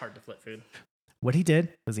 It is hard to flip food. What he did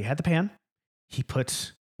was he had the pan, he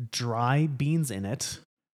put dry beans in it,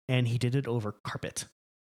 and he did it over carpet.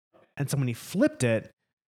 And so when he flipped it,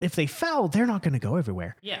 if they fell, they're not going to go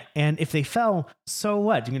everywhere. Yeah. And if they fell, so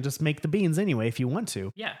what? You can just make the beans anyway if you want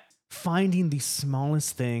to. Yeah. Finding the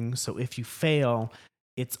smallest thing, so if you fail,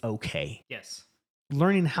 it's okay. Yes.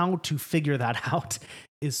 Learning how to figure that out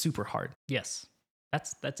is super hard. Yes.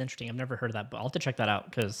 That's interesting. I've never heard of that, but I'll have to check that out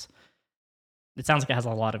because it sounds like it has a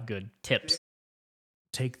lot of good tips.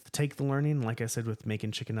 Take the learning, like I said, with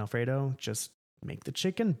making chicken Alfredo, just make the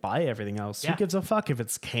chicken, buy everything else. Yeah. Who gives a fuck if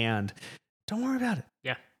it's canned? Don't worry about it.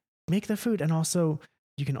 Yeah. Make the food. And also,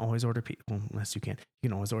 you can always order pizza. Well, unless you can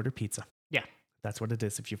always order pizza. Yeah. That's what it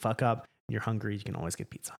is. If you fuck up, you're hungry, you can always get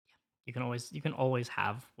pizza. You can always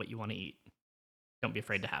have what you want to eat. Don't be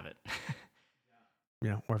afraid to have it.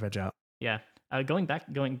 Yeah, or veg out. Yeah. Going back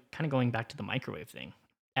to the microwave thing.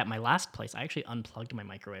 At my last place, I actually unplugged my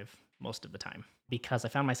microwave most of the time because I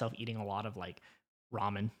found myself eating a lot of like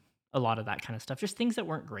ramen, a lot of that kind of stuff, just things that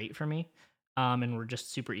weren't great for me. And were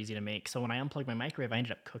just super easy to make. So when I unplugged my microwave, I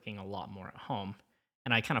ended up cooking a lot more at home.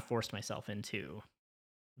 And I kind of forced myself into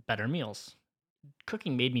better meals.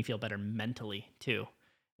 Cooking made me feel better mentally, too.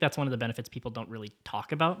 That's one of the benefits people don't really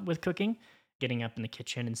talk about with cooking. Getting up in the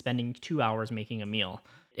kitchen and spending 2 hours making a meal.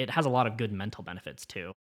 It has a lot of good mental benefits,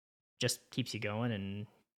 too. Just keeps you going and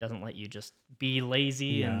doesn't let you just be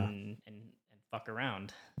lazy and fuck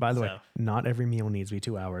around. By the way, not every meal needs to be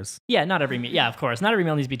 2 hours. Yeah, not every meal. Yeah, of course. Not every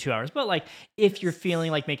meal needs to be 2 hours. But like if you're feeling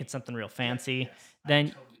like making something real fancy,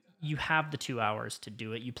 then you have the 2 hours to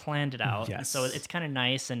do it. You planned it out. Yes. And so it's kind of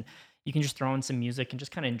nice, and you can just throw in some music and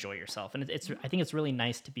just kind of enjoy yourself. And I think it's really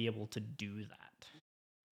nice to be able to do that.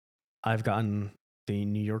 I've gotten the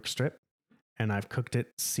New York strip and I've cooked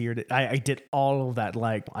it, seared it. I did all of that.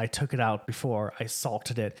 Like I took it out before, I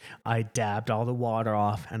salted it, I dabbed all the water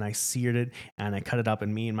off, and I seared it, and I cut it up.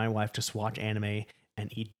 And me and my wife just watch anime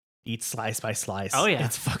and eat slice by slice. Oh yeah,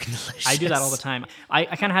 it's fucking delicious. I do that all the time. I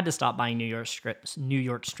kind of had to stop buying New York strips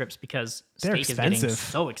because They're steak expensive. is getting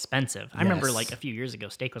so expensive. I remember Yes. like a few years ago,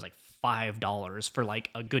 steak was like $5 for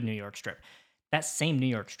like a good New York strip. That same New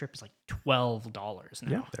York strip is like $12 now.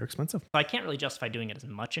 Yeah, they're expensive. So I can't really justify doing it as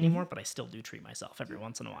much anymore, but I still do treat myself every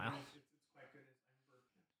once in a while.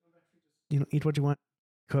 Eat what you want,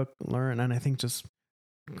 cook, learn, and I think just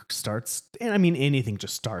starts. And I mean, anything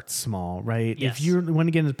just starts small, right? Yes. If you want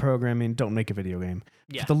to get into programming, don't make a video game.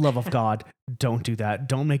 Yeah. For the love of God, don't do that.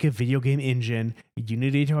 Don't make a video game engine.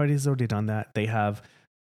 Unity has already done that. They have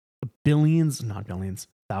not billions,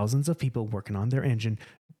 thousands of people working on their engine.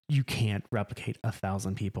 You can't replicate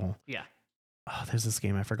 1,000 people. Yeah. Oh, there's this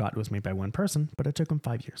game I forgot. It was made by one person, but it took them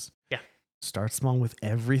 5 years. Yeah. Start small with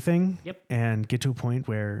everything. Yep. And get to a point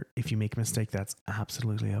where if you make a mistake, that's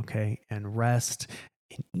absolutely okay. And rest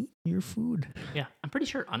and eat your food. Yeah, I'm pretty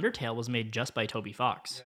sure Undertale was made just by Toby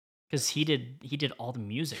Fox because he did all the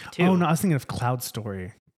music too. Oh no, I was thinking of Cloud Story.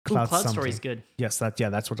 Ooh, Cloud something. Story's good. Yes, that's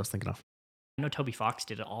what I was thinking of. I know Toby Fox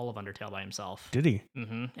did all of Undertale by himself. Did he?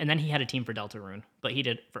 And then he had a team for Deltarune, but he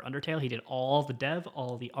did for Undertale. He did all the dev,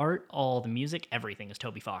 all the art, all the music. Everything is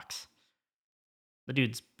Toby Fox. The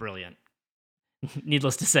dude's brilliant.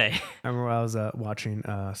 Needless to say. I remember I was watching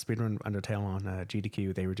Speedrun Undertale on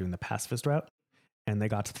GDQ. They were doing the pacifist route, and they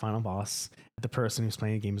got to the final boss. The person who's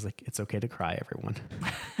playing the game was like, "It's okay to cry, everyone."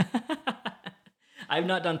 I've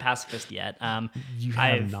not done Pacifist yet. You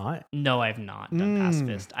have not? No, I've not done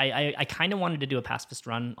Pacifist. I kind of wanted to do a Pacifist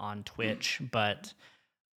run on Twitch, but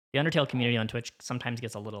the Undertale community on Twitch sometimes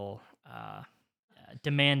gets a little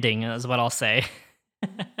demanding, is what I'll say.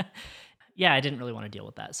 Yeah, I didn't really want to deal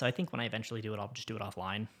with that. So I think when I eventually do it, I'll just do it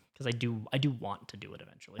offline because I do want to do it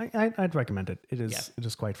eventually. I'd recommend it. It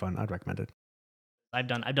is quite fun. I'd recommend it. I've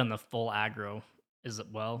done the full aggro as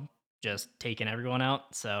well, just taking everyone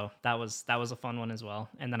out. So that was a fun one as well.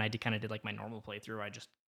 And then I did like my normal playthrough where I just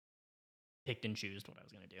picked and chose what I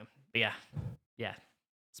was gonna do. But yeah,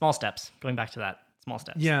 small steps. Going back to that, small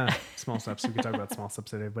steps. Yeah, small steps. We could talk about small steps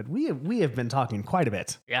today, but we have been talking quite a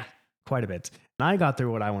bit. Yeah. Quite a bit. And I got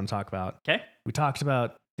through what I want to talk about. Okay. We talked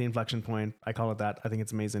about the inflection point. I call it that. I think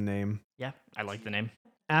it's an amazing name. Yeah, I like the name.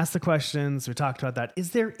 Ask the questions. We talked about that. Is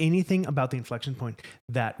there anything about the inflection point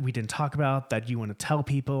that we didn't talk about that you want to tell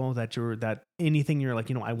people that anything you're like,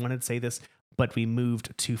 I wanted to say this, but we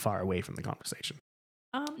moved too far away from the conversation?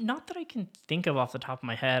 Not that I can think of off the top of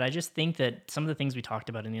my head. I just think that some of the things we talked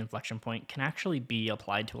about in the inflection point can actually be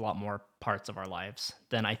applied to a lot more parts of our lives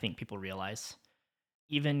than I think people realize.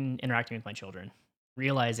 Even interacting with my children,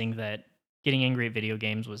 realizing that getting angry at video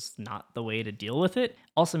games was not the way to deal with it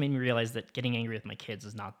also made me realize that getting angry with my kids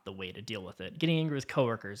is not the way to deal with it. Getting angry with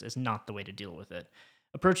coworkers is not the way to deal with it.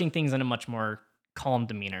 Approaching things in a much more calm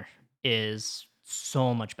demeanor is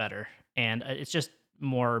so much better, and it's just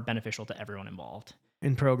more beneficial to everyone involved.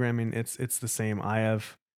 In programming, it's the same. I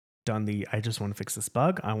have done I just want to fix this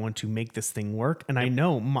bug. I want to make this thing work, and I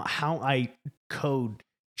know how I code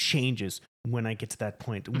changes when I get to that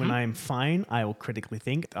point. When I'm fine, I will critically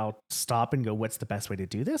think. I'll stop and go, what's the best way to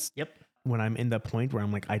do this? Yep. When I'm in the point where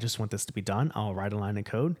I'm like, I just want this to be done, I'll write a line of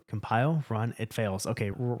code, compile, run, it fails.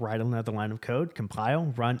 Okay, write another line of code,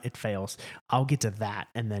 compile, run, it fails. I'll get to that,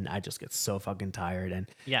 and then I just get so fucking tired. And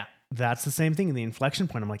yeah, that's the same thing in the inflection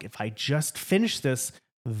point. I'm like, if I just finish this,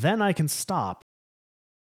 then I can stop.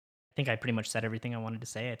 I think I pretty much said everything I wanted to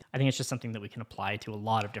say. I think it's just something that we can apply to a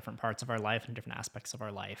lot of different parts of our life and different aspects of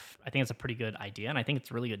our life. I think it's a pretty good idea, and I think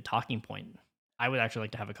it's a really good talking point. I would actually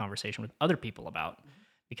like to have a conversation with other people about,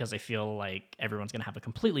 because I feel like everyone's going to have a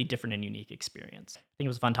completely different and unique experience. I think it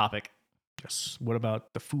was a fun topic. Yes. What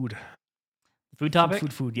about the food? Food topic?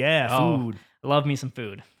 Food. Yeah, food. I love me some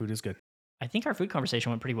food. Food is good. I think our food conversation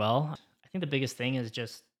went pretty well. I think the biggest thing is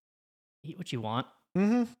just eat what you want,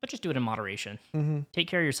 but just do it in moderation. Take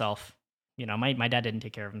care of yourself. My dad didn't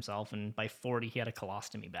take care of himself, and by 40, he had a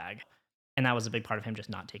colostomy bag. And that was a big part of him just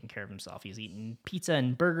not taking care of himself. He's eating pizza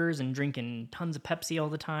and burgers and drinking tons of Pepsi all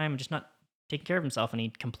the time, just not taking care of himself, and he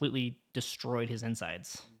completely destroyed his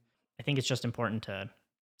insides. I think it's just important to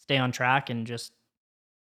stay on track and just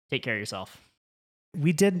take care of yourself.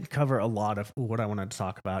 We did cover a lot of what I wanted to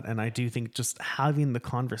talk about, and I do think just having the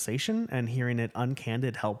conversation and hearing it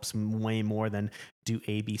uncandid helps way more than do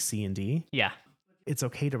A, B, C, and D. Yeah. It's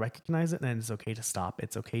okay to recognize it, and it's okay to stop.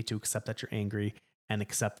 It's okay to accept that you're angry and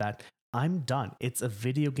accept that I'm done. It's a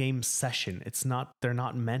video game session. They're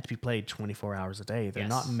not meant to be played 24 hours a day. They're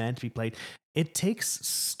not meant to be played. It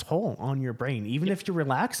takes toll on your brain. Even if you're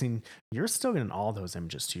relaxing, you're still getting all those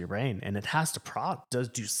images to your brain, and it has to does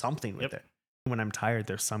do something with it. When I'm tired,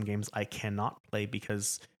 there's some games I cannot play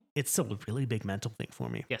because it's still a really big mental thing for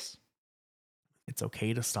me. Yes. It's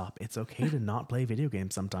okay to stop. It's okay to not play video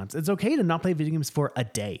games sometimes. It's okay to not play video games for a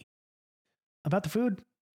day. About the food,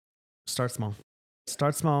 start small.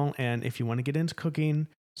 Start small, and if you want to get into cooking,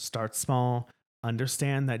 start small.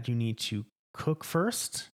 Understand that you need to cook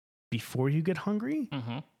first before you get hungry.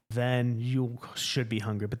 Then you should be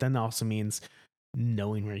hungry, but then that also means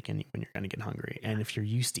knowing where you can eat when you're going to get hungry. And if you're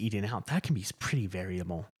used to eating out, that can be pretty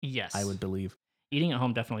variable. Yes. I would believe. Eating at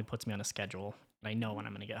home definitely puts me on a schedule. I know when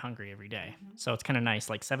I'm going to get hungry every day. So it's kind of nice.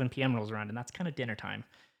 Like 7 p.m. rolls around, and that's kind of dinner time.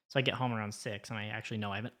 So I get home around 6, and I actually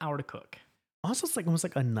know I have an hour to cook. Also, it's almost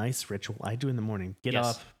like a nice ritual I do in the morning. Get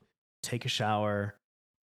up, take a shower,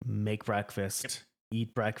 make breakfast,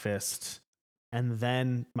 eat breakfast, And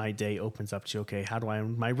then my day opens up to, okay, how do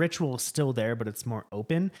my ritual is still there, but it's more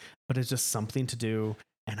open, but it's just something to do.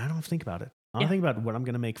 And I don't think about it. I don't Yeah. think about what I'm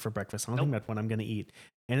going to make for breakfast. I don't think Nope. about what I'm going to eat.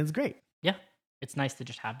 And it's great. Yeah. It's nice to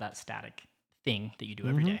just have that static thing that you do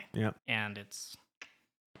every day. Yeah. And it's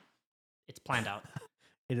planned out.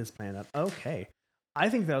 It is planned out. Okay. I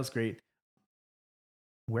think that was great.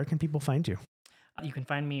 Where can people find you? You can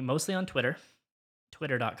find me mostly on Twitter.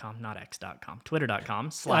 Twitter.com, not x.com.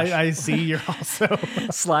 Twitter.com / I see you're also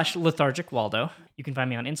 / Lethargic Waldo. You can find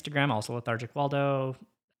me on Instagram, also Lethargic Waldo.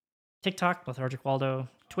 TikTok, Lethargic Waldo.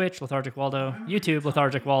 Twitch, Lethargic Waldo. YouTube,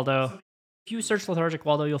 Lethargic Waldo. If you search Lethargic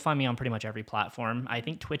Waldo, you'll find me on pretty much every platform. I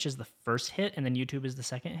think Twitch is the first hit, and then YouTube is the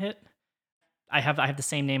second hit. I have the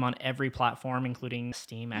same name on every platform, including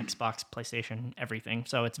Steam, Xbox, PlayStation, everything.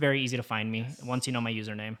 So it's very easy to find me once you know my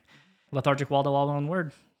username. Lethargic Waldo, all one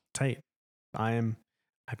word. tight. I am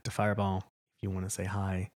Active Fireball. If you want to say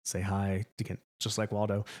hi, say hi. You can, just like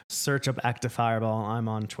Waldo, search up Active Fireball. I'm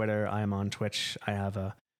on Twitter. I am on Twitch.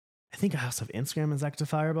 I think I also have Instagram as Active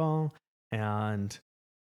Fireball and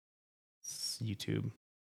YouTube.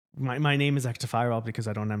 My name is Active Fireball because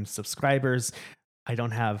I don't have subscribers. I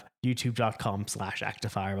don't have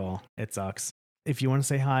youtube.com/Active Fireball. It sucks. If you want to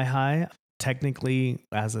say hi. Technically,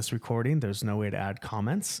 as this recording, there's no way to add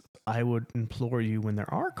comments. I would implore you, when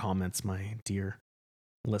there are comments, my dear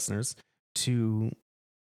listeners, to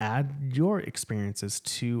add your experiences,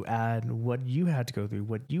 to add what you had to go through,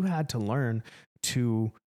 what you had to learn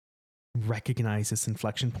to recognize this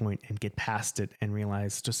inflection point and get past it and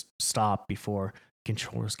realize just stop before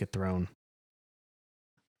controllers get thrown.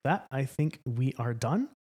 That, I think we are done.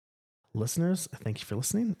 Listeners, thank you for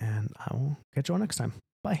listening, and I will catch you all next time.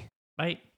 Bye. Bye.